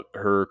 throughout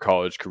her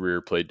college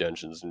career, played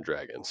Dungeons and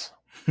Dragons.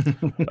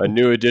 A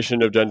new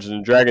edition of Dungeons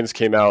and Dragons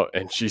came out,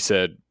 and she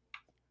said,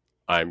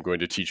 I'm going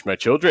to teach my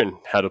children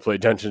how to play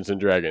Dungeons and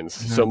Dragons.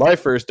 Mm-hmm. So my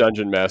first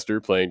dungeon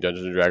master playing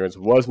Dungeons and Dragons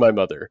was my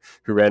mother,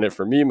 who ran it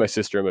for me, my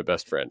sister, and my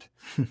best friend.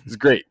 It's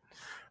great.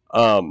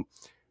 From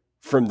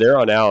there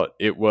on out,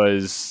 it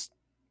was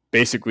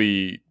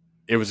basically,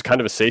 it was kind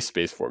of a safe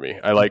space for me.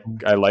 I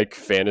like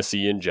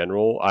fantasy in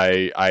general.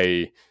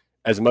 I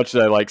as much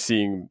as I like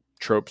seeing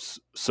tropes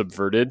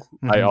subverted,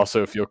 Mm-hmm. I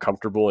also feel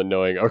comfortable in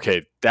knowing,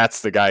 okay,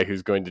 that's the guy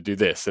who's going to do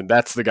this, and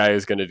that's the guy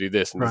who's going to do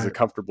this, and this is Right.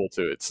 comfortable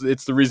too.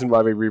 It's the reason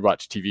why we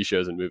rewatch TV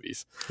shows and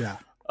movies. Yeah.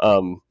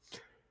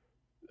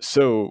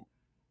 So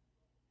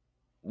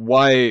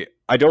why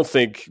I don't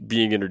think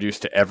being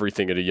introduced to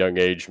everything at a young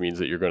age means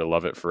that you're going to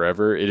love it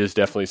forever. It is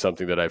definitely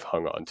something that I've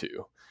hung on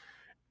to.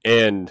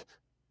 And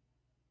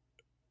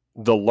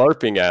the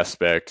LARPing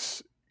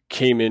aspect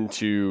came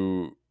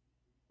into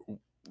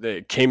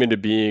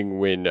being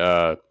when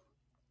I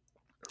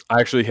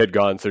actually had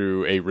gone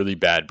through a really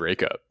bad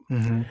breakup.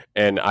 Mm-hmm.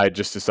 And I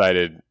just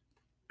decided,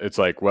 it's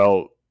like,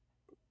 well,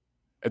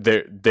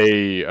 they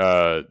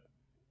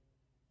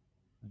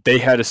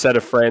had a set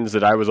of friends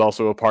that I was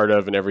also a part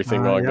of and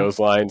everything along those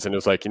lines. And it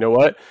was like, you know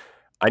what?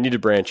 I need to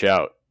branch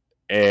out.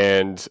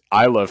 And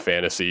I love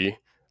fantasy.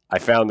 I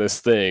found this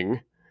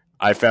thing.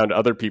 I found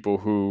other people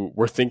who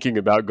were thinking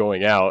about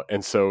going out.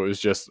 And so it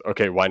was just,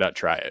 okay, why not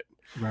try it?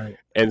 Right.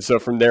 And so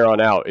from there on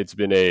out, it's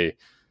been a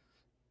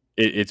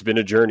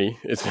journey.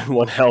 It's been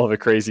one hell of a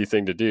crazy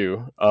thing to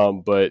do.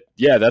 But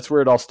yeah, that's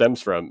where it all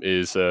stems from,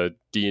 is a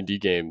D&D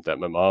game that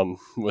my mom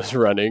was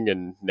running.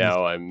 And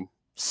now I'm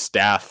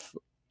staff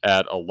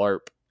at a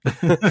LARP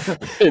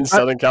in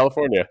Southern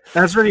California.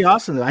 That's really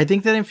awesome, though. I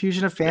think that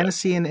infusion of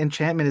fantasy and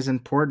enchantment is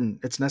important.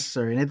 It's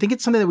necessary. And I think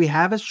it's something that we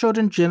have as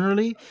children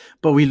generally,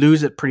 but we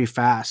lose it pretty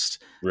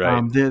fast.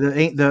 Right.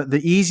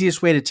 The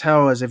easiest way to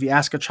tell is if you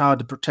ask a child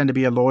to pretend to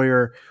be a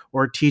lawyer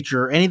or a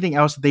teacher or anything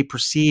else that they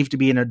perceive to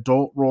be an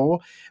adult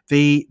role,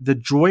 the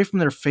joy from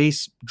their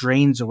face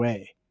drains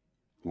away.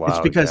 Wow,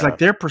 it's because like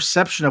their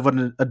perception of what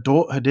an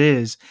adulthood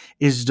is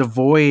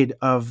devoid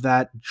of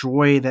that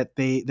joy that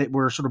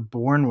we're sort of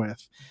born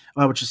with,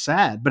 which is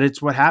sad, but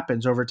it's what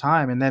happens over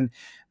time. And then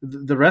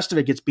the rest of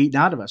it gets beaten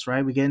out of us,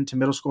 right? We get into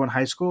middle school and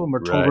high school and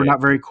we're told we're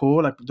not very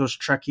cool, like those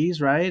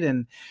Trekkies, right?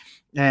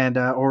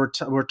 Or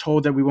we're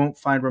told that we won't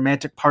find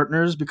romantic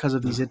partners because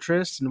of these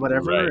interests and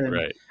whatever.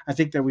 Right. I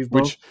think that we've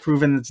both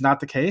proven it's not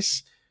the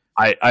case.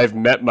 I've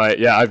met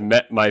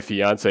my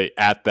fiance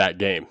at that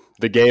game.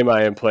 The game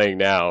I am playing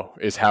now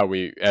is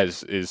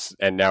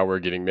and now we're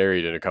getting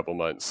married in a couple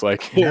months.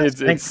 Like,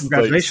 congratulations,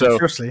 like, so,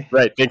 firstly.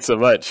 Right. Thanks so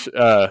much.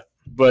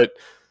 But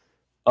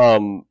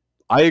I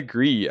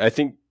agree. I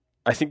think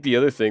the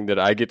other thing that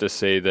I get to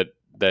say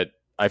that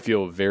I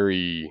feel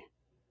very,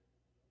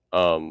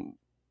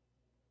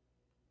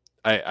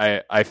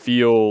 I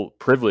feel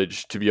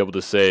privileged to be able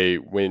to say,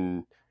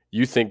 when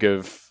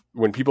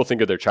people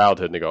think of their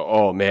childhood and they go,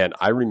 oh man,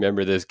 I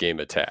remember this game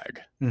of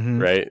tag,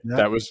 right? Yeah.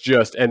 That was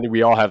and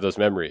we all have those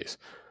memories.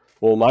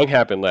 Well, mine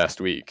happened last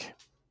week,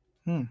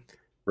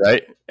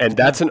 right? And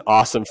that's an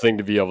awesome thing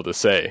to be able to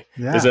say,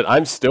 is that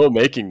I'm still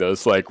making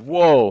those, like,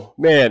 whoa,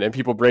 man. And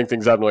people bring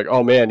things up and like,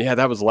 oh man, yeah,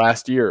 that was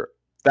last year.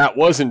 That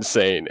was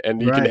insane.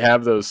 And you can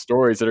have those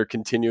stories that are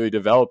continually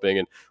developing.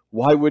 And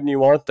why wouldn't you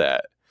want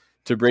that?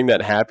 To bring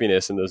that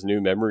happiness and those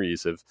new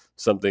memories of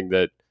something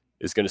that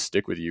is going to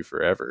stick with you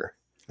forever.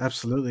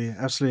 Absolutely.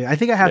 I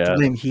think I have to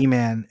blame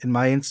He-Man in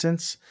my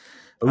instance.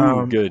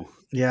 Oh, good.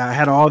 Yeah, I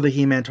had all the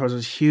He-Man toys. I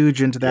was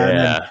huge into that.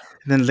 Yeah.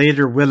 And then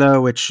later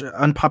Willow, which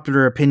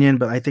unpopular opinion,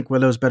 but I think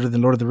Willow's better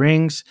than Lord of the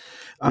Rings.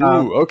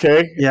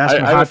 Okay. Yeah, I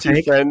have a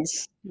few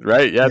friends.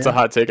 Right. Yeah, it's a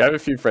hot take. I have a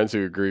few friends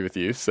who agree with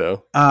you.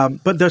 So,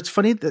 but that's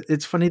funny.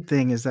 Funny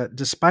thing is that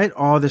despite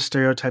all the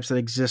stereotypes that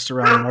exist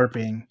around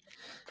LARPing,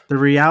 the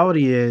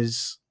reality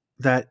is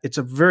that it's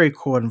a very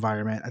cool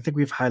environment. I think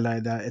we've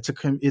highlighted that.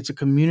 It's a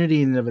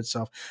community in and of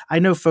itself. I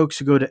know folks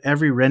who go to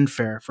every Ren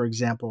Fair, for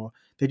example.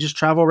 They just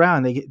travel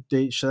around.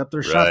 They set up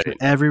their shops at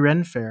every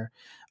Ren Fair.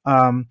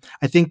 I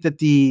think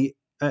that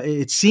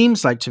it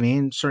seems like to me,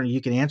 and certainly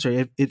you can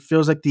answer it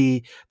feels like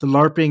the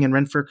LARPing and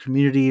Ren Fair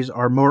communities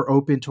are more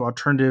open to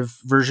alternative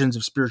versions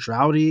of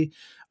spirituality,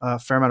 a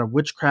fair amount of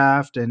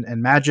witchcraft and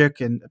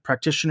magic and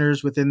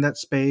practitioners within that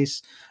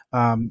space.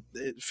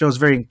 It feels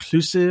very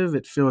inclusive.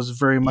 It feels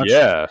very much,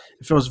 it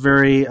feels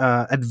very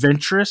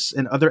adventurous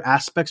in other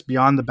aspects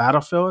beyond the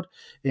battlefield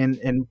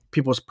in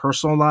people's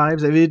personal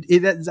lives. I mean,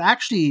 it's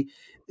actually,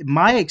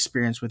 my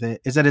experience with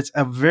it is that it's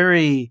a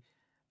very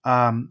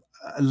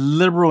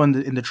liberal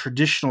in the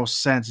traditional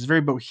sense. It's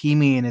very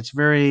bohemian. It's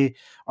very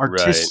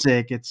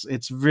artistic. Right.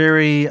 It's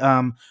very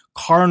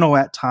carnal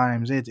at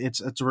times.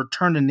 It's a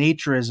return to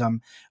naturism.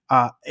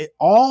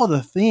 All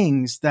the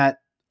things that,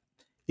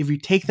 if you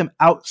take them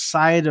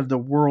outside of the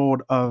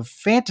world of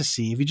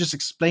fantasy, if you just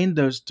explain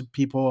those to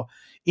people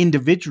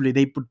individually,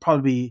 they would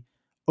probably be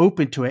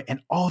open to it.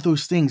 And all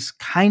those things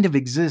kind of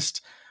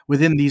exist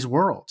within these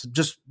worlds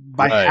just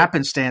by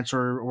happenstance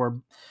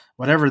or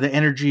whatever the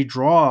energy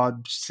draw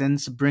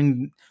sends to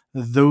bring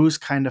those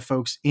kind of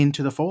folks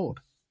into the fold.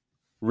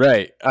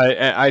 Right.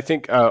 I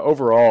think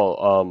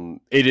overall,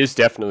 it is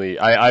definitely.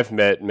 I've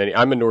met many.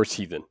 I'm a Norse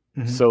heathen,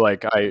 so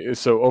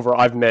overall,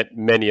 I've met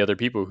many other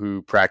people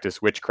who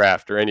practice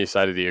witchcraft or any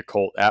side of the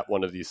occult at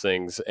one of these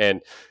things,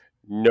 and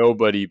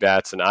nobody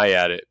bats an eye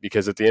at it,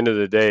 because at the end of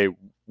the day,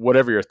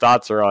 whatever your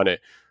thoughts are on it,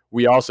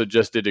 we also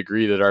just did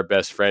agree that our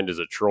best friend is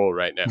a troll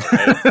right now,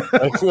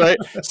 right? Right?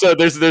 So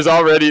there's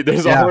already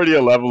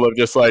a level of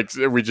just like,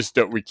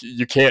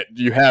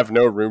 you have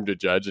no room to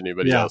judge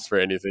anybody else for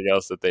anything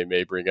else that they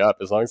may bring up,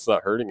 as long as it's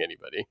not hurting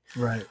anybody.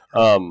 Right.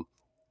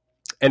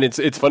 And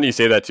it's funny you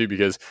say that too,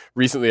 because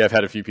recently I've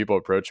had a few people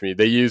approach me.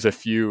 They use a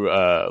few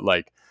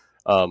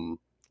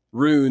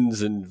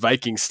runes and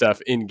Viking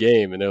stuff in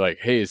game, and they're like,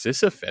 "Hey, is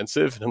this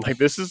offensive?" And I'm like,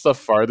 "This is the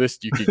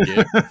farthest you can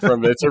get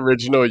from its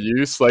original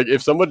use. Like,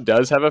 if someone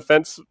does have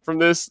offense from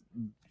this,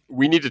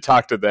 we need to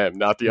talk to them,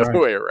 not the other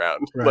way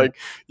around." Right.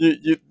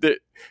 Like,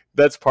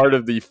 that's part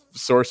of the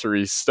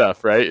sorcery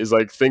stuff, right? Is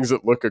like, things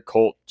that look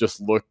occult just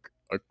look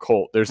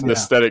occult. There's an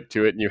aesthetic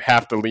to it, and you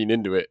have to lean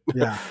into it.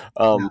 Yeah.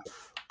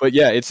 But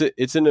yeah,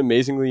 it's an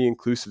amazingly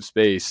inclusive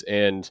space,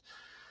 and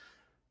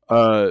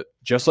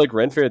just like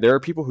Ren Fair, there are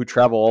people who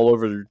travel all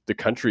over the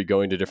country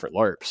going to different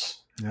LARPs.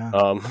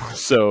 Yeah.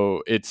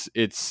 So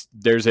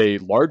there's a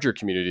larger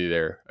community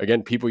there.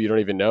 Again, people you don't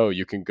even know,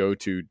 you can go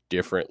to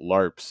different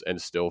LARPs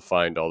and still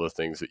find all the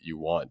things that you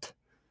want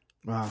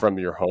from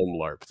your home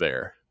LARP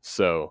there.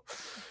 So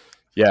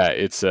yeah,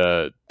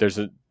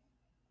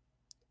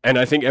 and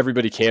I think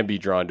everybody can be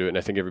drawn to it, and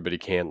I think everybody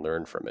can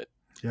learn from it.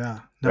 Yeah.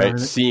 Right.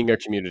 Seeing a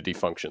community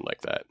function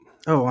like that.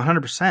 Oh,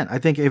 100%. I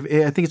think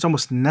it's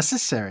almost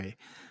necessary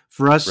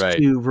for us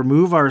to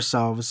remove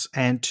ourselves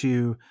and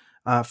to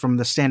from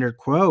the standard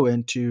quo,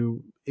 and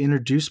to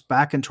introduce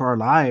back into our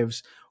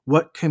lives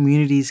what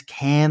communities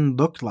can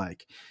look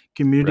like.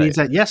 Communities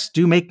that, yes,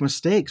 do make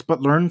mistakes,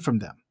 but learn from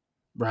them,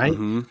 right?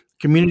 Mm-hmm.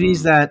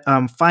 Communities that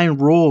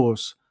find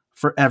roles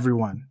for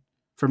everyone,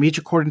 from each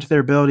according to their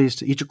abilities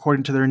to each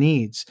according to their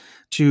needs,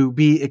 to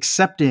be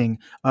accepting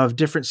of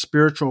different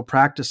spiritual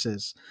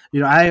practices.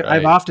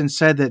 I've often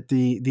said that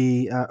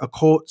the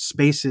occult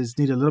spaces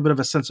need a little bit of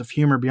a sense of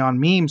humor beyond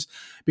memes,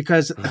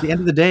 because at the end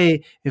of the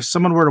day, if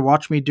someone were to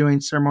watch me doing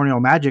ceremonial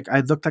magic,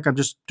 I'd look like I'm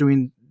just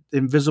doing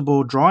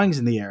invisible drawings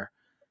in the air.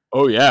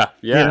 Oh yeah.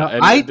 Yeah.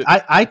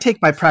 I take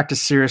my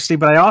practice seriously,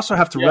 but I also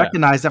have to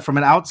recognize that from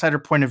an outsider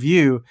point of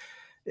view,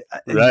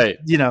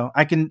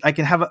 I can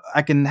have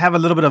a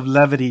little bit of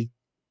levity,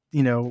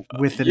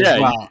 with it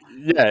as well.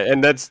 Yeah,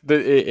 and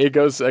it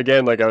goes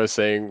again, like I was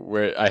saying,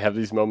 where I have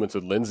these moments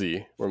with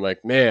Lindsay where I'm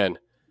like, man,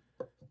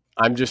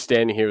 I'm just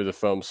standing here with a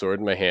foam sword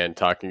in my hand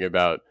talking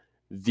about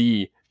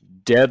the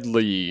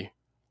deadly,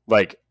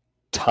 like,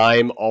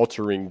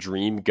 time-altering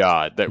dream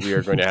god that we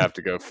are going to have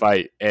to go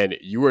fight, and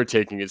you are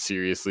taking it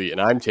seriously,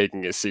 and I'm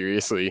taking it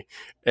seriously,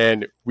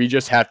 and we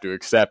just have to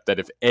accept that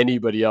if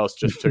anybody else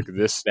just took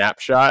this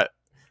snapshot,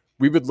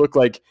 we would look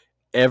like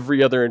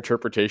every other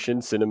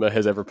interpretation cinema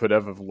has ever put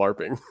up of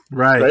LARPing.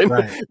 Right.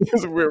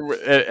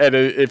 And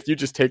if you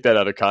just take that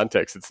out of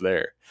context, it's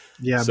there.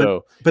 Yeah.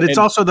 So, but it's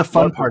also the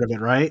fun part of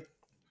it, right?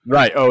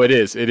 Right. Oh, it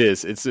is.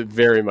 It's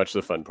very much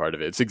the fun part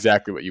of it. It's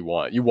exactly what you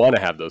want. You want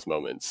to have those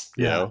moments,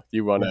 you know,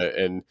 you want to,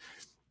 and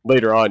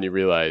later on you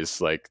realize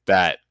like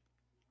that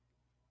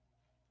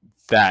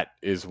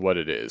is what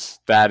it is.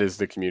 That is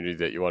the community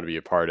that you want to be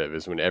a part of,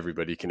 is when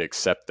everybody can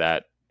accept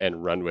that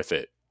and run with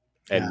it,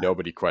 and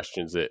nobody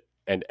questions it,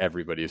 and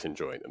everybody is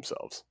enjoying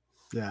themselves.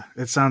 Yeah,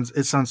 it sounds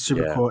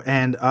super cool.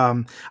 And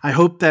I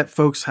hope that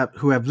folks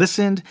who have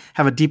listened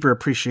have a deeper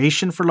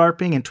appreciation for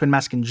LARPing and Twin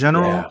Mask in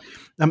general.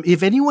 Yeah.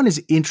 If anyone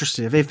is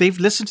interested, if they've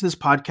listened to this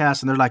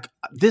podcast and they're like,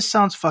 this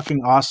sounds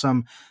fucking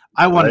awesome,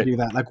 I want to do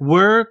that. Like,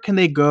 where can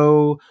they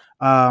go?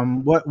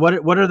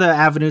 What are the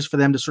avenues for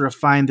them to sort of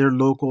find their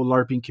local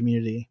LARPing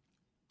community?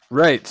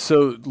 Right.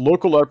 So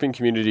local LARPing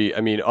community, I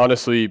mean,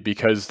 honestly,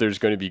 because there's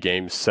going to be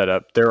games set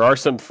up, there are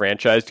some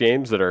franchise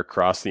games that are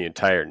across the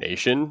entire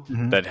nation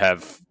that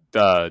have,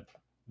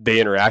 they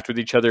interact with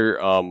each other.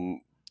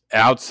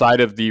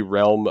 Outside of the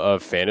realm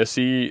of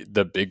fantasy,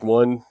 the big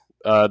one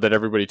that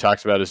everybody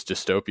talks about is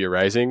Dystopia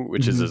Rising,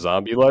 which is a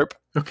zombie LARP.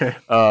 Okay.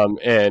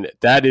 And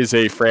that is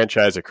a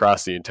franchise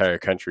across the entire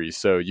country.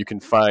 So you can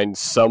find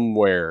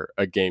somewhere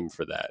a game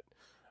for that.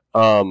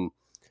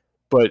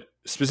 But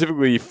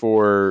specifically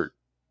for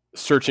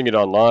searching it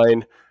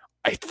online,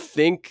 I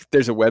think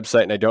there's a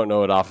website, and I don't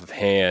know it off of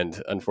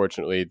hand,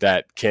 unfortunately,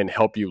 that can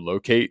help you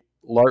locate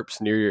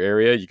LARPs near your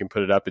area. You can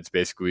put it up. It's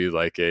basically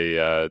like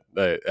a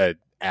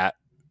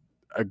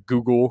a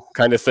Google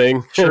kind of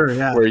thing. Sure,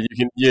 yeah. Where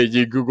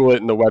you Google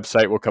it and the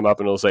website will come up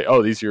and it'll say,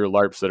 oh, these are your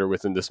LARPs that are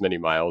within this many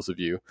miles of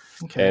you.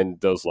 Okay. And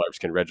those LARPs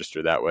can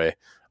register that way.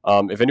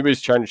 If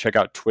anybody's trying to check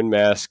out Twin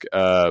Mask,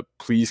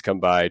 please come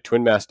by.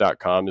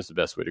 Twinmask.com is the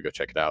best way to go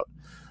check it out.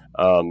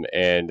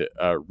 And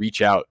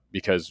reach out,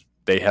 because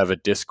they have a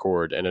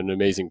Discord and an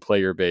amazing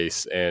player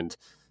base, and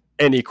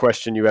any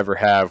question you ever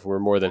have, we're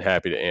more than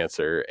happy to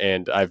answer.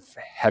 And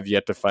have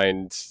yet to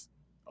find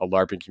a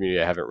LARPing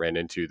community I haven't ran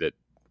into that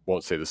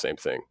won't say the same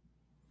thing.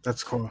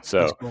 That's cool.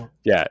 So That's cool.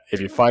 Yeah,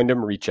 if you find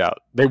them, reach out.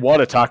 They want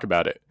to talk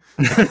about it.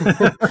 I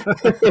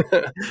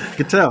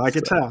could tell.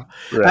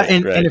 Right,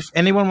 and if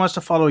anyone wants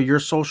to follow your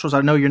socials,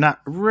 I know you're not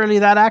really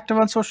that active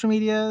on social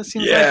media. It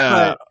seems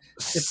like, but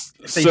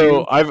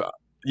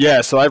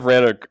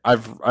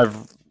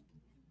I've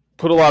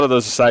put a lot of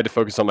those aside to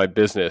focus on my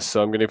business.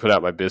 So I'm going to put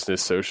out my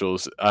business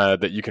socials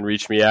that you can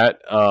reach me at.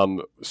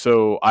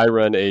 So I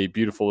run a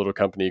beautiful little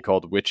company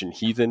called Witch and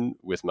Heathen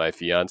with my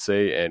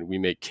fiance, and we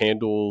make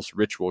candles,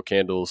 ritual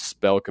candles,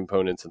 spell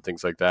components, and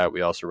things like that.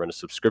 We also run a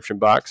subscription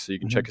box, so you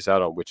can check us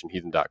out on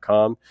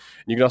witchandheathen.com. And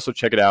you can also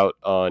check it out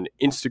on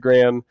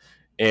Instagram,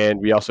 and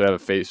we also have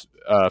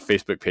a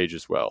Facebook page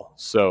as well.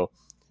 So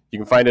you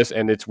can find us,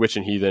 and it's Witch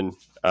and Heathen.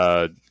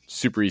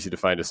 Super easy to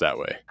find us that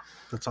way.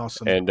 That's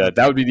awesome. And that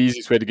would be the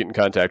easiest way to get in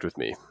contact with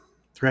me.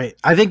 Great.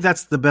 I think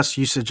that's the best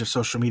usage of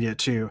social media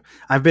too.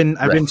 I've been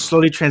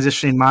slowly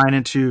transitioning mine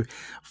into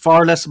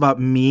far less about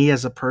me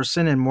as a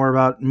person and more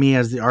about me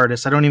as the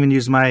artist. I don't even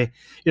use I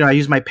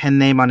use my pen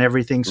name on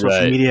everything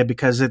social media,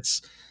 because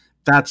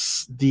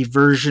that's the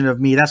version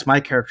of me. That's my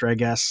character, I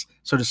guess,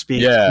 so to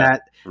speak. Yeah.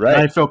 That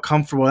I feel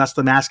comfortable. That's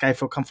the mask I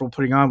feel comfortable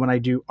putting on when I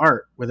do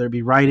art, whether it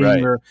be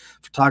writing or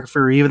photography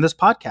or even this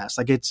podcast.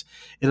 Like it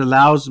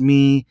allows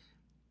me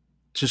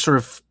to sort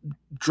of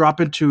drop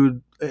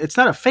into, it's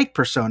not a fake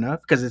persona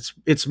because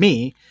it's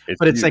me,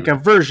 but it's like a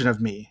version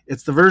of me.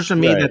 It's the version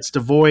of me that's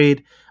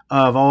devoid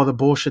of all the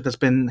bullshit that's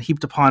been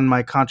heaped upon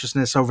my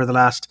consciousness over the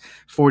last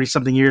 40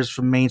 something years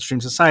from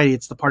mainstream society.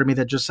 It's the part of me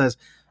that just says,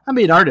 I'm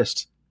being an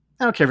artist.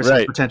 I don't care if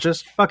it's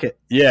pretentious. Fuck it.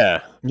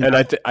 Yeah. And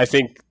I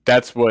think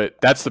that's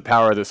the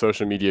power that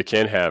social media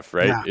can have,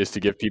 right? Yeah. Is to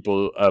give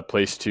people a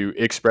place to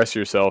express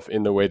yourself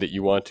in the way that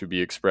you want to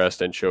be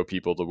expressed, and show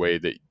people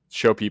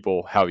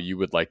how you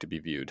would like to be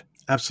viewed.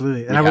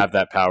 Absolutely. And I have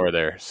that power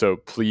there. So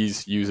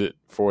please use it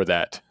for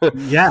that.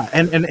 Yeah.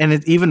 And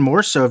it, even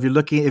more so, if you're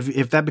looking,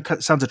 if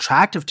that sounds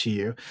attractive to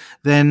you,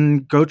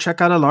 then go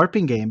check out a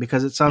LARPing game,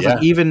 because it sounds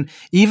like even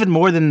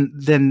more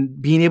than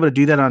being able to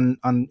do that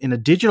on in a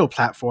digital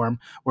platform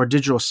or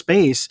digital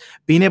space,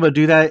 being able to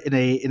do that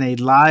in a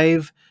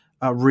live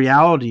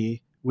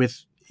reality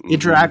with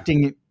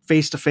interacting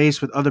face to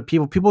face with other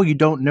people you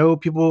don't know,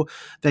 people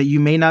that you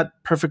may not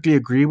perfectly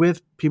agree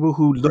with, people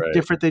who look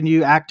different than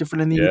you, act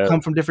different than you,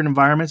 come from different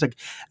environments. Like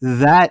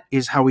that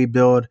is how we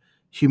build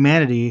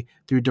humanity,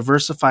 through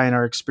diversifying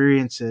our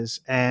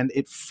experiences. And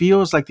it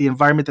feels like the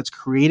environment that's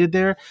created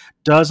there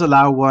does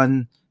allow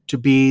one to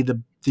be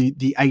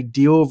the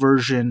ideal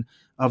version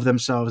of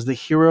themselves, the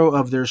hero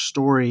of their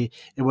story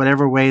in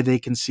whatever way they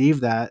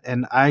conceive that.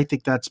 And I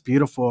think that's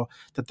beautiful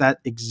that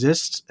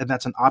exists, and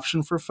that's an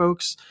option for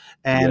folks.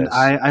 And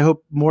I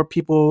hope more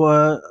people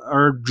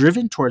are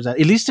driven towards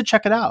that, at least to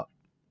check it out.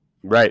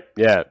 Right.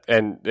 Yeah.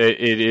 And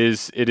it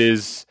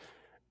is,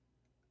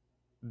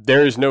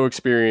 there is no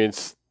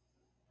experience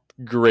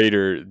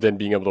greater than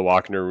being able to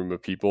walk in a room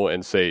of people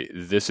and say,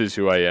 this is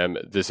who I am,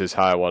 this is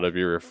how I want to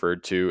be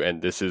referred to,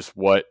 and this is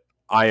what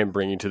I am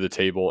bringing to the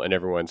table. And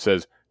everyone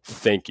says,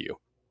 thank you.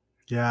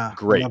 Yeah.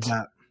 Great. I love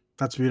that.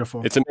 That's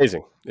beautiful. It's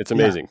amazing.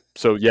 Yeah.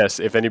 So yes,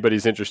 if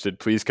anybody's interested,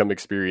 please come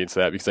experience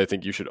that, because I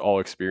think you should all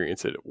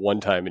experience it at one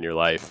time in your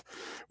life,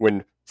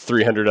 when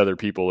 300 other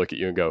people look at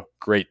you and go,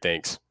 great,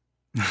 thanks.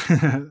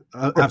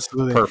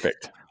 Absolutely.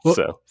 Perfect.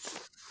 Well,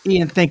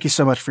 Ian, thank you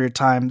so much for your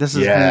time. This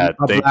has been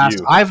a blast.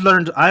 You. I've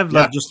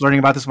loved just learning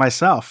about this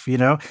myself.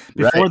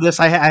 Before this,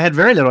 I had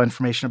very little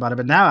information about it,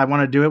 but now I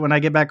want to do it when I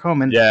get back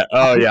home. And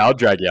I'll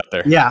drag you out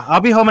there. Yeah,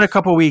 I'll be home in a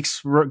couple of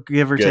weeks,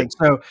 give or take.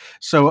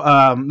 So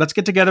let's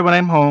get together when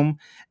I'm home.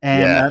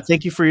 And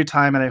thank you for your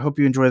time, and I hope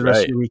you enjoy the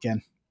rest of your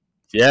weekend.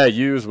 Yeah,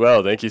 you as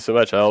well. Thank you so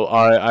much.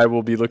 I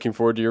will be looking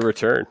forward to your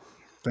return.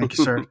 Thank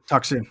you, sir.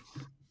 Talk soon.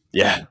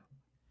 Yeah.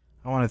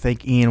 I want to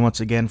thank Ian once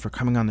again for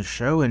coming on the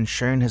show and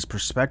sharing his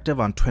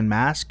perspective on Twin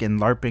Mask and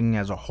LARPing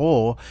as a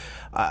whole.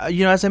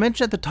 As I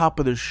mentioned at the top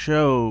of the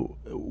show,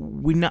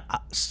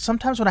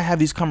 sometimes when I have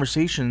these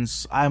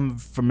conversations, I'm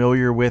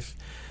familiar with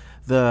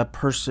the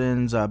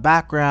person's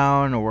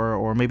background,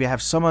 or maybe I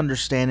have some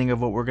understanding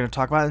of what we're going to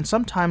talk about, and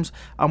sometimes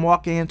I'm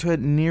walking into it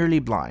nearly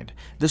blind.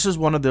 This is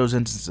one of those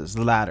instances,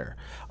 the latter.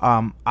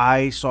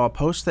 I saw a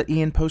post that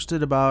Ian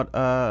posted about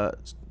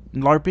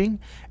LARPing,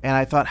 and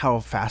I thought how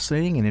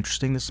fascinating and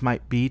interesting this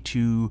might be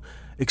to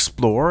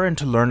explore and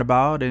to learn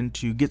about and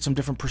to get some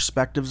different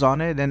perspectives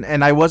on it,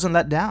 and I wasn't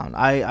let down.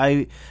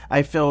 I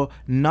feel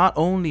not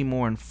only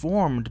more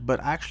informed, but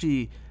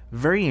actually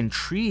very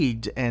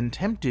intrigued and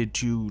tempted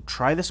to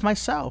try this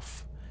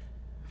myself.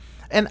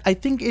 And I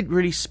think it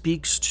really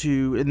speaks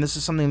to, and this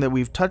is something that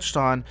we've touched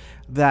on,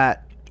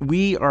 that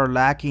we are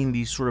lacking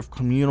these sort of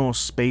communal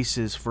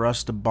spaces for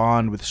us to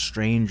bond with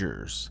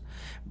strangers.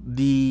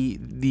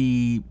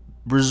 The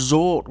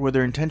result,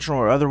 whether intentional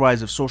or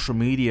otherwise, of social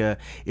media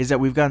is that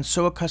we've gotten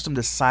so accustomed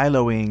to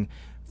siloing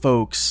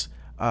folks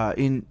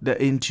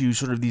into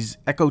sort of these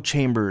echo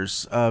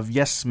chambers of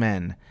yes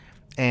men.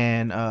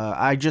 And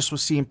I just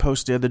was seeing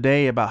posts the other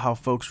day about how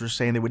folks were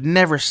saying they would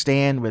never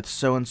stand with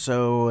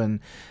so-and-so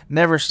and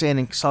never stand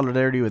in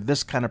solidarity with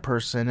this kind of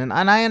person. And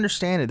I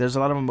understand it. There's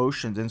a lot of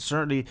emotions. And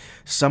certainly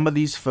some of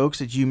these folks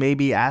that you may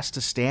be asked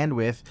to stand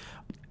with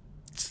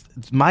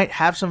might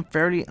have some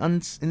fairly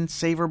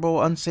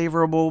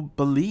unsavourable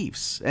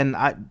beliefs. And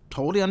I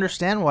totally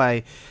understand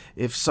why,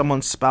 if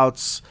someone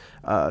spouts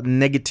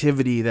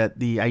negativity, that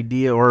the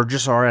idea, or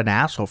just are an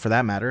asshole for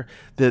that matter,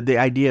 the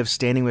idea of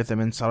standing with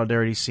them in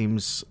solidarity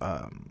seems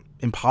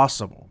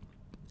impossible.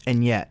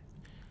 And yet,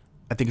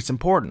 I think it's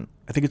important.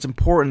 I think it's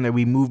important that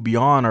we move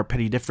beyond our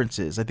petty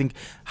differences. I think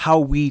how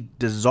we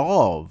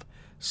dissolve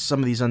some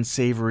of these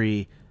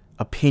unsavory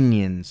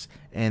opinions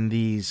and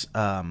these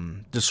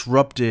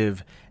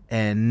disruptive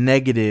and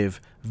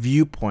negative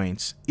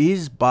viewpoints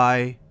is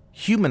by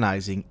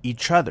humanizing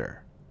each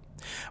other.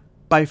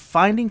 By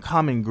finding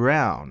common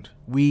ground,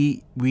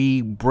 we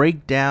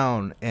break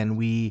down and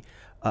we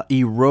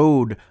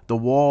erode the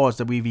walls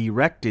that we've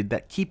erected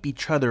that keep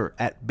each other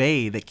at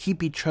bay, that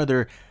keep each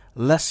other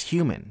less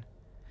human.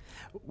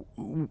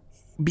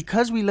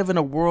 Because we live in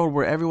a world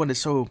where everyone is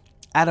so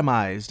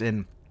atomized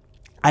and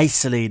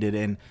isolated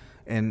and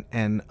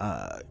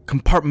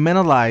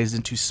compartmentalized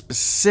into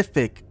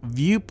specific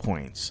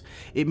viewpoints,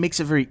 it makes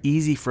it very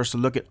easy for us to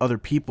look at other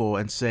people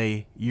and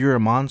say, you're a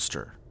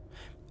monster.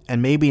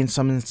 And maybe in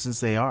some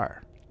instances they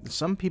are.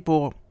 Some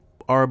people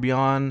are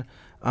beyond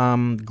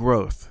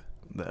growth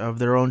of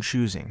their own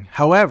choosing.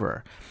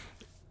 However,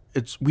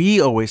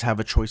 we always have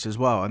a choice as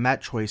well, and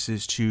that choice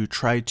is to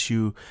try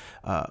to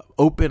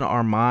open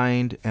our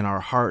mind and our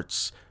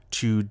hearts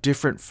to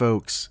different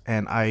folks.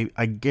 And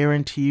I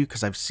guarantee you,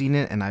 because I've seen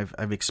it and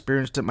I've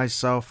experienced it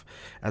myself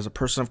as a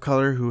person of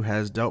color who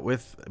has dealt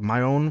with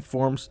my own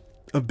forms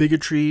of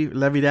bigotry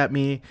levied at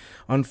me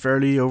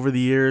unfairly over the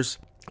years,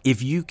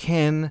 if you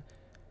can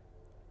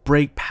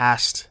break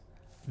past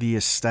the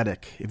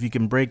aesthetic, if you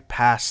can break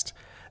past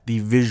the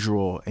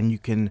visual, and you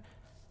can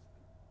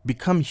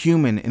become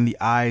human in the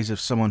eyes of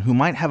someone who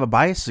might have a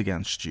bias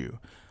against you,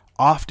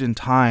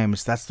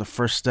 oftentimes that's the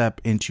first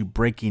step into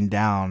breaking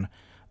down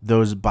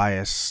those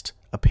biased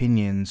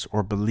opinions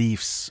or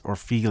beliefs or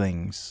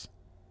feelings.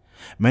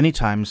 Many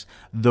times,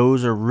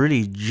 those are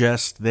really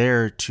just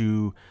there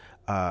to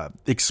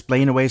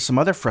explain away some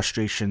other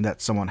frustration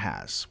that someone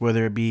has,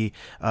 whether it be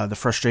the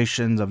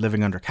frustrations of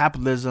living under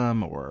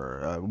capitalism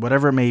or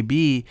whatever it may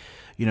be.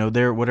 You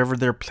know, whatever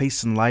their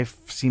place in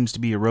life seems to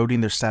be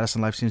eroding, their status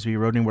in life seems to be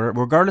eroding,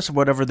 regardless of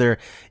whatever their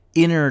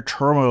inner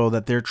turmoil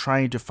that they're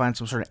trying to find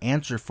some sort of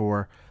answer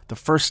for. The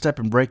first step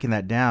in breaking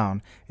that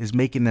down is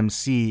making them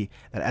see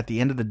that at the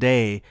end of the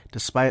day,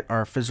 despite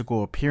our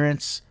physical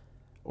appearance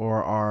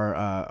or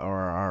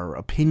our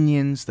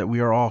opinions, that we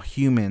are all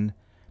human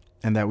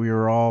and that we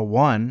are all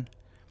one.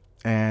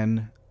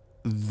 And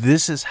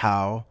this is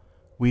how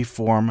we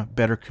form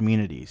better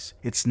communities.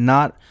 It's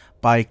not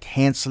by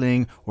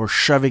canceling or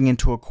shoving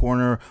into a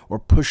corner or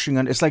pushing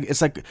on. It's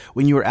like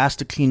when you were asked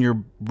to clean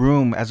your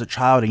room as a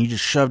child and you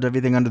just shoved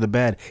everything under the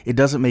bed. It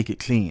doesn't make it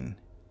clean.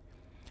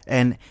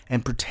 And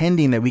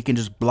pretending that we can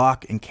just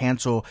block and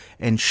cancel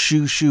and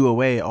shoo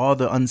away all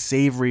the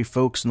unsavory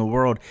folks in the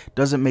world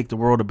doesn't make the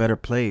world a better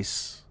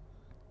place.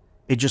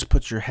 It just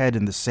puts your head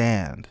in the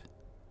sand.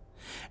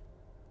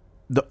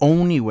 The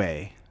only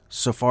way,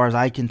 so far as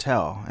I can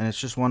tell, and it's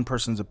just one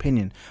person's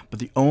opinion, but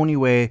the only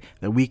way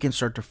that we can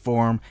start to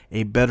form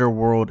a better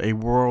world, a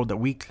world that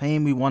we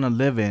claim we want to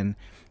live in,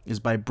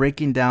 is by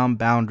breaking down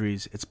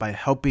boundaries. It's by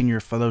helping your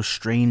fellow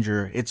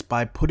stranger. It's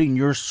by putting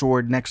your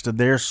sword next to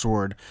their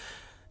sword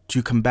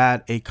to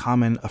combat a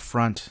common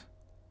affront.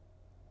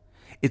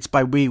 It's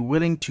by being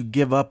willing to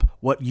give up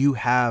what you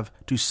have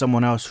to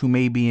someone else who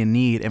may be in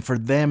need and for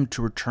them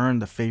to return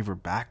the favor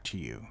back to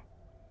you.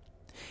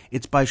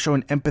 It's by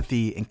showing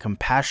empathy and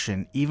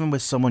compassion, even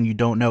with someone you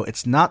don't know.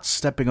 It's not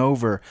stepping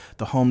over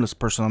the homeless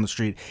person on the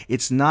street.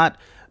 It's not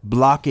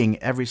blocking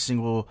every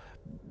single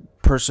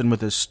person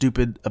with a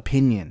stupid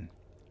opinion.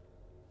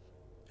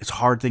 It's a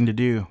hard thing to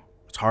do.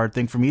 It's a hard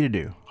thing for me to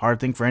do.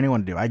 Hard thing for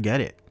anyone to do. I get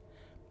it.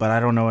 But I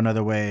don't know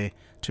another way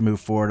to move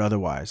forward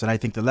otherwise. And I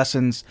think the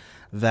lessons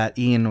that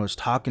Ian was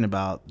talking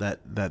about, that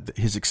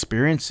his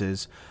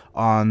experiences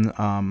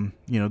on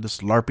this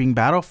LARPing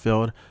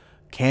battlefield,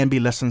 can be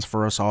lessons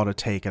for us all to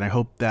take. And I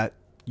hope that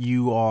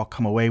you all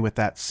come away with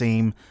those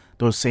same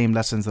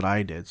lessons that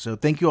I did. So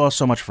thank you all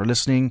so much for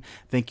listening.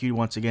 Thank you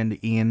once again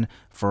to Ian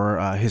for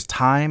his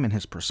time and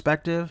his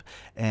perspective.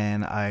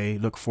 And I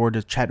look forward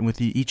to chatting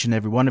with you, each and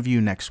every one of you,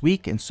 next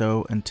week. And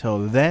so until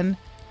then,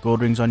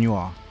 gold rings on you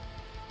all.